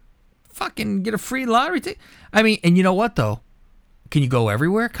great. Fucking get a free lottery ticket. I mean, and you know what though? Can you go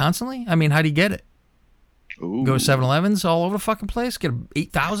everywhere constantly? I mean, how do you get it? Ooh. Go to 7-Elevens all over the fucking place? Get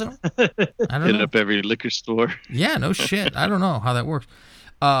 8,000? I don't Hit know. up every liquor store. Yeah, no shit. I don't know how that works.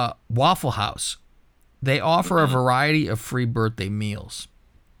 Waffle House. They offer a variety of free birthday meals.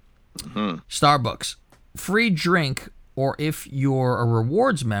 Starbucks. Free drink, or if you're a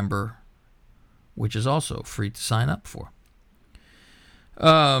rewards member, which is also free to sign up for.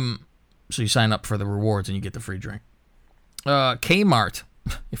 So you sign up for the rewards and you get the free drink. Kmart,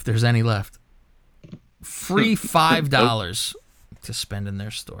 if there's any left. Free $5 to spend in their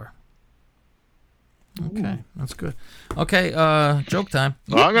store. Okay, that's good. Okay, joke time.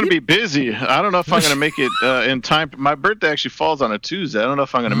 Well, I'm going to be busy. I don't know if I'm going to make it in time. My birthday actually falls on a Tuesday. I don't know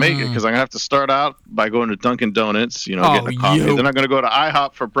if I'm going to make it because I'm going to have to start out by going to Dunkin' Donuts, getting a coffee. Then I'm going to go to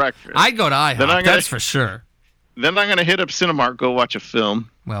IHOP for breakfast. I'd go to IHOP, that's for sure. Then I'm going to hit up Cinemark, go watch a film.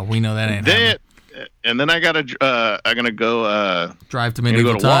 Well, we know that ain't happening. And then I'm gonna go drive to I'm gonna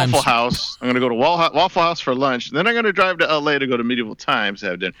Medieval go to Times. Waffle House. I'm gonna go to Waffle House for lunch. Then I'm gonna drive to LA to go to Medieval Times,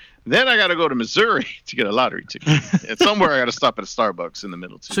 have dinner. Then I gotta go to Missouri to get a lottery ticket. And somewhere I gotta stop at a Starbucks in the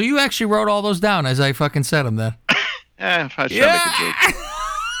middle too. So you actually wrote all those down as I fucking said them then. If I should make a joke.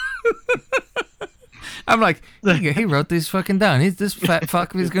 I'm like, he wrote these fucking down. This fat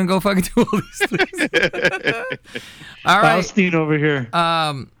fuck is gonna go fucking do all these things. All right, Faustine over here.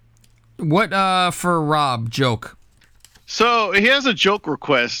 What for Rob joke? So he has a joke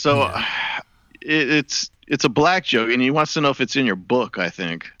request. So it's a black joke, and he wants to know if it's in your book. I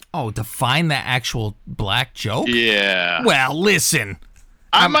think. Oh, to find that actual black joke? Yeah. Well, listen.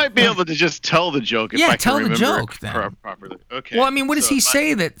 I might be able to just tell the joke if I tell can the remember joke it then. properly. Okay. Well, I mean, what does so he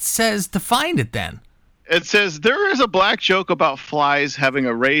say that says to find it then? It says, there is a black joke about flies having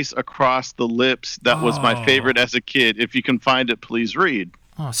a race across the lips that was my favorite as a kid. If you can find it, please read.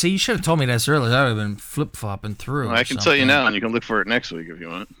 Oh, see, you should have told me this earlier. I would have been flip-flopping through. Well, I can tell you now, and you can look for it next week if you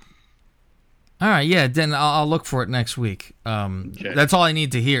want. All right, yeah, then I'll look for it next week. That's all I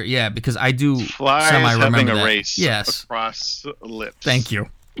need to hear, yeah, because I do Flies semi-remember having a that. race Yes. across lips. Thank you.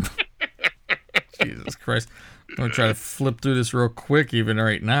 Jesus Christ. I'm going to try to flip through this real quick even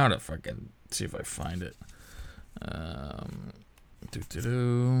right now to fucking see if I find it.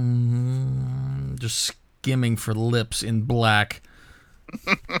 Just skimming for lips in black.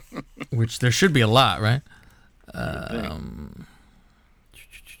 Which there should be a lot, right?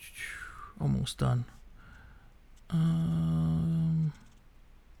 Almost done.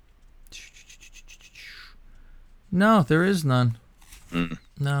 No, there is none.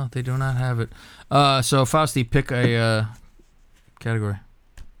 No, they do not have it. So Fausti, pick a category.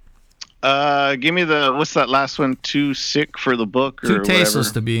 Give me what's that last one? Too sick for the book or Too tasteless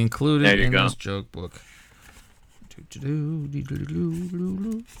whatever? to be included There you in go. this joke book.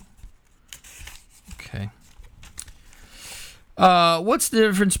 Okay. What's the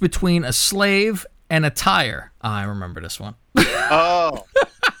difference between a slave and a tire? I remember this one. Oh.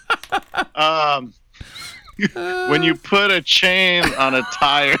 When you put a chain on a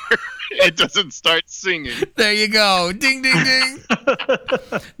tire, it doesn't start singing. There you go. Ding, ding, ding.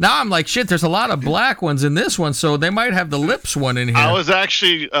 Now I'm like, shit, there's a lot of black ones in this one, so they might have the lips one in here. I was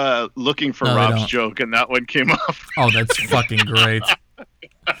actually looking for No, they Rob's don't. joke, and that one came up. Oh, that's fucking great.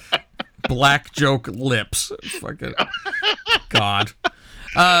 Black joke lips. Fucking God.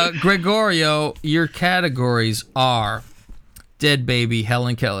 Gregorio, your categories are Dead Baby,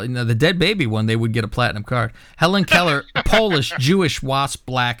 Helen Keller. Now, the Dead Baby one, they would get a platinum card. Helen Keller, Polish, Jewish, wasp,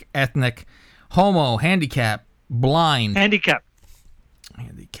 black, ethnic, homo, handicap, blind. Handicap.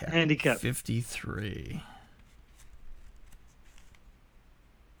 53.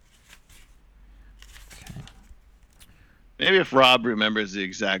 Maybe if Rob remembers the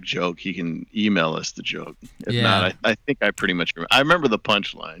exact joke, he can email us the joke. If Yeah. not, I think I pretty much remember. I remember the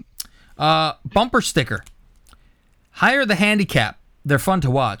punchline. Bumper sticker. Hire the handicap. They're fun to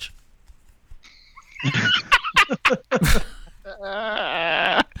watch.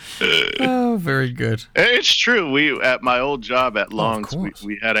 Oh, very good. It's true. We at my old job at Long's,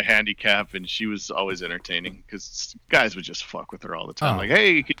 we had a handicap, and she was always entertaining because guys would just fuck with her all the time. Oh. Like,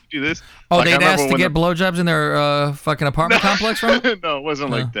 hey, can you do this? Oh, Like, I they'd remember ask to when get blowjobs in their fucking apartment complex from her? No, it wasn't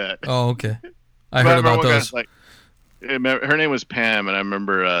like that. Oh, okay. I But heard remember about one guy, those. like, her name was Pam, and I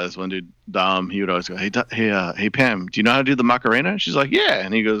remember this one dude, Dom. He would always go, "Hey, hey, Pam, do you know how to do the Macarena?" She's like, "Yeah,"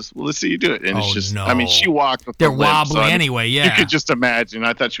 and he goes, "Well, let's see you do it." And it's Oh, just, no. I mean, she walked with They're the limp, wobbly so, I mean, anyway, yeah. You could just imagine.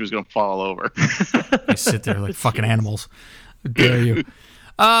 I thought she was gonna fall over. They sit there like fucking animals. How dare you?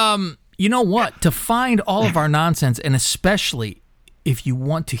 You know what? To find all of our nonsense, and especially if you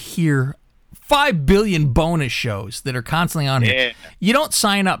want to hear 5 billion bonus shows that are constantly on here, Yeah. you don't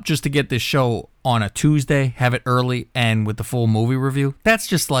sign up just to get this show on a Tuesday, have it early, and with the full movie review. That's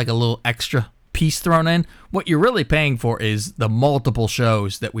just like a little extra piece thrown in. What you're really paying for is the multiple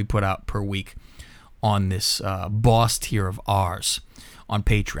shows that we put out per week on this boss tier of ours on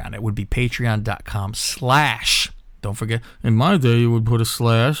Patreon. It would be patreon.com/ don't forget, in my day, you would put a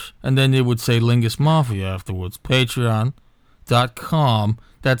slash, and then it would say Lingus Mafia afterwards. Patreon.com.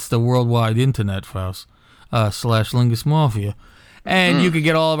 That's the worldwide internet, Faust. / Lingus Mafia. And you can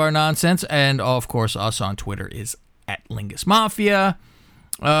get all of our nonsense, and of course, us on Twitter is at Lingus Mafia.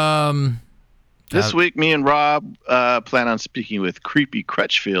 This week, me and Rob plan on speaking with Creepy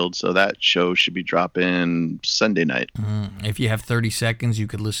Crutchfield, so that show should be dropping Sunday night. If you have 30 seconds, you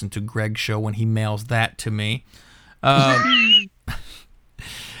could listen to Greg's show when he mails that to me. And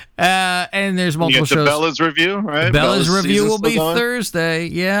there's multiple You get shows. the Bella's review, right? Bella's review season's will be still going? Thursday.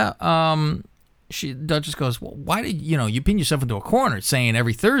 Yeah. Duchess goes, well, why did you pin yourself into a corner saying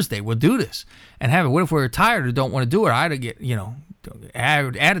every Thursday we'll do this and have it? What if we're tired or don't want to do it? I had to get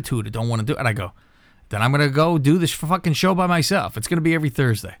attitude or don't want to do it. And I go, then I'm gonna go do this fucking show by myself. It's gonna be every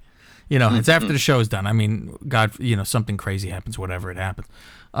Thursday. It's after the show's done. I mean, God, something crazy happens, whatever it happens.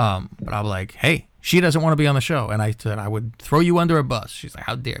 But I'm like, hey, she doesn't want to be on the show, and I said I would throw you under a bus. She's like,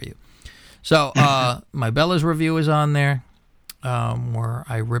 how dare you? So my Bella's review is on there, where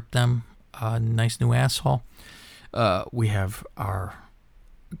I ripped them a nice new asshole. We have our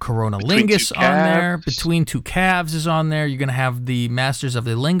Coronalingus on there. Between Two Calves is on there. You're gonna have the Masters of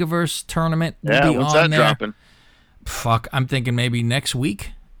the Lingiverse tournament. Yeah, when's that dropping? Fuck, I'm thinking maybe next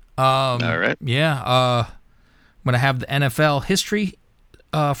week. All right. Yeah. I'm gonna have the NFL history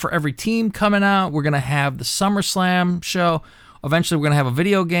for every team coming out. We're gonna have the SummerSlam show. Eventually, we're gonna have a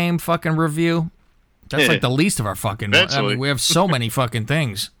video game fucking review. That's like the least of our fucking. I mean, we have so many fucking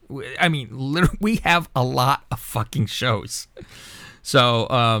things. I mean, literally, we have a lot of fucking shows. So,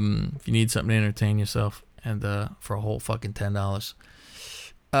 if you need something to entertain yourself, and for a whole fucking $10,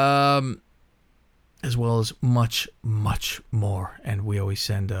 as well as much, much more. And we always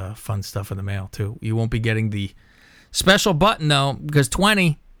send fun stuff in the mail, too. You won't be getting the special button, though, because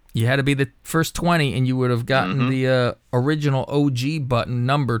 20, you had to be the first 20, and you would have gotten the original OG button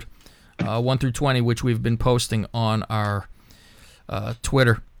numbered 1 through 20, which we've been posting on our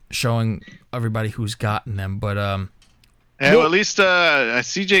Twitter, showing everybody who's gotten them. But hey, well, at least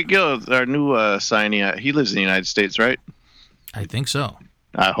CJ Gill, our new signee, he lives in the United States, right? I think so.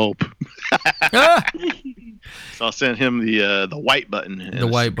 I hope. So I'll send him the white button. The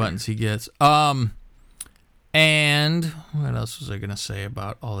white buttons he gets. And what else was I going to say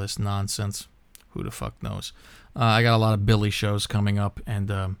about all this nonsense? Who the fuck knows? I got a lot of Billy shows coming up,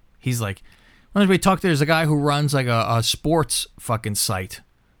 and he's like, when we talk, there's a guy who runs like a sports fucking site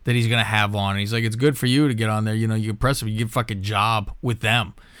that he's going to have on. And he's like, it's good for you to get on there. You can press it, you get a fucking job with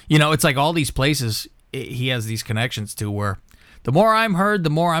them. It's like all these places he has these connections to where the more I'm heard, the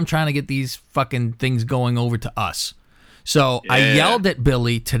more I'm trying to get these fucking things going over to us. So I yelled at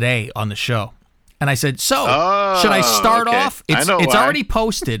Billy today on the show. And I said, should I start off? It's already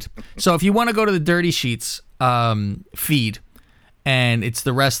posted. So if you want to go to the Dirty Sheets feed, and it's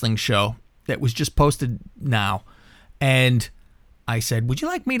the wrestling show that was just posted now. And I said, would you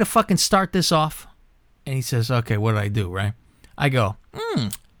like me to fucking start this off? And he says, okay, what did I do, right? I go,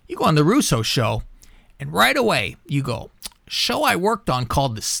 you go on the Russo show, and right away you go, show I worked on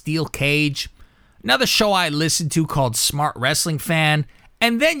called The Steel Cage, another show I listened to called Smart Wrestling Fan,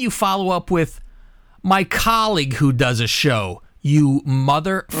 and then you follow up with my colleague who does a show, you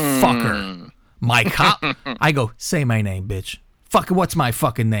motherfucker. I go, say my name, bitch. Fucking, what's my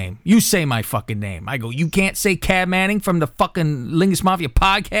fucking name? You say my fucking name. I go, you can't say Cab Manning from the fucking Lingus Mafia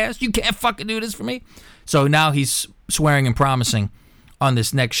podcast? You can't fucking do this for me? So now he's swearing and promising on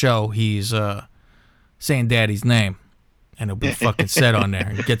this next show he's saying Daddy's name. And it'll be fucking said on there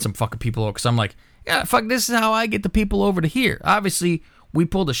and get some fucking people over. Because I'm like, yeah, fuck, this is how I get the people over to here. Obviously, we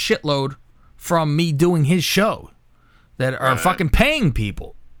pulled a shitload from me doing his show that are fucking paying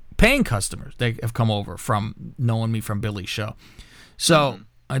people, paying customers. They have come over from knowing me from Billy's show. So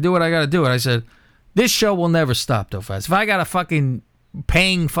I do what I got to do. And I said, this show will never stop, though, fast. If I got a fucking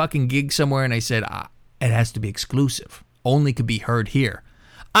paying fucking gig somewhere and I said, it has to be exclusive, only could be heard here.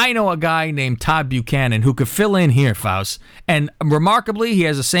 I know a guy named Todd Buchanan who could fill in here, Faust. And remarkably, he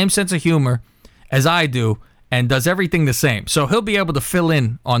has the same sense of humor as I do and does everything the same. So he'll be able to fill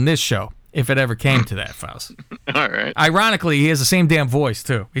in on this show if it ever came to that, Faust. All right. Ironically, he has the same damn voice,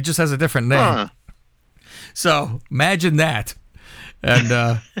 too. He just has a different name. So imagine that. And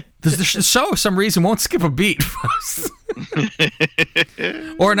the show, for some reason, won't skip a beat.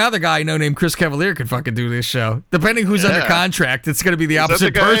 Or another guy I know named Chris Cavalier could fucking do this show. Depending who's under contract, it's going to be the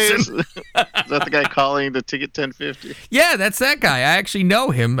opposite person. Is that the guy calling the Ticket 1050? Yeah, that's that guy. I actually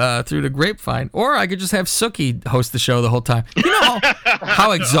know him through the grapevine. Or I could just have Suki host the show the whole time. You know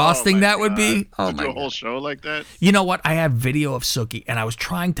how exhausting that would be? Oh, my God. Do a whole show like that? You know what? I have video of Suki, and I was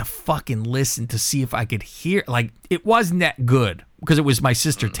trying to fucking listen to see if I could hear. Like, it wasn't that good because it was my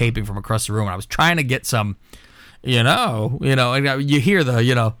sister taping from across the room. And I was trying to get some... and you hear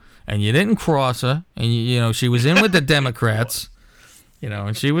the, and you didn't cross her, and she was in with the Democrats,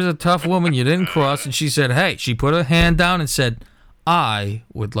 and she was a tough woman. You didn't cross, and she said, hey, she put her hand down and said, I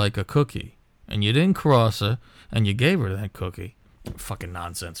would like a cookie, and you didn't cross her, and you gave her that cookie. Fucking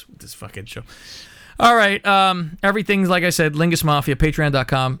nonsense with this fucking show. All right, everything's like I said, Lingus Mafia,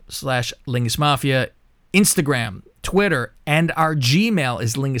 patreon.com/Lingus Mafia, Instagram, Twitter, and our Gmail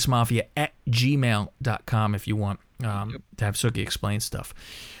is lingusmafia@gmail.com if you want to have Suki explain stuff.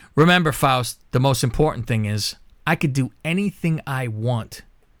 Remember, Faust, the most important thing is I could do anything I want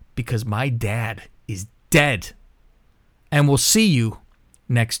because my dad is dead. And we'll see you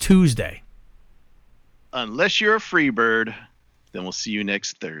next Tuesday. Unless you're a free bird, then we'll see you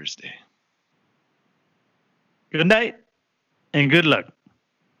next Thursday. Good night and good luck.